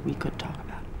we could talk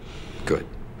about. Good.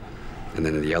 And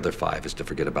then the other 5 is to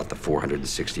forget about the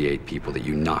 468 people that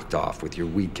you knocked off with your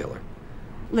weed killer.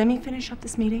 Let me finish up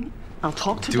this meeting. I'll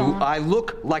talk to Do Dawn. I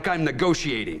look like I'm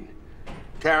negotiating?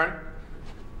 Karen,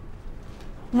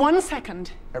 1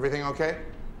 second. everything okay?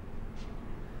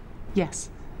 Yes.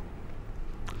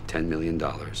 $10 million.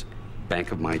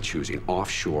 Bank of my choosing.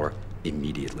 Offshore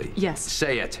immediately. Yes.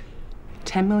 Say it.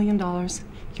 $10 million,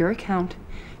 your account,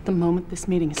 the moment this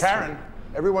meeting is Karen,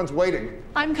 everyone's waiting.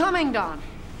 I'm coming, Dawn.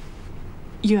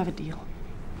 You have a deal.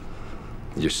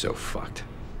 You're so fucked.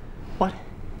 What?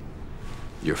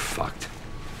 You're fucked.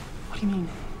 What do you mean?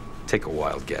 Take a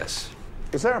wild guess.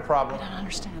 Is there a problem? I don't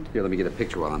understand. Here, let me get a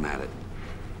picture while I'm at it.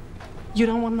 You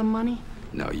don't want the money?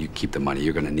 No, you keep the money.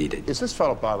 You're gonna need it. Is this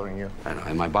fellow bothering you? I don't know.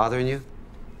 Am I bothering you?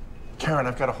 Karen,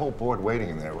 I've got a whole board waiting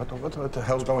in there. What the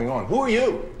hell's going on? Who are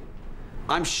you?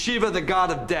 I'm Shiva, the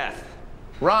god of death.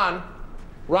 Ronnie,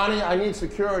 I need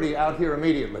security out here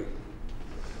immediately.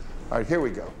 All right, here we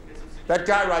go. That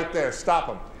guy right there, stop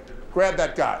him. Grab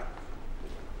that guy.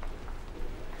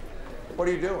 What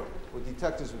are you doing? We're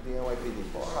detectives with the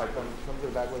NYPD. All right, come to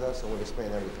the back with us and we'll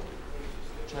explain everything.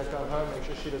 Check on her, make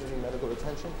sure she doesn't need medical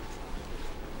attention.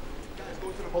 Guys,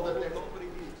 go to the hold that there. Nobody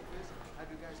leaves. Have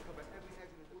you guys cover every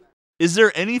exit. Is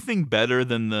there anything better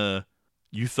than the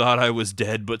 "you thought I was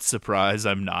dead, but surprise,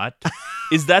 I'm not"?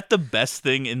 Is that the best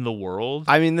thing in the world?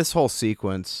 I mean, this whole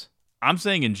sequence. I'm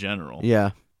saying in general.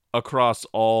 Yeah. across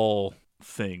all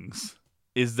things,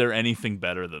 is there anything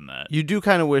better than that? You do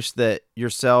kind of wish that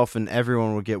yourself and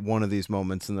everyone would get one of these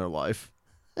moments in their life.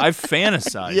 I've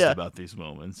fantasized about these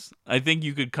moments. I think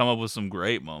you could come up with some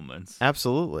great moments.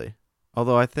 Absolutely.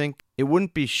 Although I think it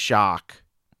wouldn't be shock.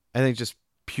 I think just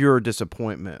pure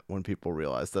disappointment when people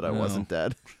realize that I wasn't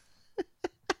dead.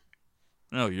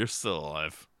 No, you're still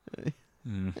alive.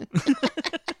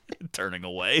 Turning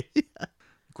away. Yeah.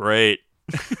 Great.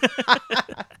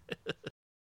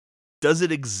 Does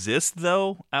it exist,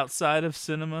 though, outside of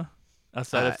cinema?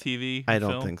 Outside of TV? I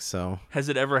don't film? think so. Has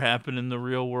it ever happened in the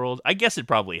real world? I guess it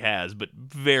probably has, but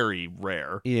very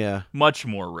rare. Yeah. Much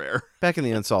more rare. Back in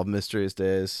the Unsolved Mysteries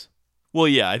days. Well,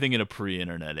 yeah, I think in a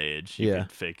pre-internet age, you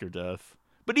could fake your death.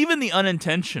 But even the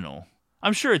unintentional,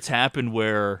 I'm sure it's happened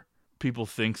where people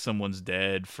think someone's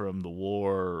dead from the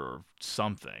war or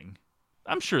something.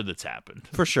 I'm sure that's happened.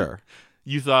 For sure.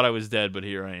 You thought I was dead, but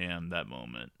here I am, that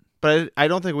moment. But I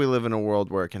don't think we live in a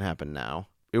world where it can happen now.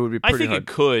 It would be pretty I think hard. it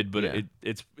could, but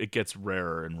it gets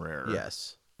rarer and rarer.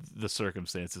 Yes. The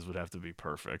circumstances would have to be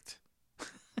perfect.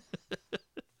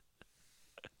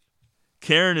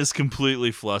 Karen is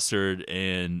completely flustered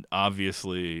and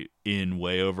obviously in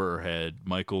way over her head.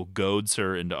 Michael goads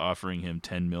her into offering him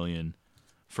 $10 million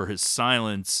for his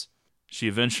silence. She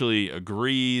eventually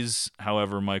agrees.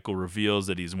 However, Michael reveals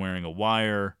that he's wearing a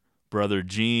wire. Brother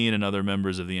Gene and other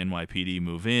members of the NYPD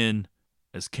move in.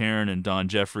 As Karen and Don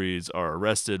Jeffries are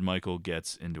arrested, Michael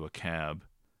gets into a cab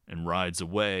and rides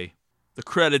away. The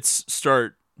credits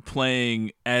start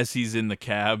playing as he's in the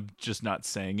cab, just not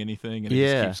saying anything, and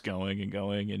it just keeps going and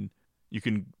going. And you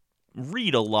can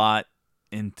read a lot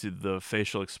into the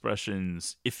facial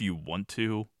expressions if you want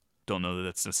to. Don't know that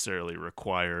that's necessarily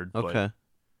required, but it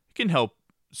can help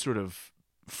sort of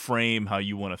frame how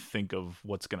you want to think of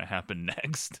what's going to happen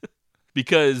next.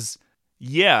 Because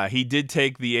yeah, he did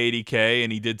take the $80K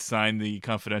and he did sign the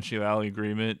confidentiality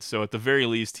agreement. So at the very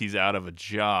least, he's out of a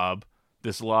job.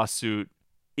 This lawsuit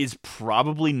is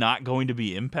probably not going to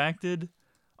be impacted,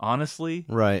 honestly.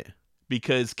 Right.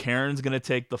 Because Karen's going to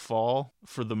take the fall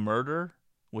for the murder,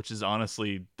 which is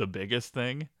honestly the biggest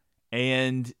thing.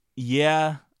 And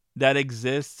yeah, that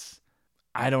exists.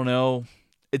 I don't know.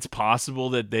 It's possible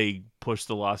that they push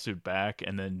the lawsuit back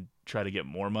and then try to get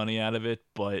more money out of it,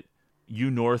 but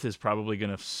North is probably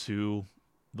going to sue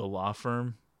the law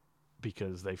firm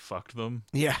because they fucked them.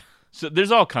 Yeah. So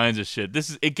there's all kinds of shit.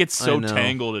 It gets so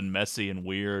tangled and messy and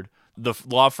weird. The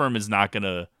law firm is not going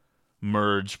to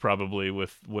merge probably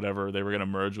with whatever they were going to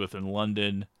merge with in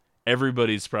London.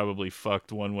 Everybody's probably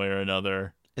fucked one way or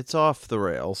another. It's off the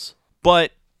rails.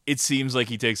 But it seems like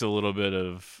he takes a little bit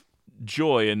of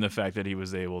joy in the fact that he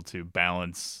was able to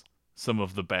balance some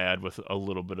of the bad with a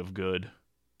little bit of good.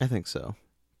 I think so.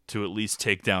 To at least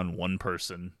take down one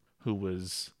person who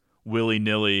was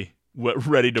willy-nilly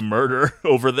ready to murder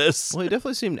over this. Well, he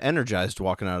definitely seemed energized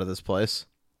walking out of this place.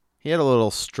 He had a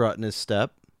little strut in his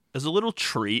step. As a little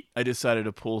treat, I decided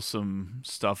to pull some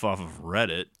stuff off of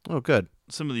Reddit. Oh, good.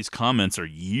 Some of these comments are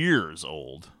years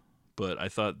old, but I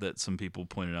thought that some people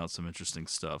pointed out some interesting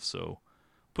stuff, so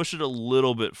push it a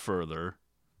little further.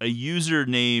 A user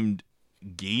named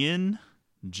Gian,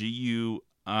 Guilen,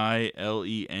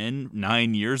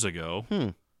 9 years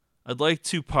ago. I'd like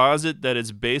to posit that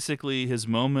it's basically his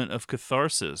moment of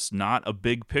catharsis, not a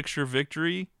big picture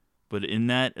victory, but in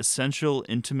that essential,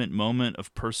 intimate moment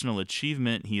of personal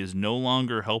achievement, he is no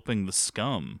longer helping the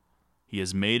scum. He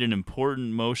has made an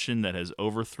important motion that has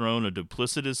overthrown a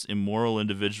duplicitous, immoral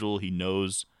individual he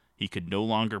knows he could no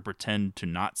longer pretend to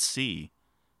not see,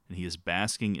 and he is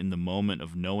basking in the moment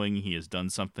of knowing he has done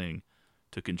something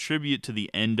to contribute to the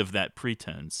end of that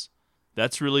pretense.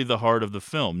 That's really the heart of the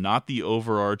film, not the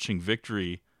overarching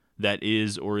victory that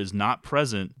is or is not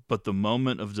present, but the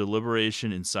moment of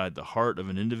deliberation inside the heart of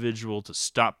an individual to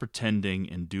stop pretending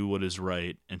and do what is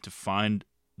right, and to find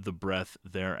the breath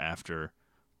thereafter.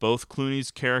 Both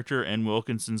Clooney's character and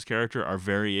Wilkinson's character are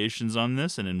variations on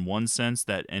this, and in one sense,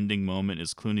 that ending moment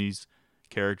is Clooney's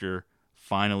character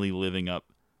finally living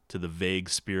up to the vague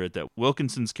spirit that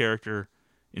Wilkinson's character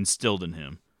instilled in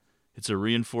him. It's a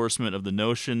reinforcement of the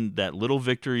notion that little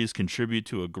victories contribute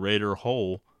to a greater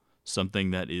whole,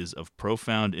 something that is of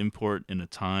profound import in a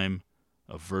time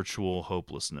of virtual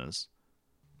hopelessness.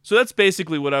 So that's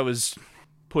basically what I was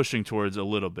pushing towards a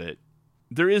little bit.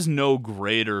 There is no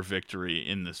greater victory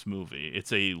in this movie.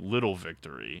 It's a little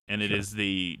victory, and it is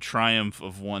the triumph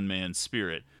of one man's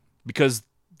spirit. Because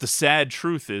the sad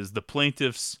truth is the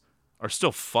plaintiffs are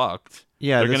still fucked.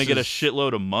 Yeah, they're going to get a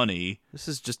shitload of money. This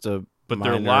is just a But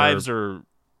their lives are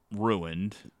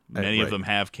ruined. Many Right. of them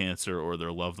have cancer or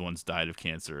their loved ones died of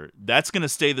cancer. That's going to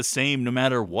stay the same no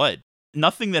matter what.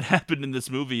 Nothing that happened in this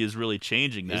movie is really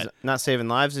changing that. He's not saving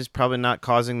lives. He's probably not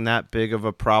causing that big of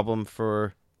a problem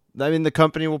for. I mean, the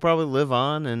company will probably live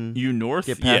on and North,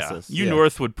 get past this.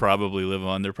 North would probably live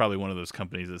on. They're probably one of those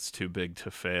companies that's too big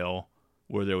to fail,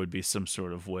 where there would be some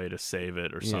sort of way to save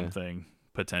it or something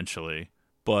potentially.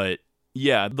 But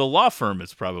yeah, the law firm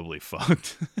is probably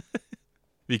fucked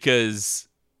because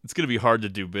it's going to be hard to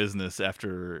do business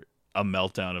after a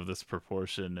meltdown of this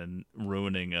proportion and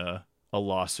ruining a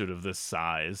lawsuit of this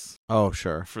size. Oh,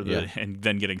 sure. And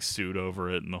then getting sued over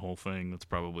it and the whole thing. That's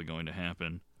probably going to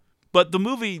happen. But the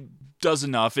movie does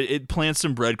enough. It plants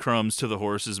some breadcrumbs to the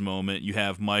horses moment. You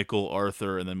have Michael,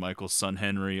 Arthur, and then Michael's son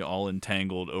Henry all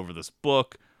entangled over this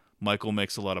book. Michael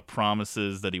makes a lot of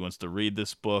promises that he wants to read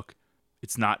this book.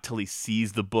 It's not till he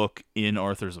sees the book in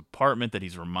Arthur's apartment that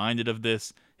he's reminded of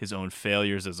this, his own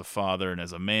failures as a father and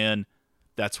as a man.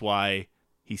 That's why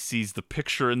he sees the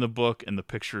picture in the book, and the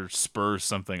picture spurs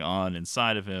something on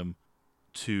inside of him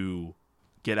to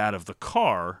get out of the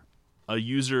car. A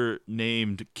user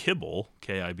named Kibble,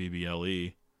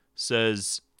 Kibble,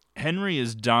 says, Henry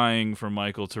is dying for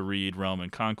Michael to read Realm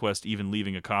and Conquest, even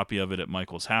leaving a copy of it at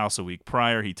Michael's house a week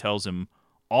prior. He tells him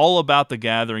all about the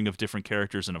gathering of different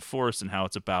characters in a force and how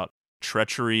it's about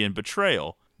treachery and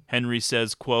betrayal. Henry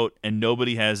says, quote, and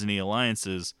nobody has any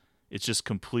alliances. It's just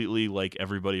completely like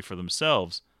everybody for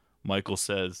themselves. Michael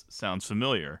says, sounds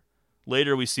familiar.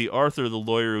 Later, we see Arthur, the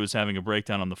lawyer who is having a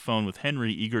breakdown on the phone with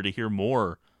Henry, eager to hear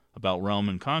more about Realm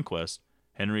and Conquest.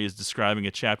 Henry is describing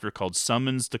a chapter called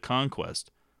Summons to Conquest,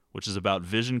 which is about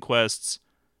vision quests,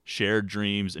 shared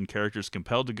dreams, and characters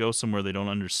compelled to go somewhere they don't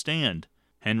understand.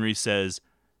 Henry says,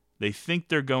 they think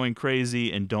they're going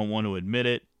crazy and don't want to admit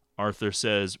it. Arthur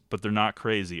says, but they're not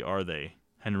crazy, are they?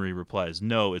 Henry replies,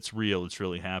 no, it's real, it's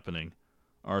really happening.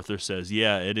 Arthur says,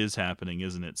 yeah, it is happening,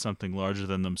 isn't it? Something larger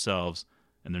than themselves,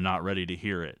 and they're not ready to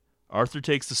hear it. Arthur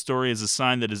takes the story as a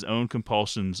sign that his own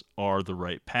compulsions are the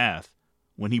right path.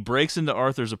 When he breaks into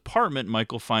Arthur's apartment,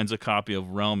 Michael finds a copy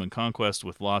of Realm and Conquest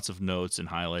with lots of notes and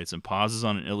highlights and pauses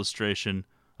on an illustration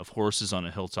of horses on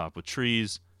a hilltop with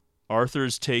trees.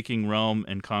 Arthur's taking Realm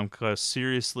and Conquest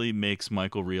seriously makes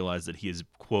Michael realize that he has,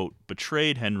 quote,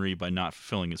 betrayed Henry by not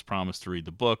fulfilling his promise to read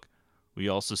the book. We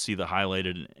also see the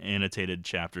highlighted and annotated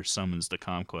chapter Summons to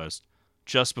Conquest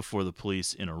just before the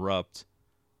police interrupt.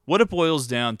 What it boils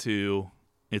down to,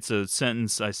 it's a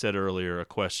sentence I said earlier, a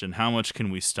question, how much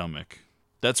can we stomach?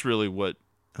 That's really what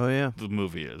the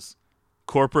movie is.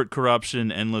 Corporate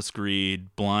corruption, endless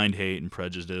greed, blind hate, and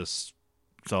prejudice.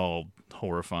 It's all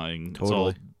horrifying.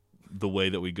 Totally. It's all the way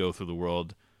that we go through the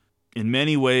world. In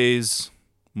many ways,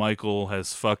 Michael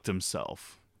has fucked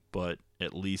himself, but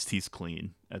at least he's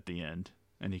clean at the end,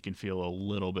 and he can feel a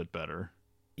little bit better.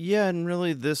 Yeah, and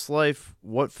really, this life,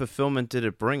 what fulfillment did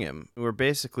it bring him? We're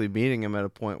basically meeting him at a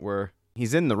point where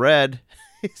he's in the red.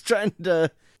 He's trying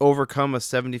to overcome a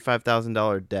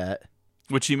 $75,000 debt.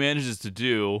 Which he manages to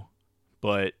do,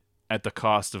 but at the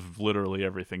cost of literally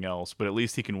everything else. But at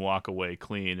least he can walk away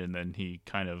clean, and then he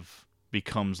kind of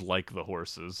becomes like the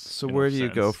horses. So where do you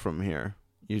go from here?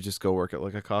 You just go work at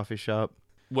like a coffee shop?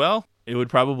 Well, it would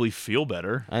probably feel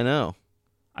better. I know.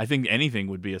 I think anything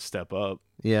would be a step up.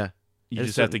 Yeah. You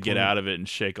just have to get out of it and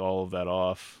shake all of that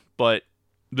off. But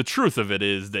the truth of it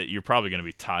is that you're probably going to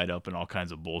be tied up in all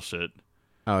kinds of bullshit.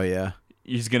 Oh, yeah.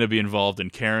 He's going to be involved in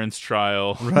Karen's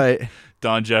trial. Right.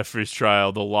 Don Jeffrey's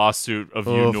trial, the lawsuit of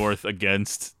North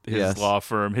against his law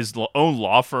firm. His own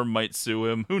law firm might sue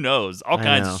him. Who knows? All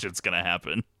kinds of shit's going to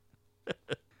happen.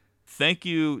 Thank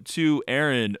you to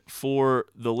Aaron for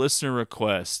the listener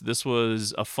request. This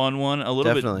was a fun one, a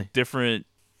little bit different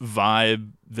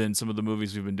vibe than some of the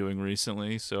movies we've been doing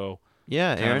recently. So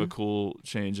yeah, kind Aaron, of a cool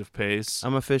change of pace.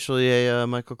 I'm officially a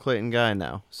Michael Clayton guy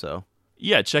now. So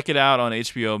yeah, check it out on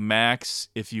HBO Max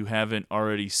if you haven't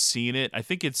already seen it. I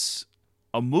think it's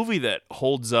a movie that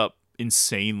holds up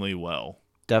insanely well.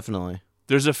 Definitely.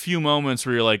 There's a few moments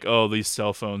where you're like, oh, these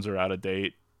cell phones are out of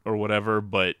date or whatever,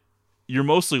 but you're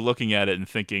mostly looking at it and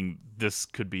thinking this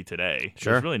could be today.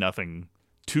 Sure. There's really nothing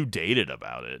too dated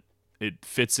about it. It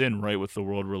fits in right with the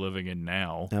world we're living in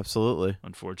now. Absolutely.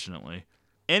 Unfortunately.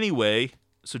 Anyway,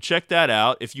 so check that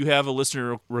out. If you have a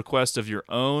listener request of your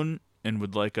own and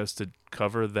would like us to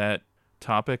cover that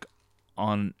topic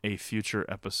on a future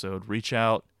episode, reach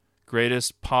out.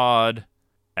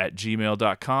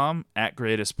 greatestpod@gmail.com,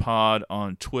 @greatestpod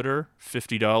on Twitter.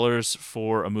 $50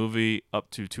 for a movie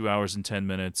up to 2 hours and 10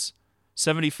 minutes.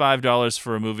 $75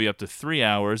 for a movie up to 3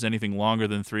 hours. Anything longer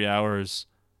than 3 hours,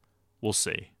 we'll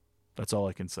see. That's all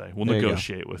I can say. We'll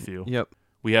negotiate with you. Yep.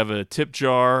 We have a tip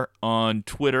jar on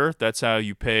Twitter. That's how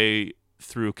you pay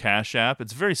through Cash App.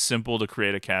 It's very simple to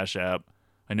create a Cash App.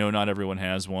 I know not everyone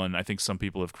has one. I think some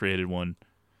people have created one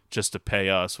just to pay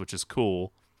us, which is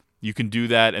cool. You can do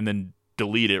that and then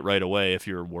delete it right away if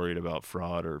you're worried about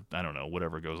fraud or, I don't know,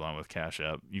 whatever goes on with Cash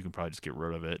App. You can probably just get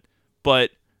rid of it.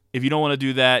 But if you don't want to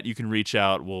do that, you can reach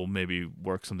out. We'll maybe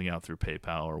work something out through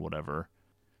PayPal or whatever.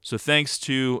 So thanks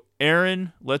to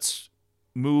Aaron. Let's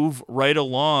move right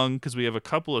along because we have a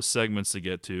couple of segments to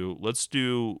get to. Let's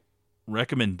do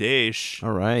recommendation.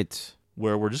 All right.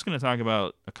 Where we're just going to talk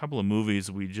about a couple of movies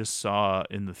we just saw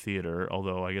in the theater,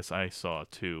 although I guess I saw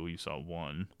 2. You saw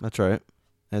 1. That's right.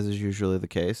 As is usually the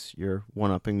case. You're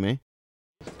one-upping me.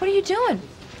 What are you doing?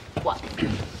 What?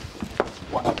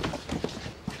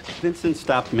 Vincent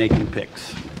stopped making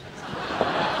picks.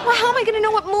 Well, how am I going to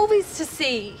know what movies to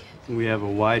see? We have a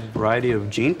wide variety of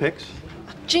Gene picks.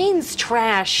 Gene's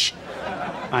trash.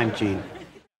 I'm Gene.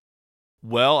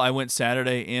 Well, I went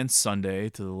Saturday and Sunday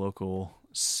to the local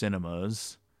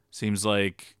cinemas. Seems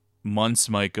like months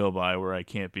might go by where I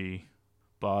can't be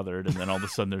bothered, and then all of a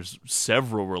sudden there's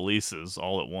several releases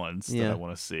all at once that I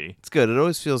want to see. It's good. It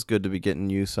always feels good to be getting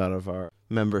use out of our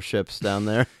memberships down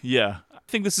there. Yeah. I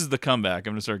think this is the comeback.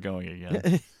 I'm going to start going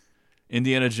again.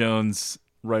 Indiana Jones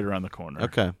right around the corner.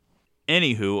 Okay.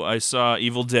 Anywho, I saw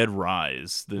Evil Dead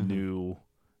Rise, the new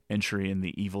entry in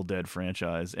the Evil Dead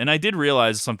franchise. And I did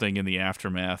realize something in the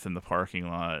aftermath in the parking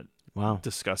lot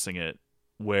discussing it,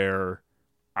 where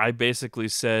I basically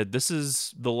said, this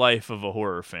is the life of a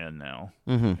horror fan now,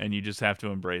 and you just have to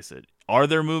embrace it. Are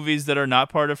there movies that are not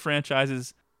part of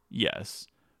franchises? Yes.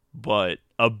 But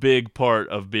a big part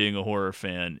of being a horror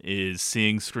fan is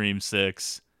seeing Scream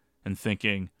 6 and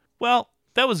thinking, well,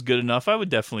 that was good enough. I would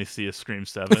definitely see a Scream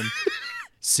 7.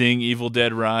 Seeing Evil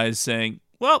Dead Rise, saying,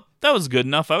 well, that was good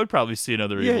enough. I would probably see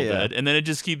another Evil Dead. And then it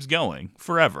just keeps going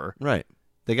forever. Right.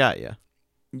 They got you.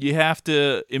 You have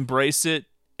to embrace it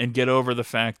and get over the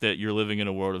fact that you're living in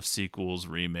a world of sequels,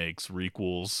 remakes,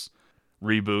 requels,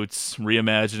 reboots,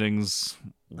 reimaginings,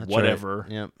 whatever.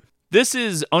 Right. Yep. This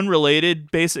is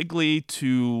unrelated, basically,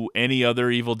 to any other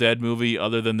Evil Dead movie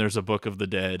other than there's a Book of the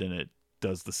Dead, and it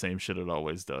does the same shit it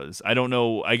always does. I don't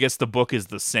know. I guess the book is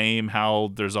the same,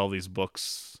 how there's all these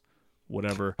books,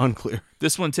 whatever. Unclear.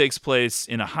 This one takes place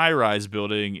in a high-rise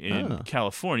building in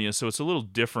California, so it's a little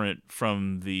different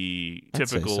from the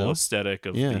typical aesthetic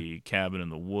of the cabin in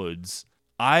the woods.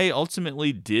 I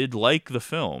ultimately did like the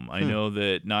film. I know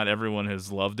that not everyone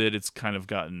has loved it. It's kind of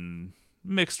gotten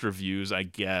mixed reviews, I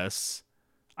guess.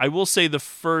 I will say the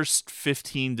first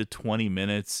 15 to 20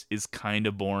 minutes is kind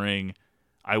of boring.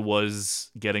 I was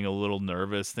getting a little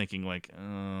nervous, thinking like,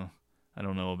 I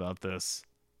don't know about this.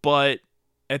 But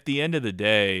at the end of the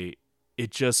day,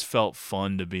 it just felt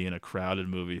fun to be in a crowded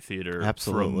movie theater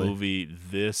for a movie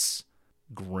this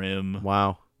grim,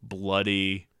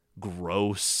 bloody,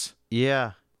 gross.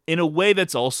 Yeah. In a way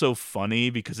that's also funny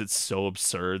because it's so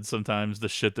absurd sometimes, the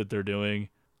shit that they're doing.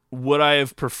 Would I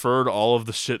have preferred all of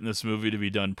the shit in this movie to be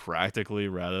done practically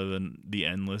rather than the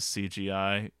endless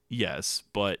CGI? Yes,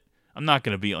 but I'm not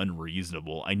going to be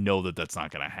unreasonable. I know that that's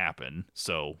not going to happen,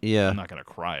 so I'm not going to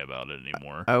cry about it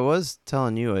anymore. I was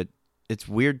telling you, it's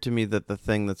weird to me that the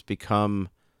thing that's become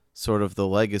sort of the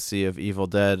legacy of Evil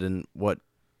Dead and what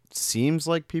seems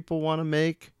like people want to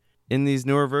make in these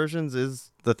newer versions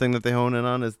is the thing that they hone in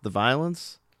on is the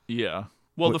violence. Yeah.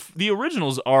 Well, the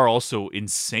originals are also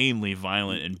insanely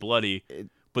violent and bloody,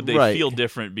 but they feel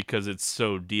different because it's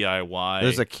so DIY.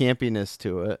 There's a campiness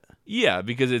to it. Yeah,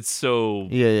 because it's so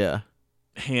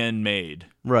handmade.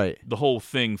 Right. The whole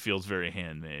thing feels very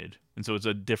handmade. And so it's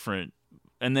a different...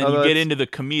 And then you get into the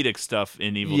comedic stuff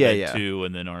in Evil Dead 2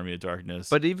 and then Army of Darkness.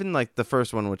 But even like the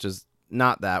first one, which is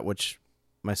not that, which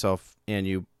myself and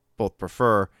you both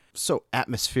prefer, so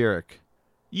atmospheric.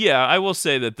 Yeah, I will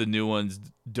say that the new ones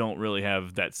don't really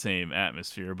have that same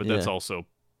atmosphere, but that's also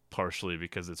partially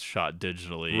because it's shot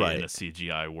digitally in a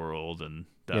CGI world and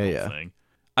that whole thing.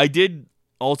 I did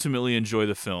ultimately enjoy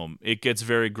the film. It gets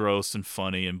very gross and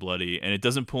funny and bloody, and it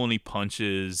doesn't pull any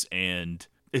punches, and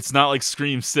it's not like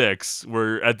Scream 6,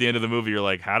 where at the end of the movie you're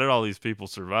like, how did all these people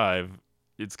survive?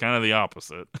 It's kind of the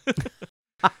opposite.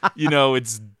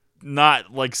 It's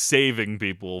not like saving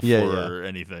people for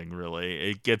anything,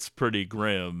 really. It gets pretty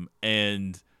grim,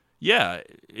 and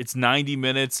it's 90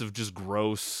 minutes of just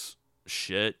gross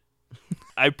shit.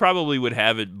 I probably would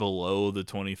have it below the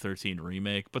 2013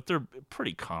 remake, but they're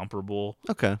pretty comparable.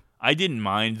 Okay. I didn't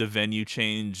mind the venue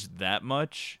change that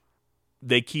much.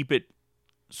 They keep it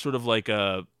sort of like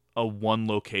a one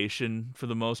location for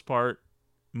the most part.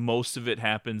 Most of it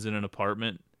happens in an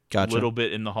apartment. Gotcha. A little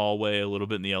bit in the hallway, a little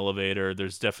bit in the elevator.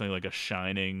 There's definitely like a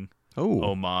Shining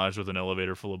homage with an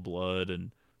elevator full of blood,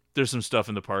 and there's some stuff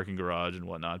in the parking garage and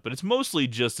whatnot. But it's mostly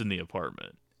just in the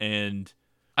apartment. And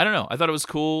I don't know. I thought it was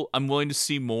cool. I'm willing to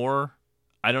see more.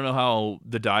 I don't know how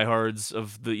the diehards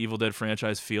of the Evil Dead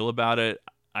franchise feel about it.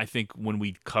 I think when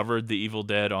we covered the Evil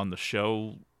Dead on the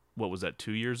show, what was that,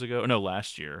 2 years ago? No,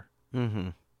 last year. Mm-hmm.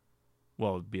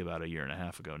 Well, it'd be about a year and a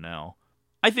half ago now.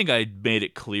 I think I made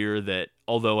it clear that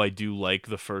although I do like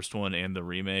the first one and the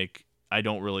remake, I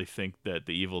don't really think that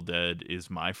the Evil Dead is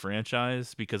my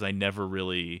franchise because I never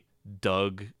really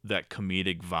dug that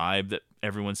comedic vibe that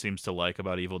everyone seems to like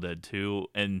about Evil Dead 2.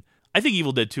 And I think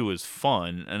Evil Dead 2 is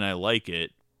fun, and I like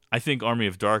it. I think Army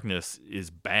of Darkness is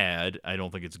bad. I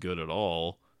don't think it's good at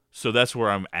all. So that's where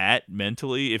I'm at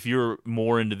mentally. If you're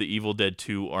more into the Evil Dead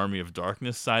 2 Army of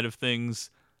Darkness side of things,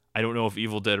 I don't know if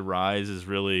Evil Dead Rise is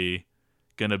really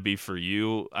going to be for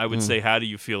you. I would say, how do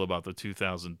you feel about the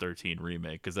 2013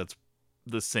 remake? Because that's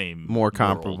the same More world.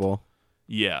 comparable.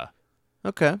 Yeah.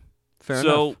 Okay. Fair enough.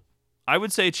 So I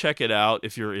would say check it out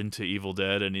if you're into Evil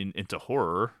Dead and into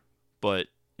horror. But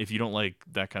if you don't like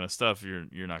that kind of stuff,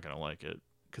 you're not going to like it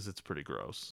because it's pretty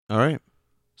gross. All right.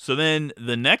 So then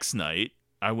the next night,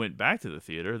 I went back to the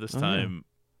theater. This time,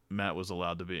 Matt was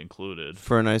allowed to be included.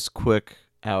 For a nice quick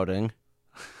outing.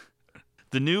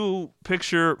 The new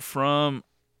picture from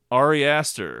Ari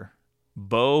Aster,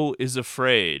 Beau is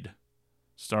Afraid,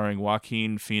 starring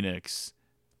Joaquin Phoenix.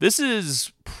 This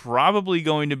is probably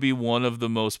going to be one of the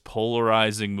most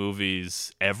polarizing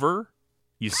movies ever.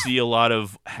 You see a lot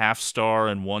of half-star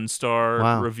and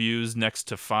one-star reviews next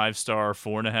to 5-star,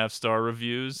 4.5-star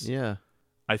reviews. Yeah.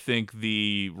 I think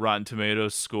the Rotten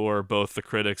Tomatoes score, both the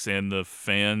critics and the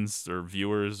fans or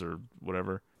viewers or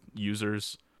whatever,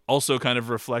 users, also kind of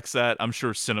reflects that. I'm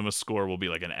sure Cinema Score will be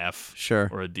like an F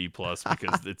or a D+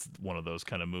 because it's one of those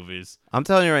kind of movies. I'm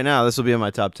telling you right now, this will be in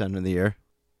my top 10 of the year.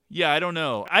 Yeah, I don't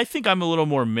know. I think I'm a little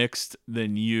more mixed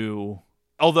than you,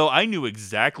 although I knew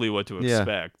exactly what to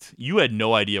expect. You had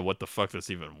no idea what the fuck this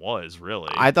even was, really.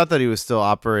 I thought that he was still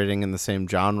operating in the same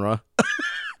genre.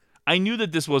 I knew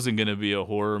that this wasn't going to be a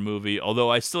horror movie, although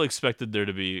I still expected there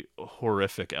to be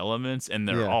horrific elements, and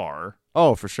there are.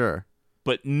 Oh, for sure.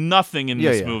 But nothing in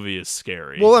this movie is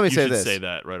scary. Well, let me you say should this. say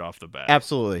that right off the bat.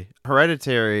 Absolutely.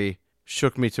 Hereditary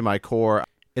shook me to my core.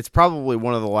 It's probably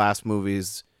one of the last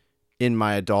movies in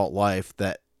my adult life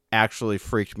that actually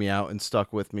freaked me out and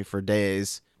stuck with me for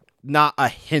days. Not a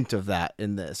hint of that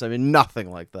in this. I mean,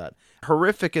 nothing like that.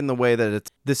 Horrific in the way that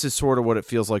this is sort of what it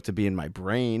feels like to be in my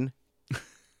brain.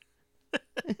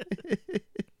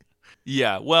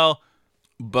 Yeah, well,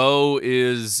 Beau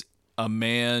is a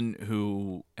man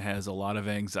who has a lot of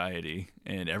anxiety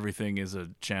and everything is a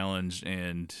challenge,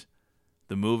 and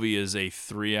the movie is a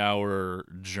 3-hour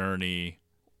journey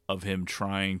of him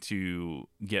trying to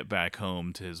get back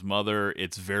home to his mother.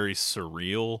 It's very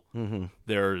surreal. Mm-hmm.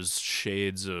 There's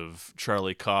shades of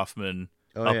Charlie Kaufman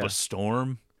a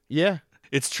storm. Yeah.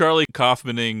 It's Charlie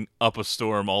Kaufmaning Up a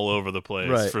Storm all over the place,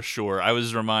 right. for sure. I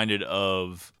was reminded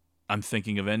of I'm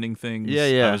Thinking of Ending Things.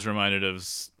 Yeah. I was reminded of,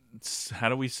 how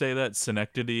do we say that?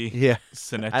 Synecdoche? Yeah.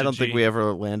 Synecdoche. I don't think we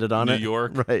ever landed on New it.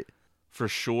 York. Right. For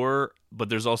sure. But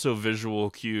there's also visual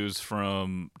cues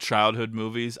from childhood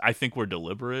movies. I think were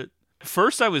deliberate.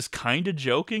 First, I was kind of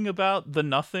joking about the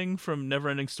nothing from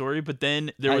Neverending Story, but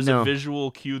then there was a visual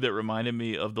cue that reminded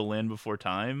me of The Land Before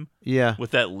Time. Yeah.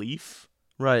 With that leaf.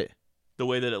 Right. The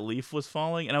way that a leaf was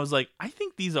falling. And I was like, I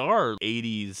think these are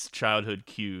 80s childhood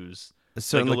cues. It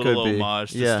certainly like a little could be.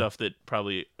 homage to stuff that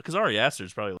probably... Because Ari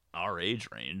Aster's probably our age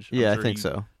range. I'm Yeah, sure I think he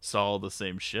so. Saw all the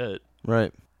same shit.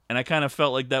 Right. And I kind of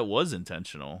felt like that was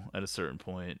intentional at a certain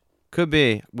point. Could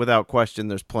be. Without question,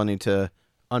 there's plenty to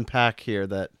unpack here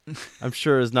that I'm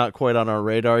sure is not quite on our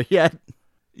radar yet.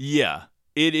 Yeah.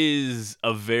 It is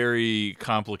a very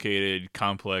complicated,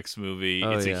 complex movie.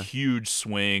 It's a huge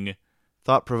swing.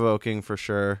 Thought-provoking for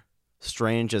sure.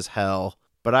 Strange as hell.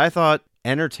 But I thought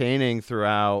entertaining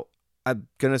throughout. I'm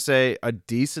going to say a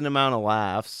decent amount of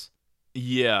laughs.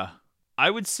 Yeah. I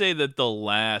would say that the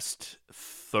last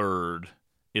third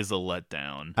is a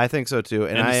letdown. I think so too.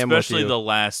 And I am especially with you. the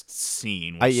last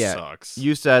scene, which sucks.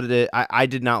 You said it. I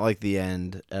did not like the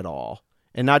end at all.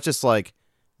 And not just like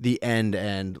the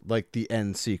end, like the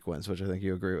end sequence, which I think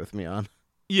you agree with me on.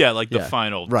 Yeah, like the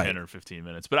final 10 or 15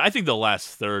 minutes. But I think the last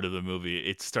third of the movie,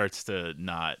 it starts to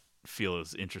not feel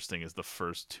as interesting as the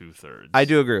first 2/3. I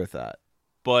do agree with that.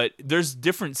 But there's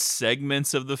different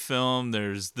segments of the film.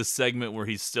 There's the segment where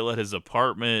he's still at his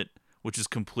apartment, which is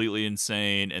completely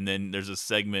insane. And then there's a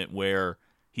segment where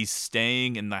he's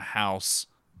staying in the house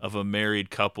of a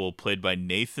married couple played by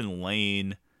Nathan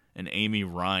Lane and Amy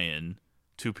Ryan,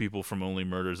 two people from Only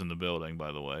Murders in the Building,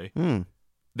 by the way. Hmm.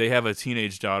 They have a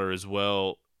teenage daughter as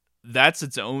well. That's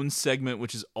its own segment,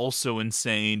 which is also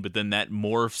insane, but then that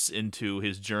morphs into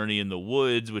his journey in the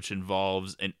woods, which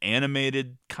involves an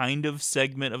animated kind of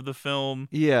segment of the film.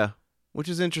 Yeah, which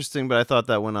is interesting, but I thought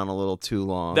that went on a little too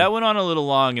long. That went on a little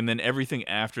long, and then everything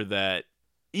after that,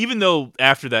 even though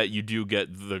after that you do get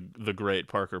the great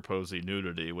Parker Posey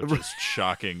nudity, which is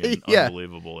shocking and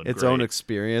unbelievable and its great. own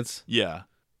experience. Yeah.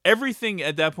 Everything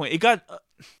at that point, it got...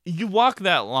 you walk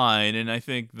that line, and I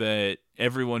think that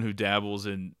everyone who dabbles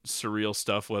in surreal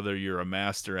stuff, whether you're a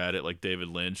master at it like David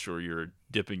Lynch or you're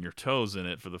dipping your toes in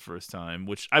it for the first time,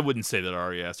 which I wouldn't say that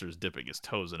Ari Aster is dipping his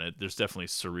toes in it. There's definitely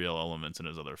surreal elements in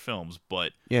his other films,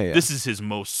 but this is his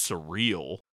most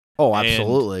surreal. Oh,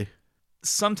 absolutely. And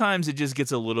sometimes it just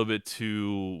gets a little bit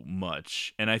too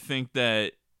much, and I think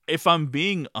that if I'm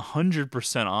being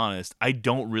 100% honest, I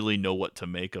don't really know what to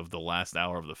make of the last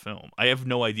hour of the film. I have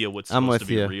no idea what's supposed to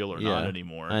be real or not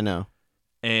anymore. I know.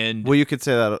 And well, you could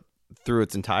say that through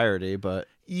its entirety, but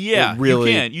yeah,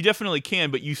 really... you can. You definitely can,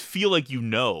 but you feel like you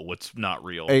know what's not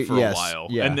real for a while.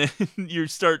 Yeah. And then you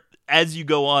start, as you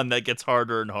go on, that gets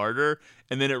harder and harder,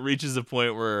 and then it reaches a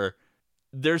point where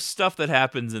there's stuff that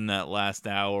happens in that last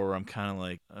hour where I'm kind of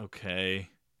like, okay.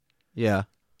 Yeah.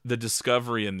 The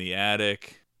discovery in the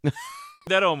attic...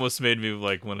 that almost made me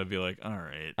like want to be like, all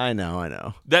right. I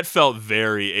know. That felt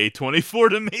very A24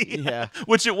 to me. Yeah.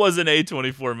 Which it was an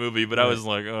A24 movie, but I was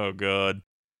like, oh god.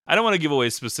 I don't want to give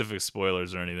away specific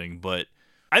spoilers or anything, but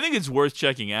I think it's worth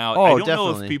checking out. Oh, I don't know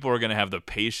definitely. if people are going to have the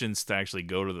patience to actually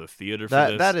go to the theater for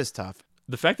this. That is tough.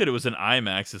 The fact that it was an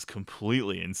IMAX is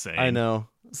completely insane. I know.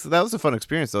 So that was a fun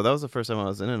experience, though. That was the first time I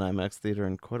was in an IMAX theater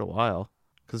in quite a while.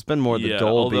 Because it's been more the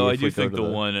Dolby. Although I if do we go think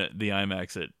to the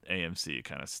IMAX at AMC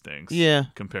kind of stinks. Yeah.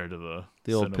 Compared to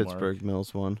the old Cinemark. Pittsburgh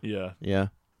Mills one. Yeah. Yeah.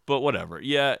 But whatever.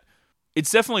 Yeah. It's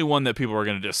definitely one that people are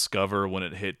going to discover when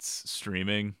it hits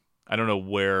streaming. I don't know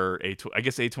where I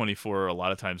guess A24 a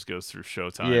lot of times goes through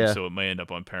Showtime, so it may end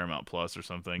up on Paramount Plus or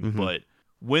something. Mm-hmm. But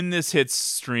when this hits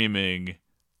streaming,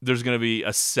 there's going to be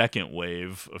a second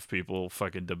wave of people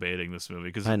fucking debating this movie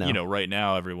because right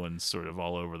now everyone's sort of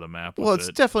all over the map. Well, with it's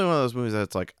it. definitely one of those movies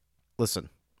that's like, listen,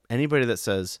 anybody that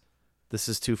says this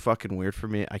is too fucking weird for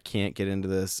me, I can't get into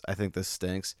this, I think this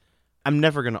stinks, I'm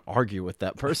never going to argue with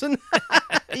that person.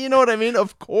 You know what I mean?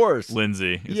 Of course.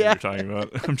 Lindsay is what you're talking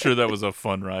about. I'm sure that was a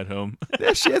fun ride home.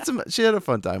 Yeah, she had a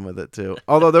fun time with it too.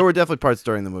 Although there were definitely parts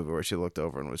during the movie where she looked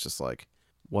over and was just like,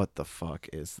 what the fuck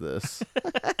is this?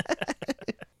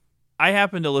 I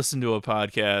happened to listen to a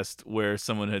podcast where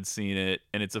someone had seen it,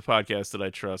 and it's a podcast that I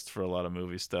trust for a lot of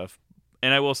movie stuff.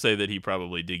 And I will say that he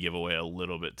probably did give away a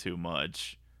little bit too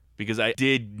much because I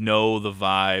did know the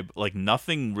vibe. Like,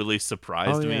 nothing really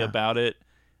surprised me about it.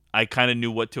 I kind of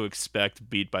knew what to expect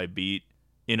beat by beat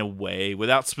in a way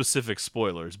without specific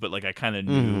spoilers, but like I kind of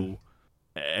knew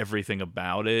everything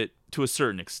about it to a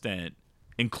certain extent,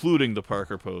 including the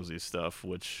Parker Posey stuff,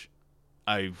 which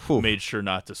I made sure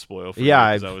not to spoil for you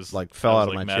because I was like fell out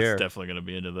of my Matt's chair. Definitely going to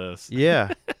be into this.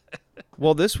 Yeah.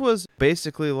 Well, this was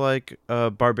basically like a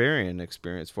Barbarian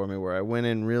experience for me where I went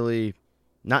in really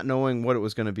not knowing what it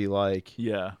was going to be like.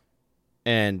 Yeah.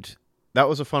 And that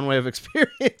was a fun way of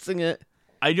experiencing it.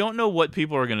 I don't know what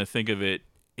people are going to think of it.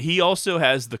 He also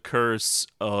has the curse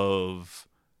of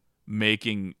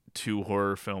making 2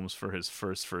 horror films for his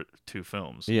first 2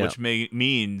 films, which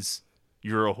means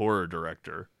you're a horror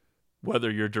director, whether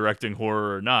you're directing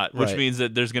horror or not, which means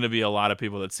that there's going to be a lot of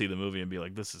people that see the movie and be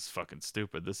like, this is fucking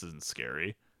stupid. This isn't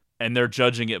scary. And they're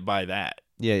judging it by that.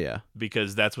 Yeah.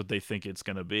 Because that's what they think it's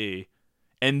going to be.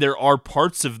 And there are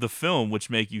parts of the film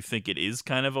which make you think it is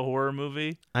kind of a horror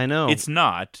movie. I know. It's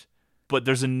not. But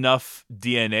there's enough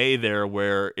DNA there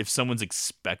where if someone's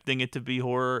expecting it to be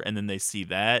horror and then they see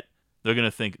that, they're going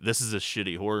to think this is a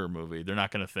shitty horror movie. They're not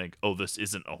going to think, oh, this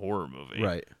isn't a horror movie.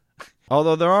 Right.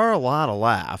 Although there are a lot of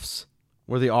laughs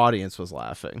where the audience was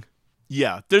laughing.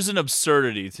 Yeah, there's an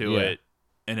absurdity to it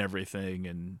and everything,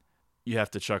 and you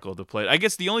have to chuckle to play it. I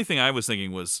guess the only thing I was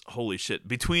thinking was, holy shit,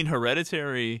 between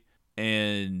Hereditary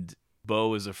and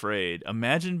Beau is Afraid,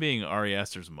 imagine being Ari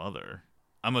Aster's mother.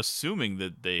 I'm assuming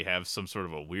that they have some sort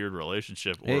of a weird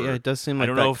relationship. Or, yeah, it does seem like I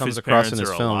don't that know if comes his across parents in his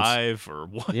are films. alive or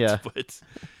what. Yeah. But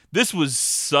this was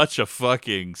such a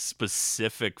fucking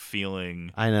specific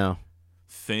feeling. I know.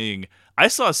 Thing. I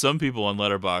saw some people on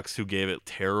Letterboxd who gave it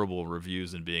terrible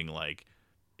reviews and being like,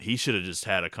 he should have just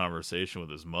had a conversation with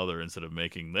his mother instead of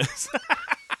making this.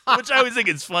 Which I always think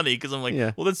it's funny because I'm like,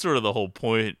 well, that's sort of the whole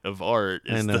point of art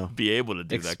is to be able to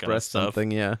do that kind of Express stuff. something,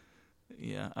 yeah.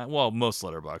 Yeah. Well, most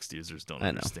Letterboxd users don't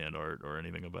understand art or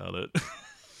anything about it.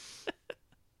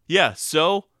 Yeah,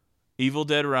 so Evil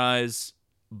Dead Rise,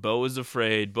 Beau is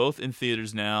Afraid, both in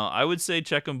theaters now. I would say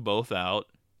check them both out.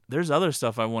 There's other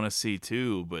stuff I want to see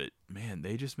too, but man,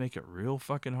 they just make it real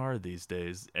fucking hard these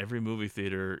days. Every movie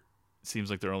theater seems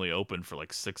like they're only open for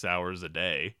like 6 hours a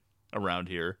day around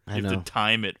here. I You have know. to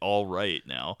time it all right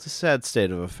now. It's a sad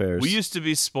state of affairs. We used to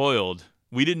be spoiled.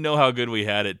 We didn't know how good we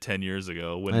had it 10 years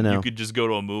ago I when know. you could just go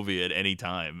to a movie at any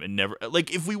time and never,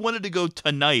 like, if we wanted to go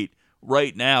tonight,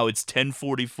 right now, it's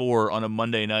 10:44 on a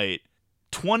Monday night.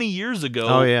 20 years ago,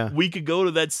 Oh, yeah. we could go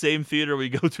to that same theater we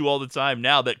go to all the time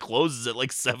now that closes at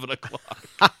like 7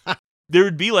 o'clock. There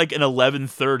would be like an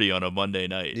 11:30 on a Monday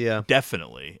night. Yeah.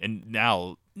 Definitely. And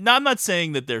now, I'm not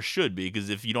saying that there should be, because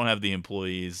if you don't have the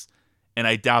employees, and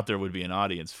I doubt there would be an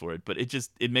audience for it, but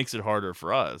it makes it harder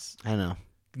for us. I know.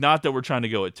 Not that we're trying to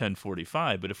go at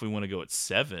 10:45, but if we want to go at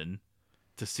 7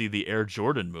 to see the Air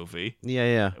Jordan movie,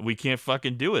 Yeah. we can't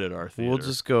fucking do it at our theater. We'll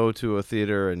just go to a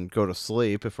theater and go to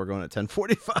sleep if we're going at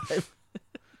 10:45.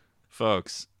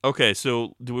 Folks. Okay,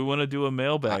 so do we want to do a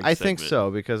mailbag I think segment?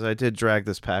 so, because I did drag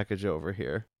this package over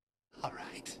here. All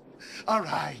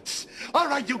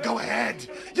right, you go ahead.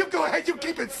 You go ahead, you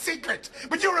keep it secret.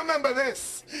 But you remember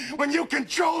this. When you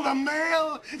control the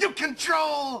mail, you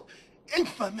control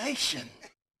information.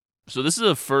 So this is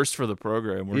a first for the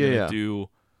program. We're going to do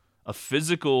a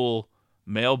physical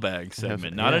mailbag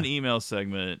segment, not an email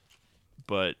segment,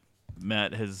 but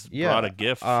Matt has brought a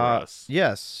gift for us.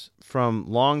 Yes, from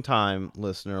longtime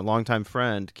listener, longtime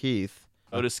friend, Keith.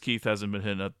 Notice Keith hasn't been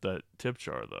hitting up that tip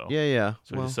jar, though. Yeah.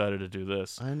 So we decided to do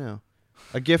this. I know.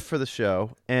 A gift for the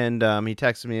show. And he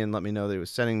texted me and let me know that he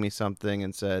was sending me something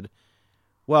and said,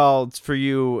 well, it's for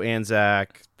you and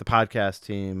Zach, the podcast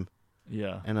team.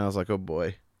 Yeah. And I was like, oh,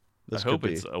 boy. I hope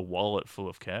it's a wallet full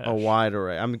of cash. A wide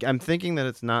array. I'm thinking that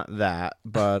it's not that,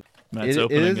 but Matt's it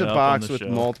opening is a it up box on the with show.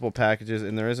 multiple packages,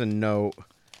 and there is a note,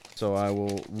 so I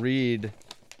will read.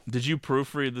 Did you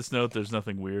proofread this note? There's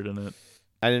nothing weird in it.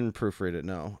 I didn't proofread it,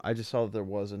 no. I just saw that there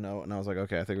was a note, and I was like,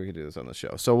 okay, I think we can do this on the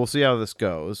show. So we'll see how this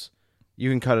goes. You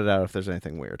can cut it out if there's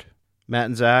anything weird. Matt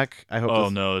and Zach, I hope. Oh,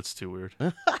 no, it's too weird.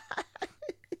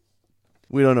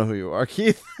 We don't know who you are,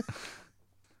 Keith.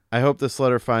 I hope this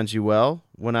letter finds you well.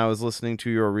 When I was listening to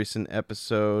your recent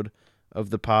episode of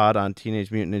the pod on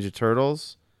Teenage Mutant Ninja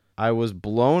Turtles, I was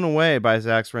blown away by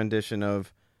Zach's rendition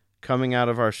of Coming Out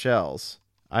of Our Shells.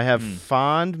 I have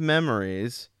fond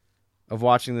memories of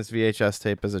watching this VHS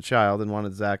tape as a child and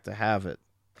wanted Zach to have it.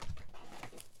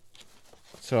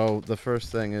 So the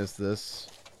first thing is this.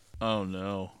 Oh,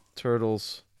 no.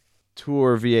 Turtles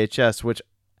Tour VHS, which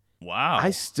wow,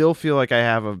 I still feel like I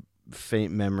have a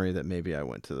faint memory that maybe I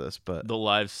went to this, but the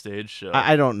live stage show.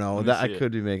 I don't know. Let me That I see it.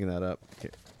 could be making that up.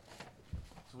 Here.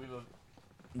 So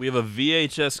we have a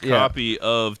VHS copy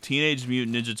of Teenage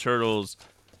Mutant Ninja Turtles,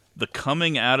 the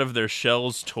Coming Out of Their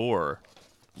Shells tour,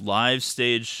 live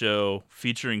stage show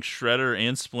featuring Shredder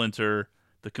and Splinter,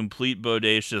 the complete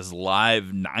Bodacious live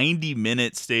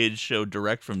 90-minute stage show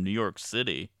direct from New York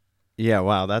City. Yeah,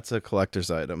 wow, that's a collector's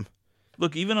item.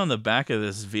 Look, even on the back of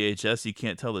this VHS, you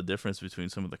can't tell the difference between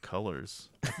some of the colors.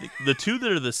 The two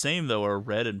that are the same, though, are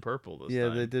red and purple this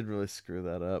time. They did really screw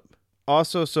that up.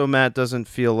 Also, so Matt doesn't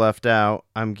feel left out,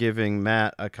 I'm giving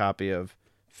Matt a copy of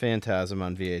Phantasm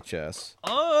on VHS.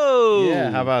 Oh! Yeah,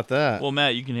 how about that? Well,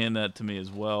 Matt, you can hand that to me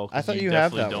as well. 'Cause I thought you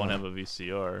have definitely that don't one. have a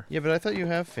VCR. Yeah, but I thought you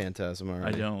have Phantasm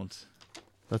already. I don't.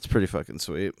 That's pretty fucking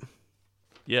sweet.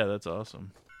 Yeah, that's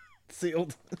awesome.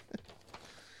 Sealed.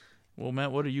 Well,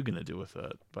 Matt, what are you going to do with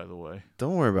that, by the way?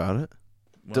 Don't worry about it.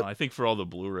 Well, I think for all the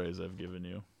Blu-rays I've given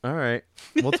you. All right.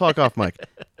 We'll talk off mic.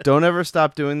 Don't ever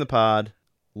stop doing the pod.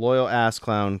 Loyal ass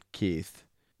clown, Keith.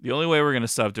 The only way we're going to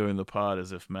stop doing the pod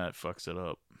is if Matt fucks it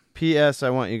up. P.S. I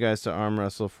want you guys to arm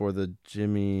wrestle for the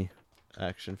Jimmy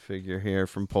action figure here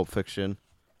from Pulp Fiction.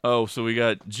 Oh, so we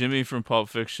got Jimmy from Pulp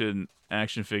Fiction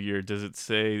action figure. Does it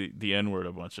say the N-word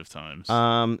a bunch of times?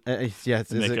 Yes.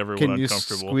 To make everyone can you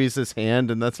uncomfortable. squeeze his hand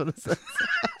and that's what it says?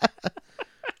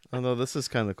 Although this is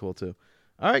kind of cool too.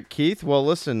 All right, Keith. Well,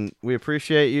 listen, we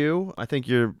appreciate you. I think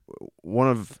you're one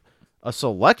of a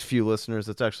select few listeners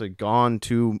that's actually gone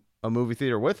to a movie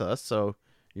theater with us. So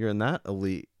you're in that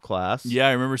elite class. Yeah,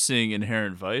 I remember seeing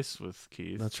Inherent Vice with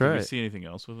Keith. That's Did we right. see anything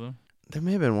else with him? There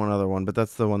may have been one other one, but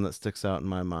that's the one that sticks out in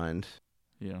my mind.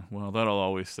 Yeah, well, that'll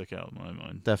always stick out in my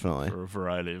mind. Definitely. For a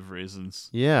variety of reasons.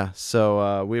 Yeah,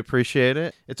 so we appreciate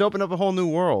it. It's opened up a whole new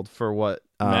world for what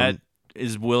Matt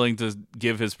is willing to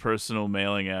give his personal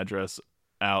mailing address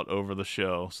out over the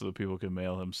show so that people can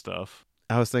mail him stuff.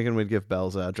 I was thinking we'd give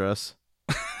Belle's address.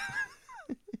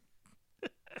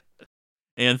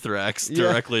 Anthrax Yeah.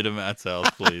 directly to Matt's house,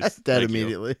 please. Dead Thank you.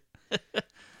 immediately.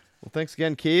 Well, thanks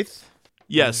again, Keith.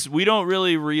 Yes, we don't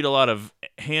really read a lot of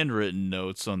handwritten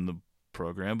notes on the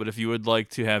program, but if you would like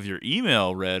to have your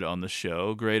email read on the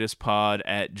show,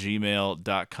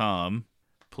 greatestpod@gmail.com,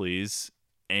 please.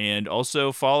 And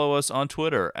also follow us on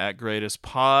Twitter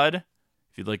 @greatestpod.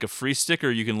 If you'd like a free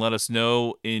sticker, you can let us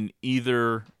know in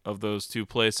either of those two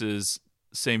places.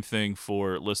 Same thing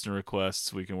for listener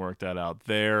requests. We can work that out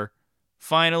there.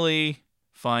 Finally,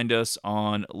 find us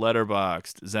on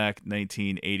Letterboxd,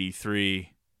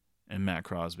 Zach1983 and Matt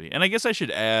Crosby. And I guess I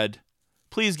should add,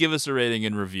 please give us a rating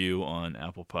and review on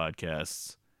Apple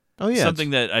Podcasts. Oh, yeah. Something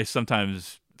that I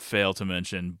sometimes fail to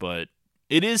mention, but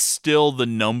it is still the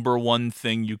number one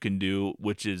thing you can do,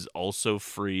 which is also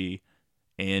free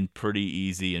and pretty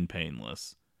easy and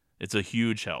painless. It's a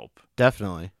huge help.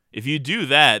 Definitely. If you do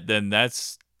that, then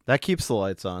that keeps the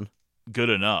lights on. Good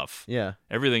enough. Yeah.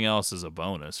 Everything else is a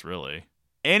bonus, really.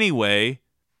 Anyway,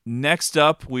 next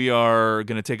up, we are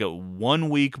going to take a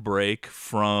 1-week break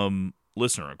from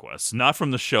listener requests. Not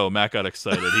from the show. Matt got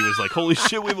excited. He was like, holy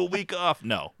shit, we have a week off.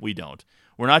 No, we don't.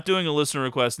 We're not doing a listener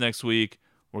request next week.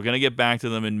 We're going to get back to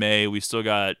them in May. We still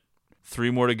got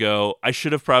 3 more to go. I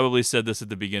should have probably said this at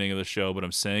the beginning of the show, but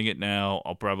I'm saying it now.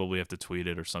 I'll probably have to tweet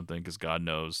it or something because God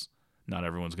knows not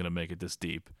everyone's going to make it this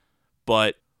deep.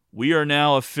 But we are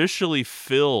now officially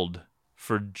filled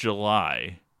for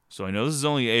July. So I know this is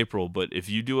only April, but if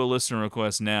you do a listener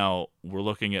request now, we're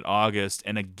looking at August.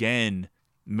 And again,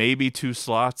 maybe 2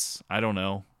 slots. I don't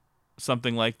know.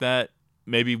 Something like that.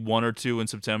 Maybe 1 or 2 in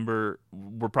September.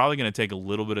 We're probably going to take a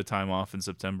little bit of time off in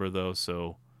September, though.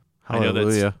 So I know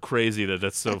that's crazy that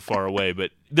that's so far away,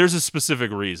 but there's a specific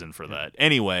reason for that.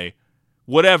 Anyway,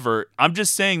 whatever. I'm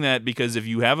just saying that because if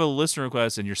you have a listener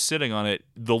request and you're sitting on it,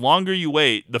 the longer you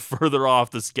wait, the further off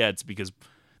this gets because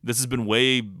this has been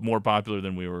way more popular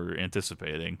than we were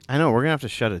anticipating. I know. We're going to have to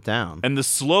shut it down. And the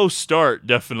slow start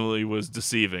definitely was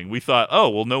deceiving. We thought, oh,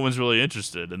 well, no one's really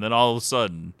interested. And then all of a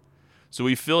sudden. So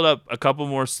we filled up a couple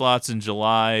more slots in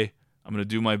July. I'm going to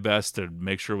do my best to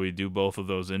make sure we do both of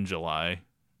those in July.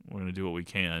 We're going to do what we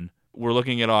can. We're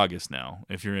looking at August now,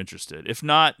 if you're interested. If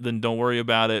not, then don't worry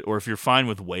about it. Or if you're fine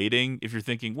with waiting, if you're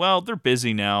thinking, well, they're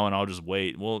busy now and I'll just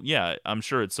wait. Well, yeah, I'm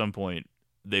sure at some point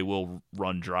they will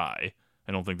run dry.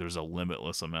 I don't think there's a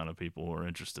limitless amount of people who are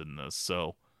interested in this.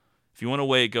 So if you want to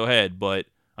wait, go ahead. But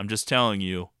I'm just telling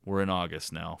you, we're in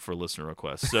August now for listener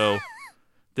requests. So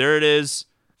there it is.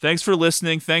 Thanks for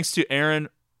listening. Thanks to Aaron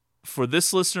for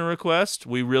this listener request.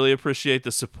 We really appreciate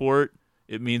the support.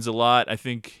 It means a lot. I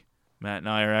think Matt and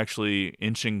I are actually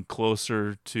inching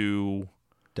closer to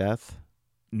death.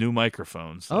 New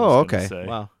microphones. Oh, okay.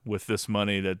 Wow. With this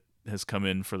money that has come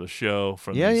in for the show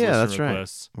from these that's listener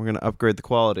requests. Right. We're going to upgrade the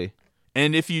quality.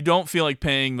 And if you don't feel like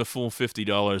paying the full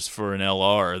 $50 for an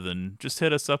LR, then just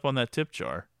hit us up on that tip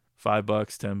jar. $5,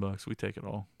 $10, we take it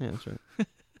all. Yeah, that's right.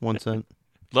 1 cent.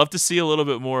 Love to see a little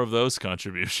bit more of those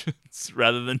contributions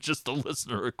rather than just the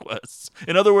listener requests.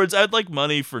 In other words, I'd like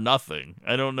money for nothing.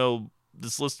 I don't know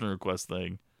this listener request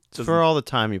thing. It's for all the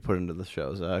time you put into the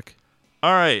show, Zach.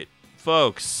 All right,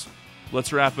 folks,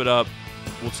 let's wrap it up.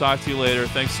 We'll talk to you later.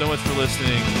 Thanks so much for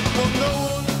listening. Well, no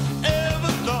one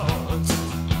ever thought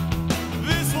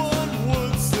this one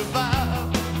would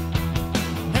survive.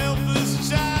 Helpless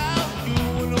child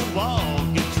doing a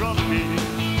walk, get trumped behind.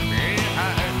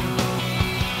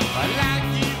 I like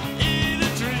you in a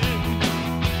dream.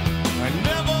 I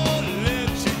never let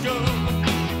you go.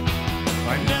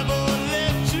 I never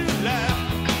let you laugh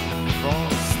or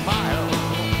smile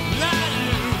like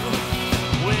you.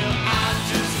 Well, I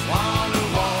just wanna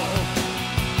walk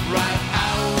right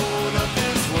out of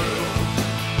this world,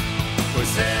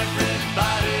 'cause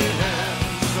everybody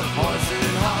has a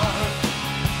poison heart.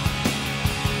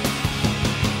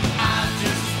 I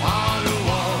just wanna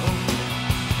walk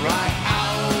right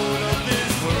out of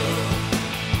this world,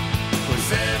 'cause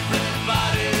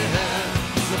everybody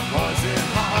has a poison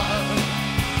heart.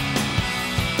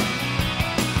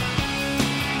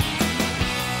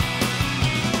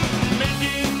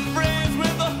 Making friends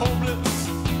with the homeless,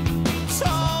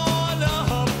 torn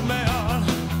up man.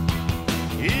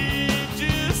 He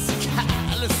just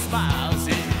kinda smiles,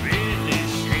 it really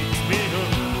shakes me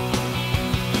up.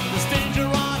 There's danger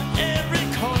on every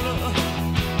corner,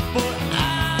 but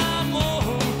I'm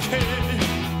okay.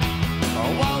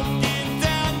 Walking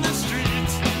down the street,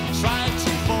 trying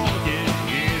to forget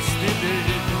yesterday.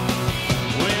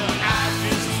 Well, I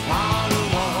just wanna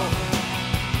walk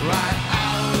right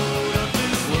out of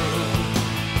this world,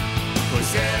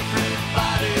 'cause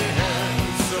everybody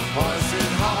has a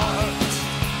poison heart.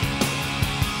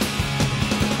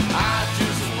 I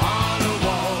just wanna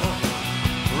walk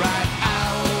right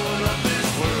out of this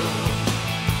world,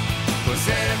 'cause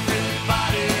everybody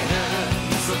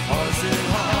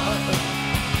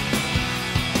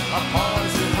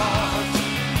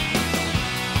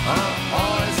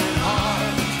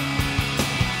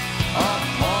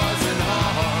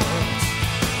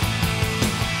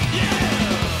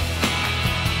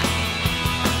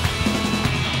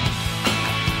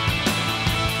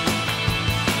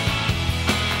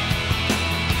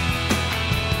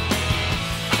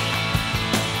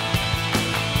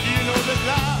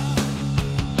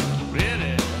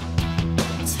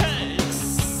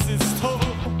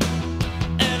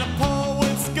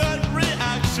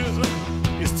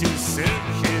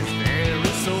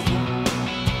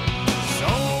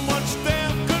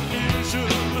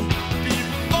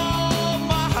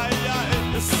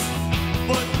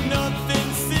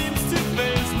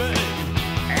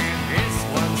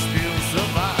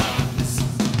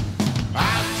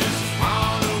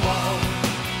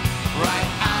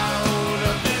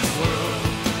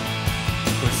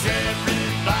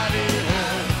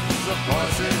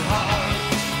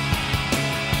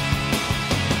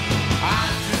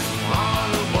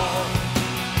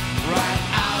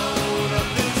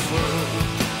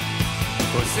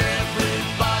 'cause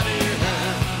everybody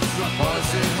has a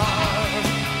poison heart.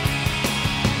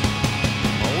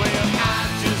 Well, I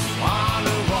just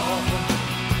wanna walk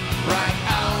right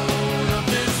out of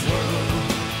this world,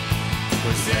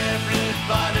 'cause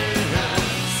everybody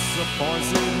has a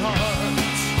poison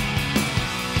heart.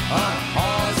 A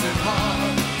poison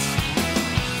heart.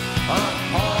 A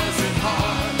poison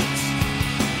heart.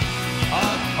 A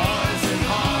poison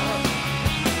heart.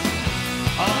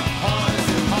 A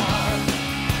poison heart.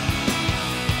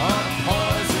 A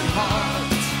poison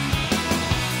heart.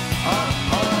 A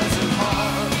poison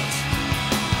heart.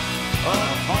 A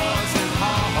poison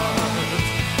heart.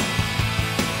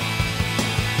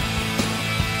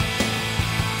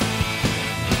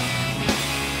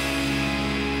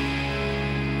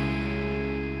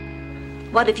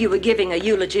 What if you were giving a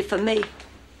eulogy for me?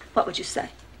 What would you say?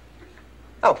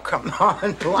 Oh, come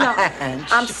on,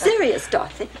 Blanche. I'm serious,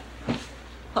 Dorothy.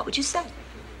 What would you say?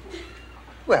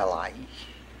 Well, I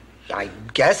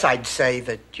guess I'd say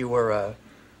that you were a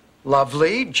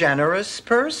lovely, generous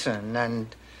person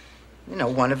and, you know,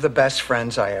 one of the best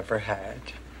friends I ever had.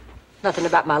 Nothing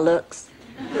about my looks.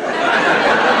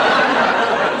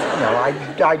 No,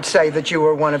 I'd say that you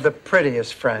were one of the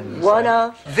prettiest friends. One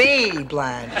of? The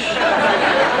Blanche.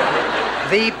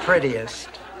 The prettiest.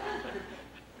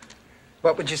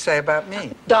 What would you say about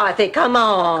me? Dorothy, come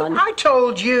on. I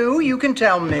told you. You can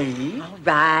tell me. All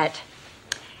right.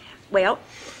 Well,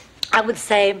 I would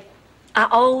say I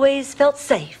always felt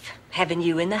safe having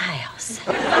you in the house.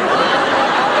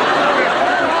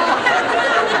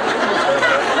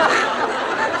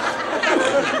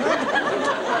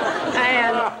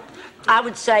 And I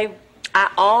would say I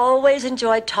always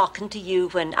enjoyed talking to you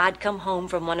when I'd come home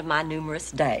from one of my numerous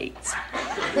dates.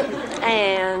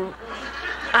 And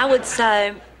I would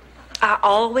say I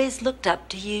always looked up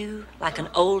to you like an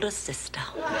older sister.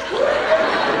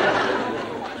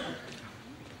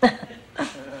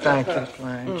 Thank you,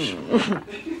 Blanche.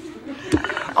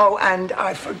 Oh, and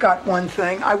I forgot one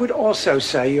thing. I would also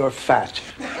say you're fat.